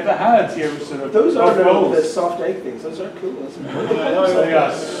 I've never had here sort of. Those are the soft egg things. Those are cool. They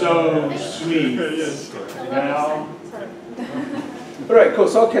are so sweet. All right, cool.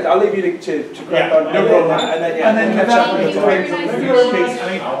 So I'll leave you to crack on. No problem. And then catch up with the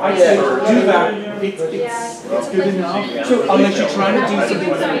I say do that. It's good enough. So unless you're trying to do something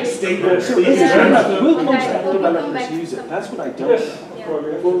like stable. Will most app developers use it? That's what I don't.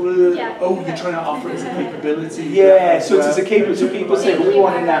 Oh, you're trying to offer it as a capability? Yeah, so it's as a capability. So people say, well, we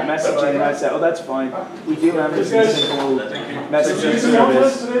want in-app messaging, and I say, oh, that's fine. We do have this simple messaging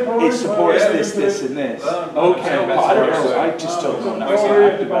service. It supports this, and this. Okay. I don't know. I just don't know enough as an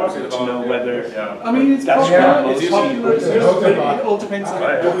app developer to know whether I mean, it's that's popular. It's popular. It all depends on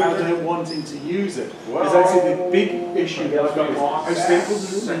how they're wanting to use it. Because I'd say the big issue that I've got is how stable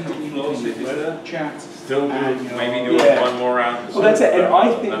does it need to be between chat. Still maybe do one more round. Well, that's it. And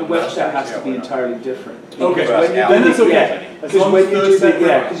I think the web chat has to be entirely different. Okay, then it's okay. Because when you do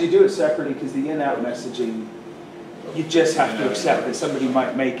that, because you do it separately, because the in-app messaging, you just have to accept that somebody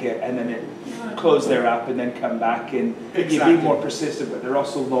might make it and then it close their app and then come back, and you'd be more persistent, but they're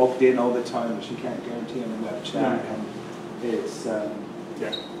also logged in all the time, which you can't guarantee on the web chat. It's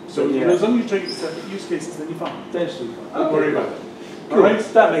yeah. So as long as you take separate use cases, then you're fine. Potentially fine. Don't worry about it. Cool. All right,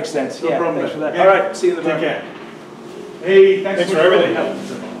 that makes sense. No problem. Thanks for that. Yeah. All right, see you in the Take back. care. Hey, thanks for everything.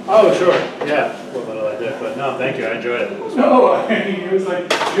 Oh, sure. Yeah, a little bit I did, but no, thank you. I enjoyed it. No, I mean, it was like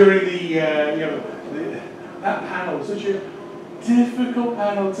during the, that panel was such a difficult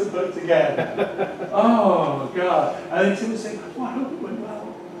panel to put together. Oh, God. And then Tim was saying, oh, I hope it went well.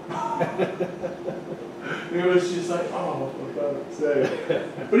 It was just like, oh, my God. So,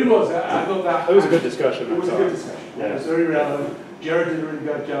 but it was, I thought that. It was a good discussion. It was a good discussion. Yeah. It was very relevant. Jared did a really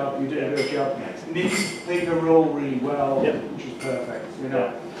good job. You did a good job. Nikki played her role really well, which was perfect. You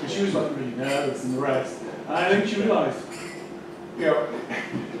know, but she was like really nervous and the rest. And I think she realised,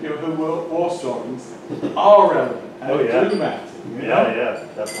 her war stories are relevant. And do matter. Yeah,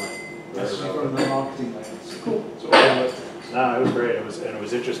 definitely. Especially from the marketing lens. Cool. So no, it was great. It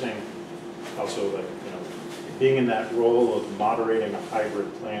was interesting. Also, like being in that role of moderating a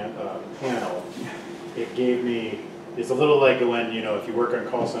hybrid panel, it gave me. It's a little like when, if you work on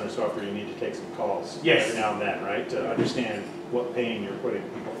call center software, you need to take some calls every now and then, right? To understand what pain you're putting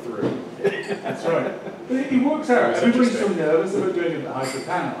people through. That's right. But it works out. Everybody's so nervous about doing a hybrid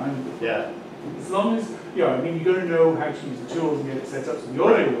panel. As long as, you've got to know how to use the tools and get it set up so the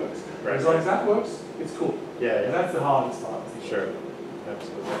audio works. Right. As long as that works, it's cool. Yeah. And that's the hardest part. Sure.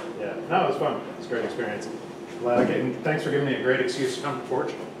 Absolutely. Yeah. No, it was fun. It's a great experience. Thanks for giving me a great excuse to come to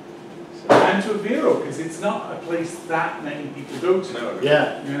Portugal. And to Vero, because it's not a place that many people go to. No,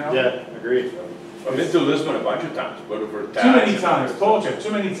 Yeah, agreed. I've been to Lisbon a bunch of times, but over too many times, Porto,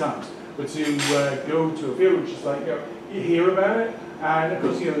 too many times. But to go to a Vero, which is like, you hear about it, and of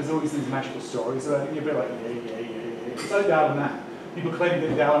course, there's always these magical stories, so you're a bit like, yeah. It's like Dalaman. People claim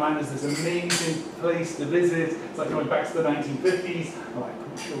that Dalaman is this amazing place to visit. It's like going back to the 1950s. I'm like,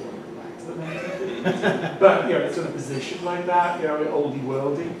 I'm sure we'll go back to the 1950s. But, it's in a position like that, oldie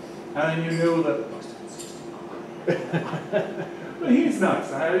worldy. And then you know that most of it's just but he's nice.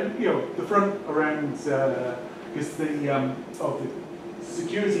 The front around, because the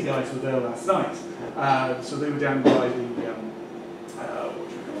security guys were there last night. So they were down by the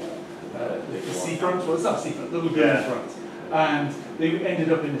seafront. Well, it's not seafront, the lagoon front. And they ended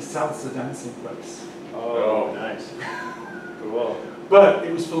up in a salsa dancing place. Oh, nice. Cool. But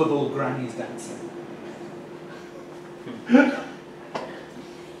it was full of old grannies dancing.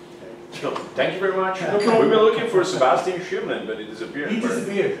 Thank you very much. No problem. We've been looking for Sebastian Schumlin, but he disappeared. He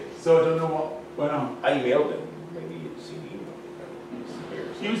disappeared, so I don't know what went on. I emailed him. Maybe it's an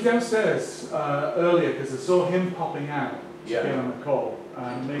email. He was downstairs earlier because I saw him popping out to get on a call.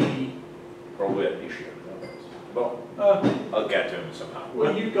 Maybe. Probably an issue. Well, I'll get to him somehow.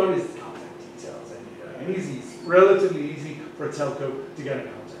 Well, you've got his contact details anyway, and it's relatively easy for a telco to get in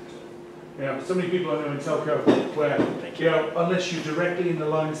contact. So many people I know in telco where, unless you're directly in the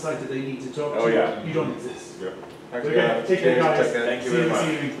line of sight that they need to talk to, you don't exist. Yeah. Take care, guys. Thank you See you very this much.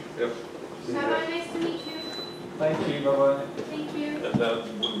 evening. Yep. Bye-bye, nice to meet you. Thank you, bye-bye. Thank you.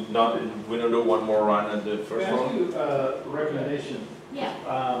 We don't do one more run at the first Can I one? ask you a recommendation? Yeah.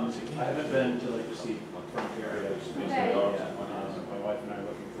 I haven't been to the frontier area. Okay. My wife and I are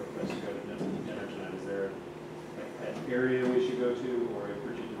looking for a place to go to dinner tonight. Is there an area we should go to, or a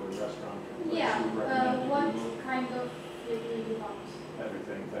particular restaurant? Yeah. What kind of food do you want?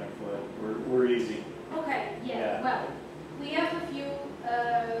 Everything, thankfully. We're easy. Okay. Yeah. Well, we have a few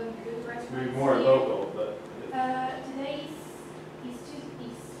good restaurants. Maybe more here. local, but. Today is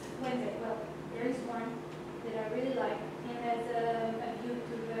Wednesday. Well, there is one that I really like, and has a view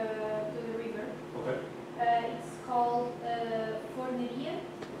to the river. Okay. It's called Forneria.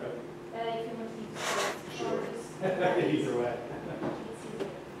 Okay. If you want to use Sure. Either way.